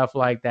and stuff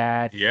like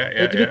that. yeah,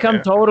 yeah, It's yeah, become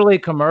yeah, totally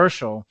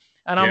commercial.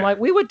 And I'm yeah. like,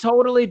 we would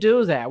totally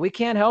do that. We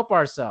can't help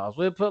ourselves.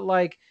 We put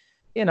like,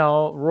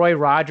 Roy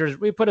Rogers,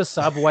 we put a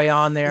Subway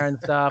on there and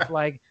stuff.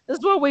 Like, this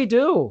is what we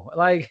do.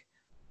 Like,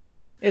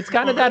 It's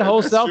kind of that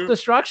whole That's true.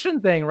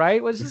 self-destruction thing,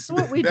 right? Which is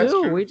what we That's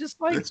do. true. We just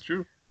like That's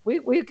true.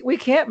 we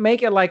can't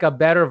make it like a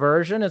better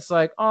version. It's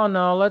like, oh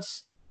no,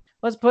 let's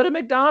put a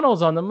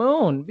McDonald's on the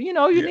moon. You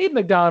know, you Yeah. need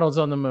McDonald's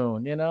on the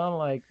moon. You know,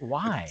 like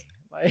why?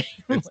 Like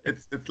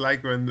It's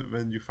like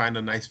when you find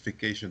a nice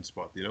vacation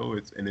spot, you know,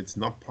 it's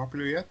not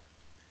popular yet.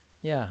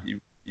 yeah,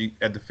 You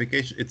at the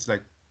vacation, it's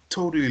like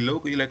totally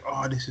local. You're like,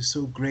 oh, this is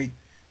so great.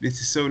 This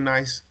is so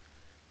nice.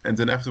 And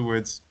then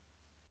afterwards,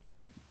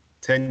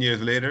 10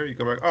 years later, you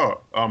come back,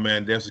 oh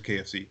man, there's a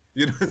KFC.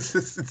 You know,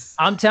 it's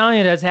I'm telling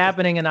you, that's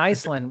happening in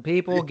Iceland.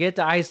 People get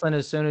to Iceland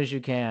as soon as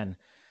you can.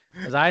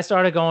 Because I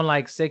started going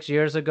like 6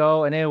 years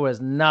ago, and it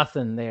was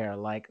nothing there,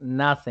 like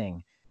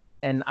nothing.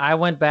 And I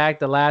went back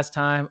the last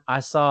time I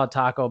saw a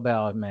Taco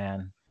Bell,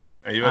 man.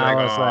 and you're I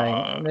like, was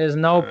like, there's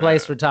no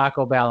place for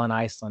Taco Bell in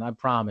Iceland. I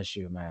promise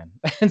you, man.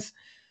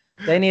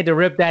 They need to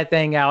rip that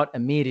thing out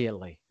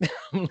immediately.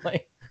 I'm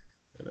like,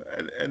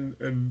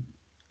 and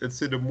let's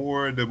say the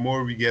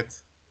more we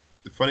get,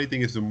 the funny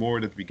thing is the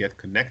more that we get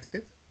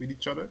connected with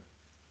each other,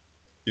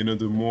 you know,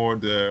 the more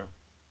the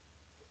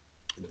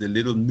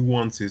little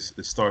nuances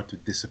start to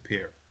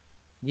disappear.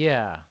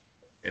 yeah,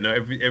 You know,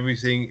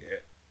 everything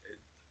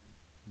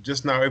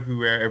just now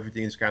everywhere,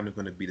 everything is kind of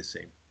going to be the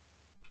same.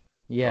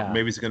 yeah,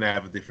 Maybe it's going to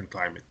have a different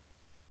climate.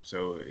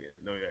 So you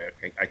know, yeah,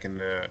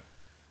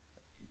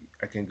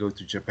 I can go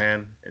to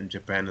Japan, and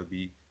Japan will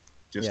be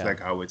just Yeah. like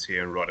how it's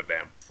here in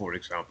Rotterdam, for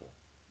example.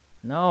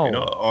 no, You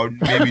know, or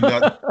maybe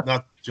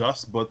not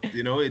just, but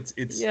you know, it's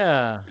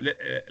yeah,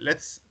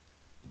 let's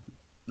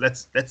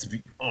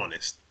be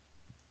honest.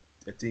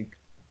 I think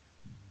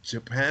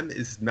Japan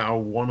is now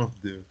one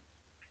of the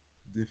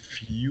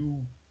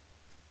few.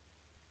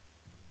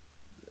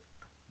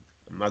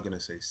 I'm not gonna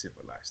say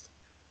civilized.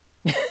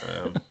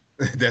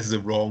 That's the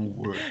wrong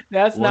word.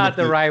 that's One not of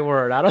the right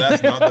word. I don't.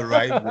 That's not the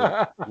right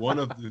word. One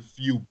of the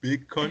few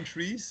big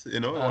countries, you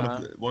know,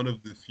 Uh-huh. one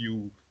of the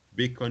few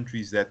big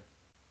countries that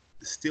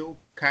still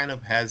kind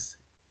of has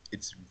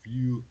its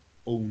real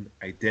own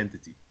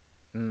identity.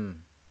 Mm.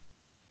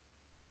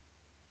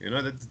 You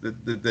know,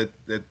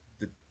 that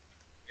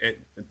I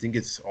think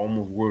it's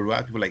almost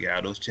worldwide. People are like,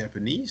 yeah, those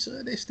Japanese,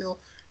 they still,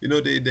 you know,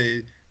 they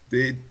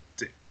they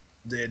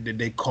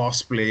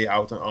cosplay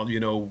out on, you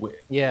know,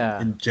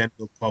 Yeah. in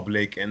general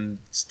public and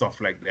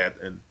stuff like that,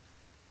 and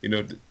you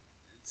know,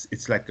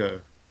 it's like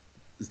a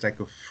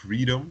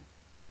freedom,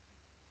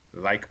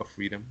 like a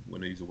freedom. I'm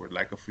gonna use the word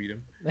like a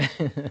freedom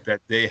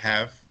that they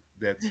have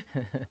that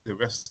the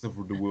rest of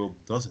the world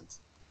doesn't.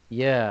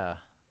 Yeah.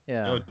 You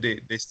Yeah. know,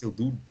 they still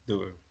do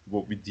the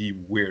what we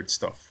deem weird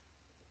stuff,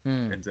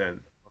 Hmm. and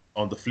then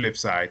on the flip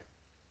side,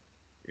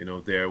 you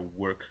know, their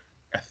work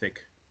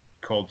ethic,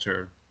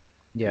 culture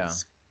Yeah.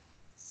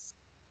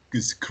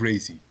 is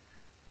crazy.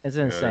 It's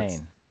You know,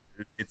 insane.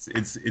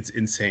 it's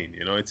insane.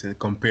 You know, it's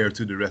compared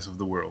to the rest of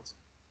the world.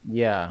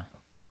 Yeah.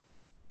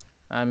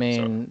 I So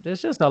mean,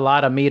 there's just a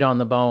lot of meat on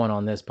the bone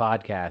on this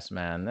podcast,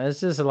 man.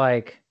 It's just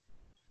like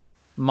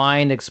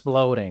mind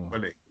exploding.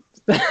 well,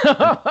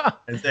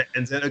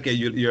 and then okay,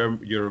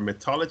 you're a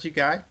mythology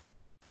guy.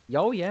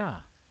 Oh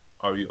yeah.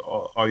 Are you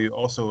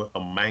also a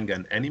manga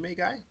and anime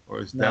guy, or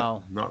is that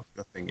No. not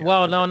the thing yet?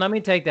 Well, no, Okay. let me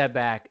take that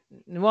back.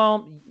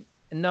 Well,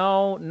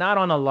 no, not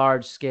on a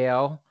large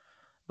scale,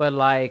 but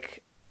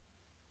like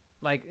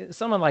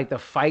some of like the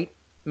fight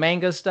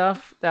manga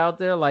stuff out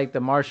there, like the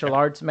martial Yeah,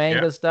 arts yeah,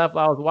 manga stuff.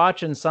 I was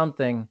watching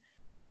something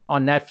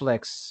on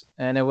Netflix,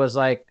 and it was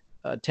like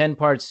a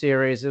 10-part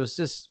series. It was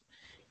this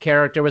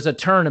character, it was a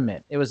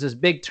tournament. It was this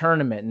big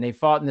tournament, and they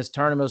fought in this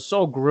tournament. It was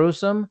so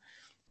gruesome.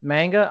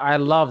 Manga, I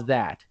love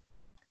that.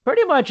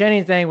 Pretty much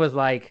anything with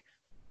like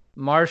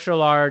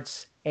martial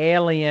arts,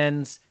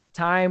 aliens,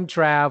 time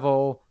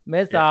travel, yeah,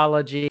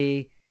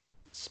 mythology,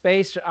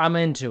 space. I'm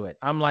into it.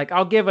 I'm like,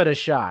 I'll give it a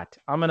shot.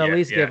 I'm gonna at yeah,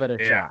 least yeah, give it a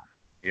yeah, shot.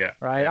 yeah,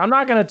 Right? yeah, I'm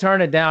not gonna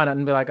turn it down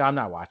and be like, I'm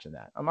not watching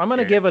that. I'm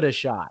gonna yeah. give it a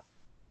shot.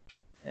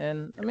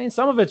 And I mean,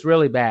 some of it's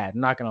really bad.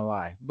 I'm not gonna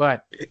lie,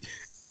 but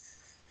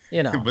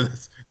you know, But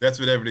that's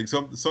with everything.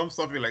 Some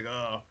stuff you're like,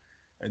 oh,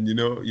 and you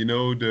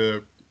know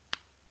the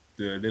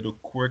little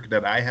quirk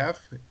that I have.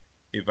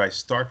 If I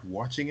start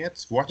watching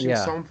yeah.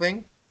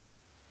 something,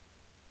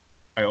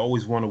 I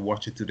always want to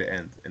watch it to the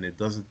end, and it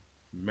doesn't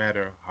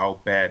matter how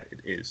bad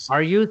it is.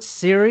 Are you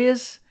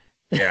serious?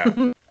 Yeah,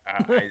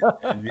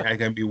 I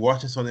can be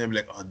watching something and be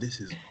like, oh, this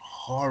is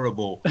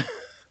horrible,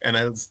 and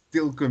I'll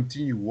still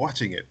continue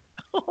watching it.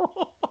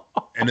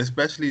 And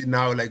especially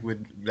now, like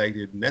with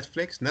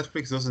Netflix,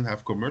 Netflix doesn't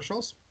have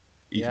commercials,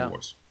 even Yeah.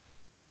 worse.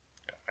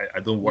 I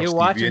don't watch You're TV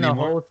watching the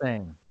anymore. whole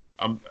thing,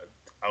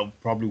 I'll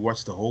probably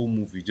watch the whole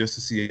movie just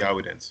to see how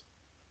it ends.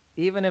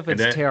 even if And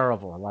it's then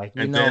terrible. Like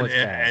you and know then it's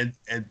bad.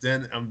 and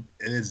then and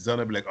it's done.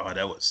 I'll be like, oh,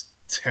 that was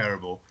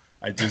terrible.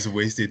 I just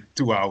wasted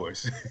 2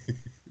 hours.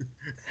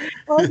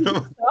 Oh, You you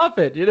know, stop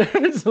it. You know,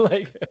 it's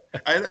like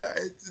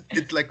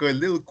it's like a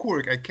little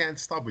quirk. I can't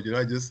stop it. You know,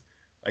 I just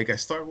like I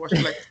start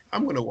watching. Like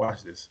I'm gonna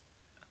watch this,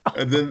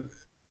 and then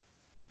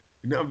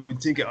you know I'm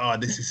thinking, oh,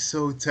 this is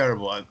so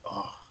terrible.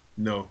 Oh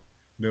no,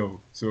 no.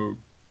 So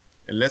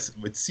unless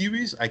with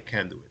series, I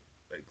can do it.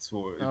 Like,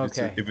 so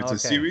Okay. if it's a Okay.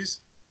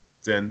 series,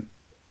 then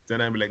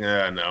I'm like,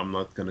 no, I'm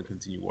not gonna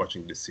continue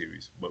watching this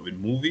series. But with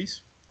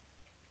movies,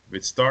 if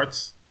it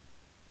starts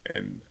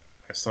and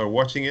I start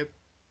watching it,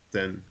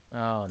 then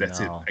Oh that's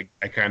it. no.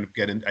 I kind of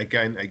get in. I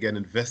get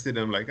invested.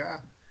 I'm like,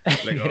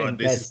 like, Get oh,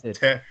 this is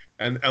invested.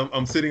 and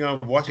I'm sitting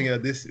on watching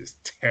it. This is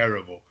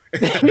terrible.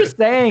 You're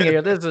saying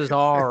it. This is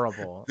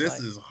horrible. This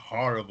Like is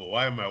horrible.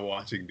 Why am I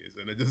watching this?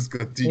 And I just it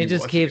continue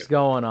just watching keeps it.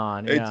 going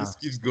on. It Yeah. just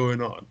keeps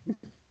going on.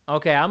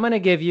 Okay, I'm gonna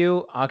give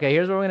you. Okay,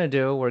 here's what we're gonna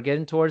do. We're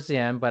getting towards the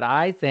end, but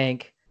I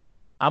think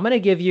I'm gonna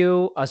give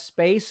you a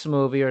space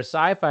movie or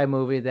sci-fi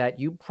movie that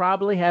you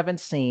probably haven't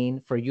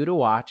seen for you to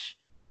watch.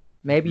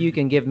 Maybe you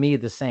can give me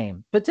the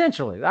same.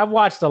 Potentially, I've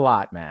watched a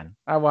lot, man.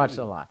 I watched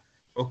a Ooh, lot.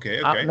 okay,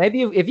 okay.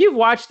 Maybe if you've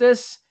watched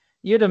this,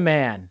 you're the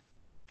man.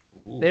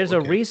 Ooh, There's a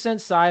okay.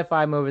 recent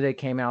sci-fi movie that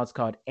came out. It's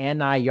called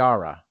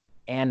Anayara.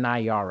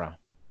 Anayara.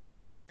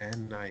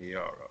 And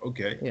Nayara.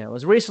 Okay. Yeah, it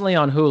was recently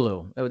on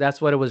Hulu.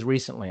 That's what it was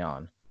recently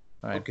on.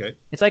 All right. Okay.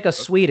 It's like a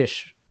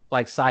Swedish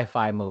like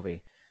sci-fi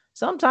movie.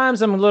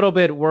 Sometimes I'm a little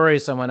bit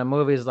worrisome when a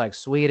movie is like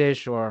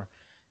Swedish or,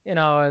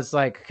 it's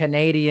like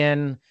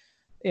Canadian,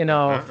 French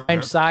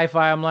Uh-huh.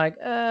 sci-fi. I'm like,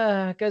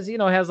 because it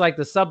has like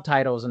the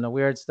subtitles and the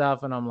weird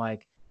stuff, and I'm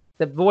like,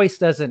 the voice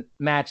doesn't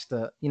match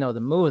the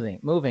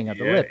moving of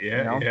the Yeah, lips.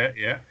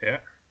 yeah.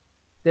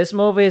 This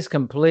movie is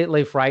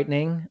completely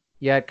frightening,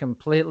 yet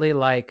completely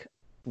like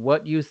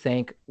what you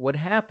think would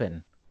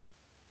happen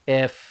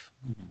if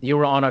you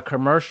were on a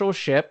commercial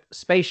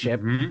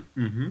spaceship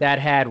Mm-hmm. that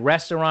had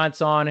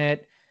restaurants on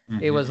it.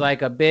 It was Mm-hmm.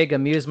 like a big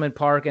amusement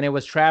park, and it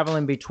was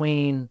traveling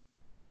between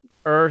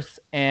Earth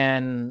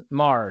and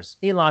Mars,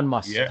 Elon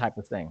Musk Yeah. type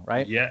of thing,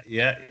 right? Yeah.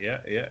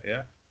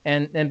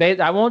 And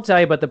I won't tell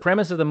you, but the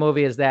premise of the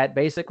movie is that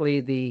basically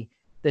the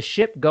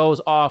ship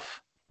goes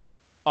off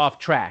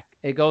track.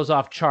 It goes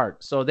off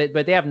chart.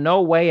 But they have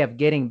no way of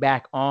getting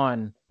back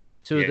on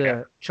to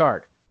the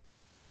chart.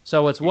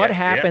 So it's what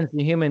happens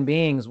to human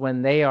beings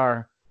when they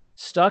are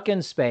stuck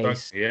in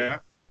space Yeah.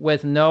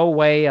 with no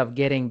way of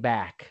getting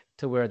back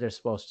to where they're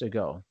supposed to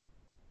go.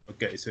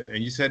 Okay, so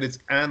and you said it's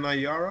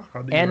Anayara?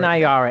 How do you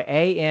write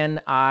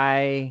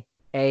Anayara,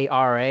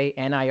 Aniara,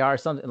 Anayara,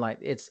 something like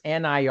it's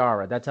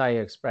Anayara. That's how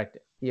you expect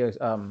it. You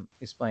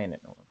explain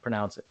it,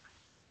 pronounce it.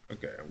 that?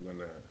 Okay, I'm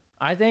gonna.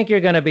 I think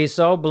you're gonna be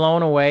so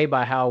blown away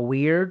by how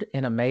weird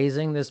and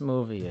amazing this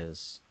movie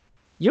is.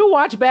 You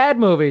watch bad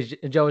movies,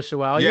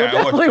 Joshua. Yeah,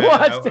 You'll definitely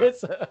watch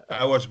this.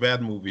 I watch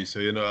bad movies, so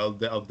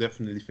I'll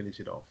definitely finish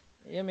it off.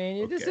 I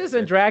mean, this Okay,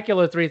 isn't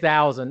Dracula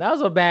 3000. That was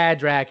a bad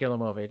Dracula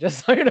movie.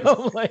 Just so you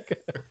know, like.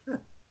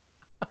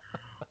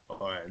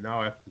 All right,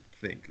 now I have to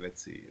think.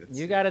 Let's see.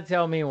 You got to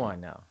tell me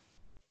one now.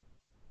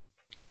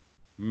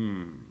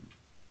 The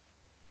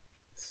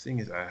thing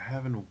is, I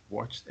haven't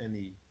watched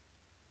any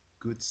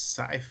good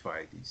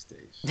sci-fi these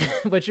days.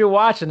 But you're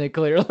watching it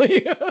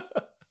clearly.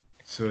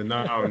 So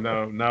now I'm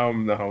gonna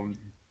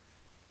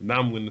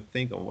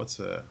think on what's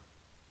an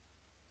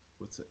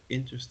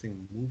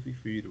interesting movie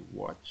for you to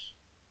watch.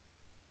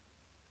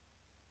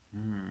 I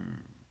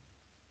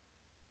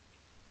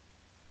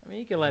mean,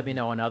 you can let me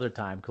know another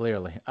time,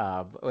 clearly,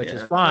 which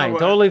is fine,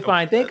 totally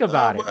fine. Think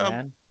about it,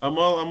 man. I'm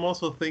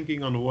also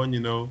thinking on one,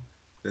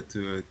 that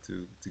to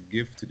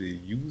give to the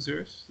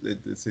users,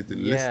 let's say the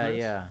listeners,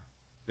 Yeah.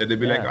 that they'd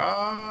be like,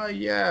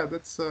 yeah,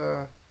 that's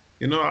I'm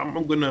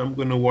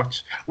gonna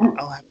watch.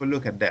 I'll have a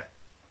look at that.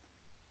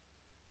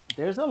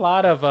 There's a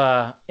lot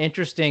of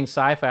interesting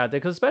sci-fi out there,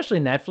 because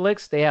especially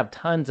Netflix, they have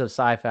tons of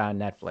sci-fi on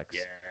Netflix.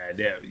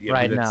 Yeah,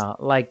 right now,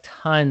 like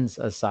tons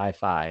of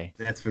sci-fi.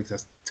 Netflix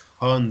has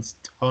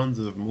tons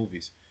of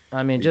movies.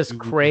 I mean, just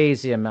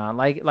crazy amount.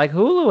 Like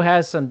Hulu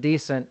has some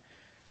decent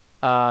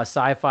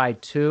sci-fi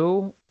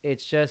too.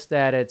 It's just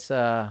that it's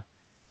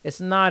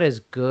not as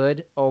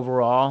good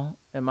overall,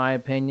 in my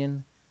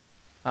opinion.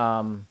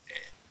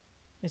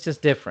 It's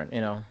just different,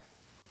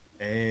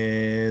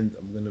 And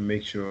I'm gonna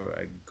make sure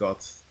I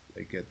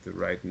get the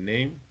right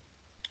name.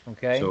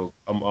 Okay. So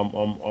I'm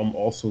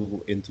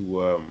also into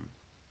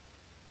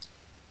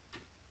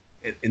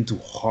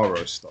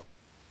horror stuff.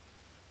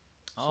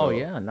 Oh So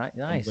yeah,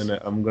 nice.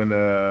 I'm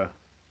gonna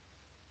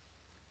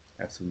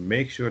have to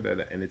make sure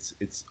that, and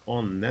it's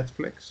on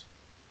Netflix,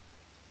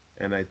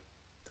 and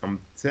I'm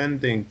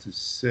tending to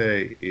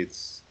say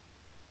is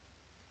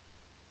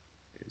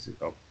it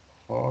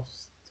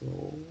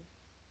Apostle?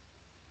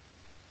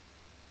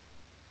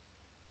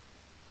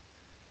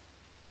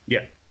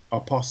 Yeah,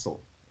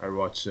 Apostle. I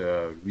watched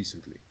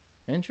recently.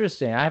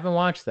 Interesting. I haven't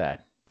watched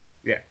that.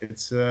 Yeah,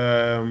 it's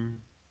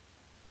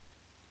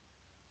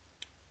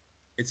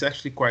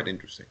actually quite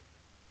interesting.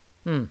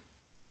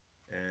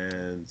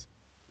 And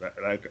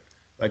like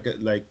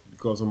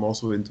because I'm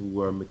also into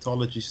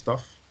mythology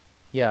stuff.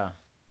 Yeah.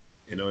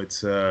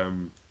 It's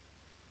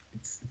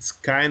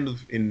kind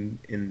of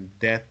in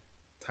that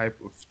type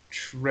of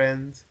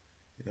trend.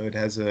 It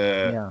has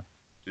a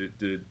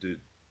it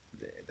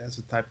has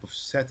a type of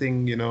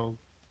setting.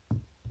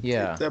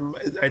 Yeah.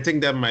 I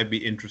think that might be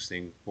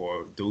interesting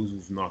for those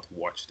who've not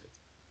watched it.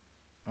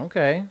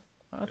 Okay.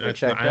 I have to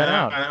It's not, check that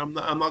out.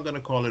 I'm not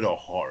gonna call it a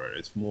horror.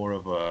 It's more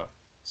of a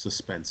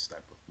suspense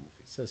type of movie.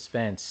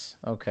 Suspense.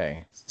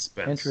 Okay.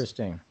 Suspense,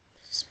 Interesting.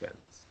 suspense.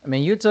 I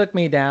mean, you took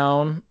me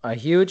down a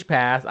huge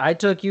path. I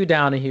took you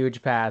down a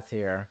huge path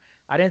here.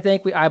 I didn't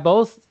think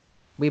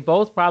we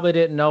both probably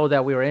didn't know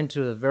that we were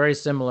into very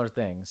similar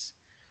things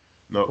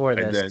No, for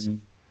and this.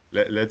 then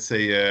let's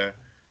say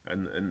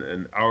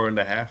an hour and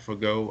a half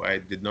ago, I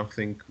did not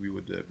think we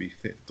would be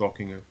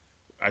talking.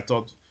 I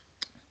thought,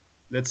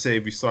 let's say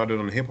we started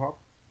on hip hop,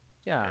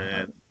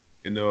 Yeah.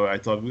 and I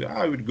thought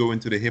I would go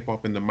into the hip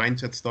hop and the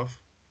mindset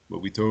stuff, but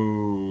we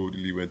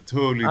totally went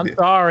I'm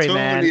sorry,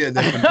 man. totally a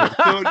different way,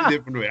 totally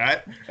different way.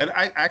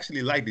 I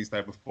actually like these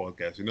type of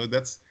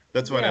podcasts.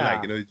 That's what I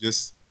like. Yeah.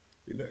 Just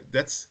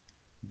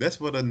that's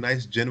what a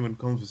nice genuine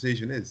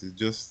conversation is. It's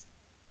just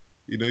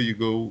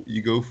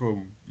you go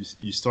from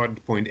you start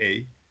at point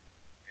A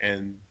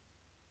and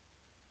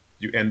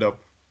you end up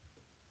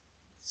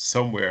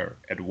somewhere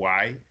at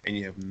Y and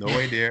you have no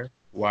idea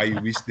why you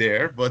reached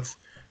there, but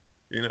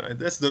and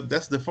that's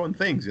the fun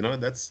things. I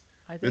think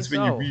That's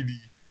when you so. really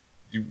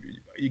you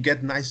you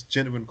get nice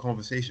genuine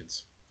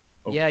conversations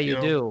of Yeah, you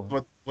do.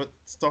 what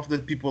stuff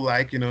that people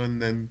like,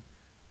 and then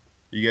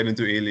you get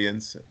into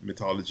aliens,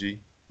 mythology,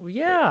 Well, and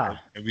yeah.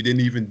 we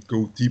didn't even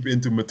go deep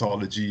into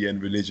mythology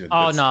and religion.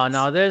 Oh That's no,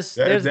 no. that, There's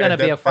that, gonna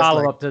be a that that's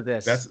follow like up to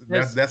that's this. that,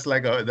 There's that's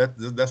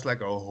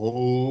like a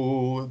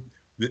whole.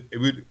 It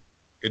would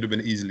have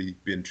been easily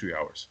been 3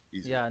 hours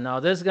easily. Yeah, no,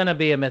 there's gonna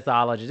be a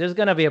mythology. There's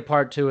gonna be a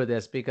part two of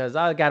this because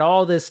I got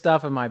all this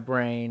stuff in my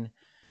brain,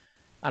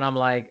 and I'm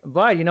like,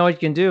 but you know what you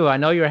can do? I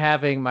know you're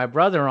having my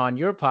brother on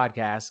your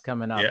podcast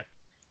coming up, Yeah.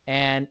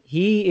 and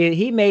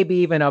he may be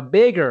even a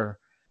bigger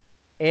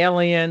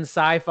alien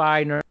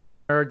sci-fi nerd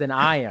than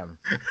I am.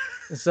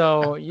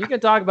 So you can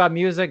talk about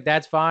music,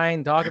 that's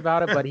fine, talk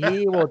about it, but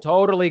he will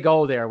totally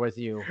go there with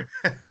you.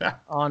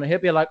 He'll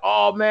be like,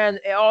 oh man,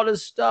 all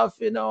this stuff,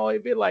 he'd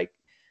be like,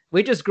 my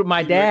You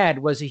like dad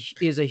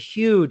is a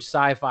huge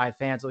sci-fi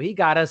fan, so he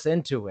got us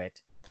into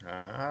it.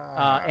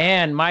 ah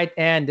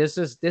And this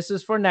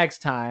is for next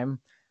time.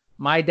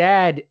 My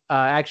dad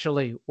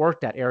actually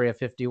worked at Area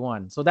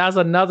 51, so that's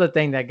another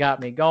thing that got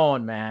me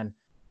going, man.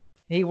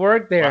 He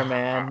worked there,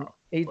 man. wow.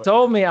 He But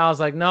told me, I was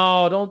like,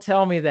 no, don't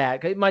tell me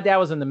that. 'Cause my dad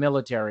was in the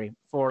military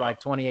for uh, like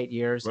 28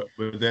 years.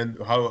 but then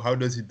how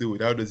does he do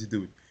it? How does he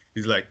do it?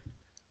 He's like,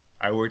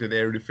 I worked at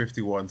Area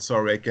 51.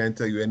 Sorry, I can't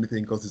tell you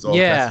anything because it's all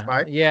Yeah,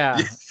 classified. yeah,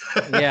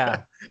 Yeah.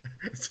 yeah.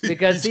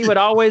 Because he would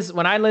always,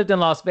 when I lived in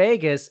Las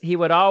Vegas, he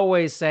would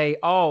always say,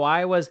 "Oh,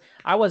 I was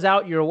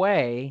out your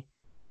way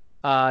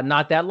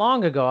not that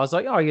long ago." I was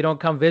like, "Oh, you don't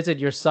come visit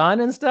your son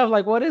and stuff?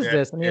 Like, what is Yeah,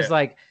 this?" And he was yeah.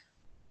 like,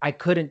 "I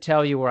couldn't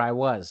tell you where I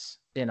was."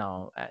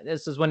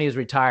 This is when he was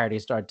retired. He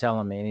started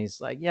telling me, and he's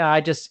like, "Yeah,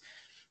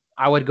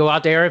 I would go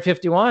out to Area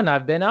 51.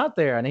 I've been out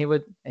there." And he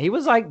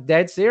was like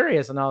dead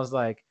serious, and I was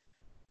like,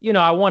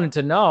 I wanted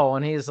to know,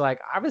 and he's like,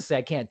 "Obviously,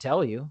 I can't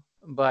tell you,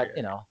 but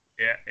Yeah,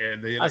 yeah,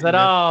 and I said,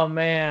 "Oh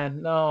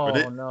man, but no,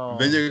 then no."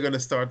 you're gonna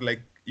start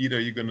like either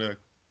you're gonna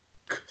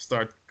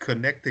start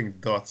connecting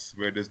dots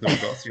where there's no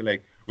dots. You're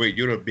like, wait,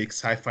 you're a big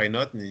sci-fi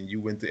nut, and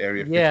you went to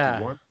Area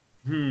Yeah,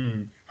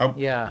 51. How?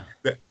 yeah.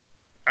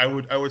 I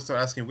would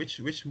start asking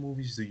which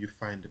movies do you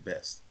find the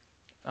best?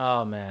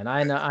 Oh man,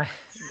 I know.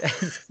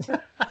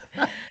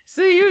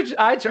 See you.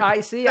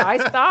 I see. I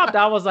stopped.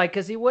 I was like,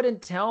 because he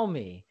wouldn't tell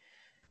me.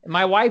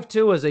 My wife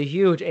too was a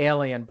huge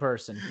alien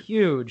person,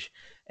 huge,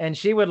 and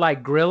she would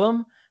like grill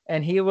him,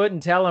 and he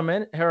wouldn't tell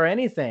her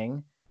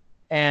anything.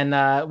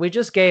 And we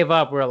just gave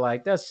up. We're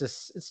like,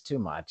 it's too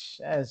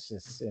much. It's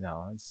just,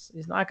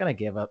 he's not gonna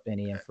give up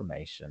any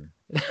information.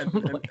 and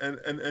and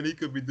and and he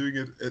could be doing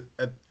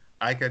it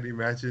I can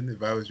imagine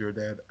if I was your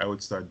dad, I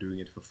would start doing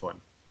it for fun.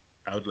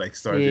 I would like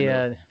start,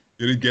 Yeah.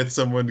 get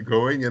someone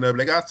going, and I'm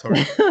like,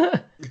 sorry,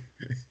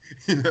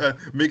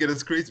 make it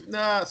as crazy.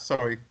 Nah,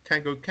 sorry,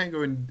 can't go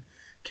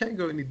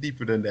any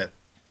deeper than that.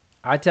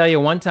 I tell you,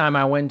 one time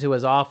I went into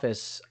his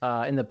office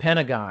in the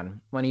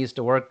Pentagon when he used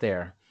to work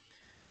there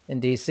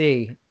in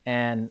DC,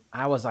 and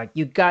I was like,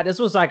 "You got this."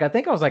 Was like, I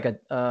think I was like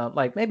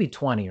like maybe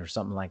 20 or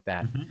something like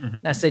that. And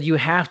I said, "You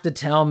have to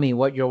tell me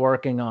what you're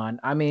working on.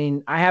 I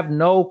mean, I have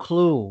no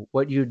clue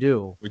what you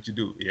do." What you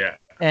do? Yeah.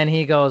 And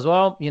he goes,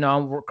 "Well,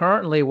 we're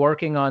currently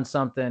working on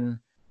something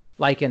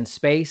like in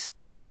space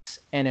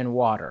and in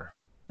water,"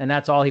 and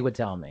that's all he would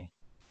tell me.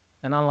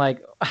 And I'm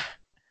like,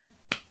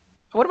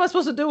 what am I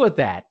supposed to do with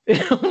that?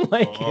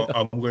 Like,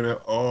 I'm gonna.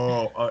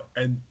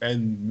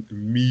 And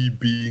me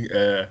being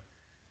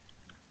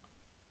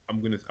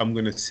I'm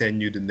gonna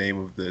send you the name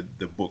of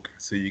the book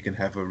so you can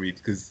have a read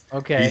because he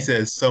okay,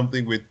 says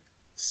something with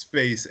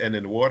space and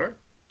in water.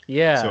 So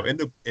yeah,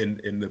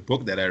 in the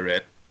book that I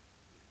read,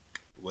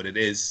 what it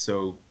is,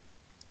 so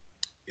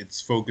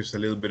it's focused a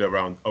little bit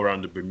around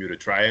the Bermuda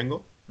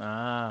Triangle,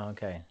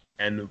 okay,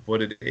 and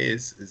what it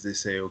is they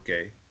say,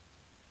 okay,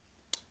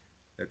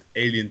 that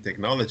alien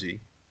technology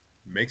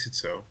makes it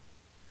so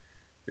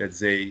that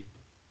they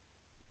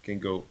can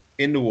go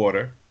in the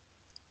water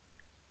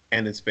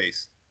and in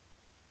space.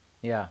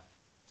 yeah.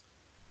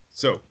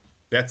 So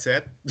that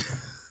said,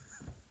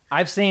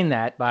 I've seen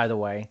that, by the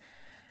way.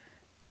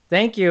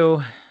 Thank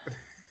you,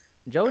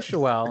 Joe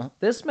Shuel.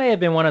 This may have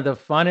been one of the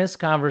funnest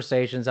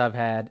conversations I've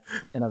had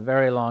in a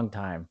very long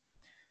time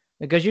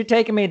because you're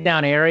taking me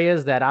down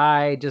areas that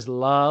I just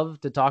love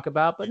to talk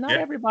about, but not Yeah.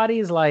 everybody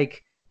is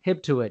like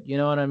hip to it. You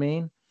know what I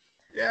mean?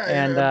 Yeah,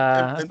 And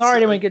and sorry, I so,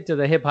 didn't get to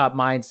the hip hop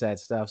mindset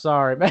stuff.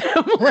 Sorry, man.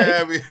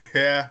 they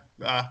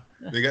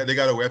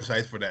got a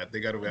website for that. They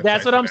got a website.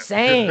 That's what for I'm that.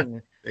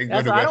 saying. They go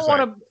That's to I don't website.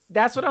 want to.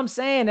 That's what I'm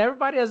saying.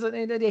 Everybody has.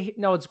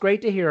 No, it's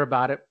great to hear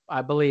about it.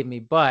 I believe me,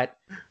 but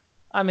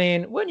I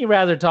mean, wouldn't you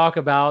rather talk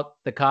about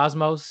the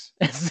cosmos?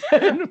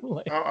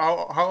 Like,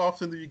 How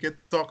often do you get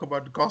to talk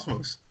about the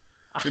cosmos?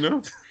 You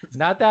know?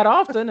 not that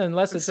often,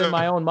 unless it's in So-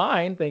 my own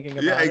mind thinking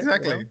about Yeah, it.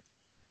 exactly.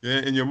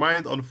 Yeah, in your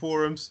mind on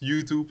forums,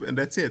 YouTube, and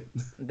that's it.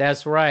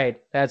 That's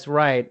right. That's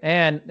right.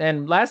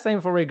 And last thing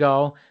before we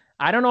go,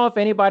 I don't know if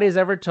anybody's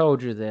ever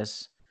told you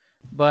this,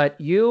 but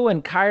you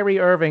and Kyrie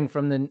Irving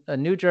from the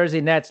New Jersey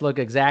Nets look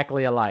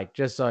exactly alike.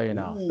 Just so you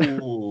know.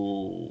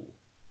 Ooh.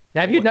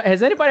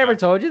 Has anybody ever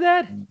told you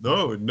that?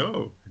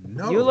 No.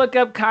 You look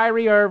up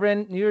Kyrie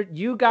Irving.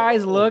 You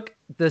guys look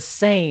the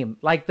same,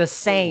 like the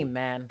same,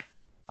 man.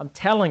 I'm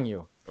telling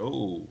you,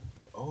 Oh.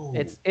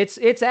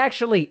 it's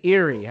actually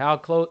eerie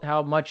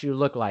how much you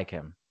look like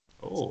him.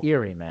 Oh. It's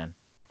eerie, man.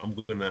 I'm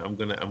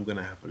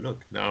gonna have a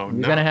look now.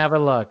 You're gonna have a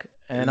look,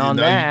 and on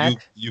now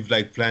that, you've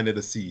like planted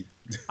a seed.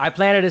 I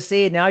planted a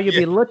seed. Now you'll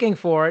be Yeah. looking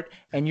for it,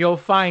 and you'll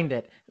find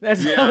it.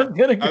 That's how it's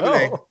gonna I'll be go.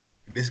 like,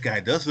 this guy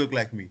does look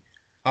like me.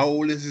 How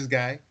old is this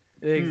guy?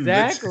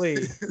 Exactly.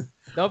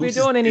 Don't be Who's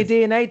doing any his-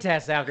 DNA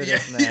tests after Yeah,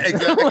 this, man. yeah,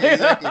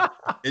 exactly.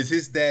 Is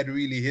his dad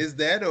really his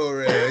dad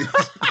or?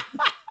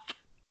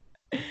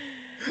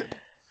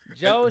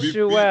 Joe Be- be-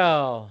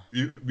 Shuel.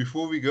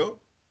 Before we go,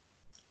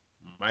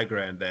 my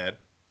granddad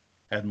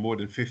had more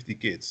than 50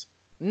 kids.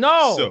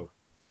 No. So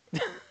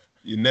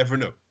you never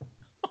know.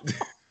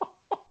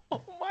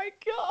 Oh my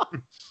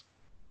God.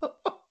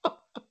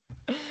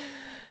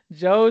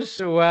 Joe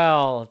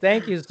Shuel,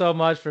 thank you so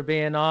much for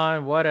being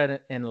on. What an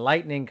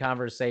enlightening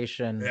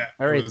conversation. Yeah,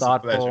 Very it was a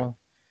pleasure. thoughtful.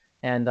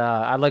 And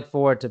I look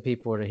forward to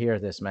people to hear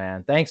this,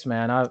 man. Thanks,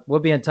 man. We'll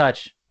be in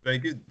touch.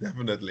 Thank you.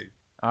 Definitely.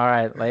 All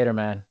right. Later,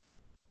 man.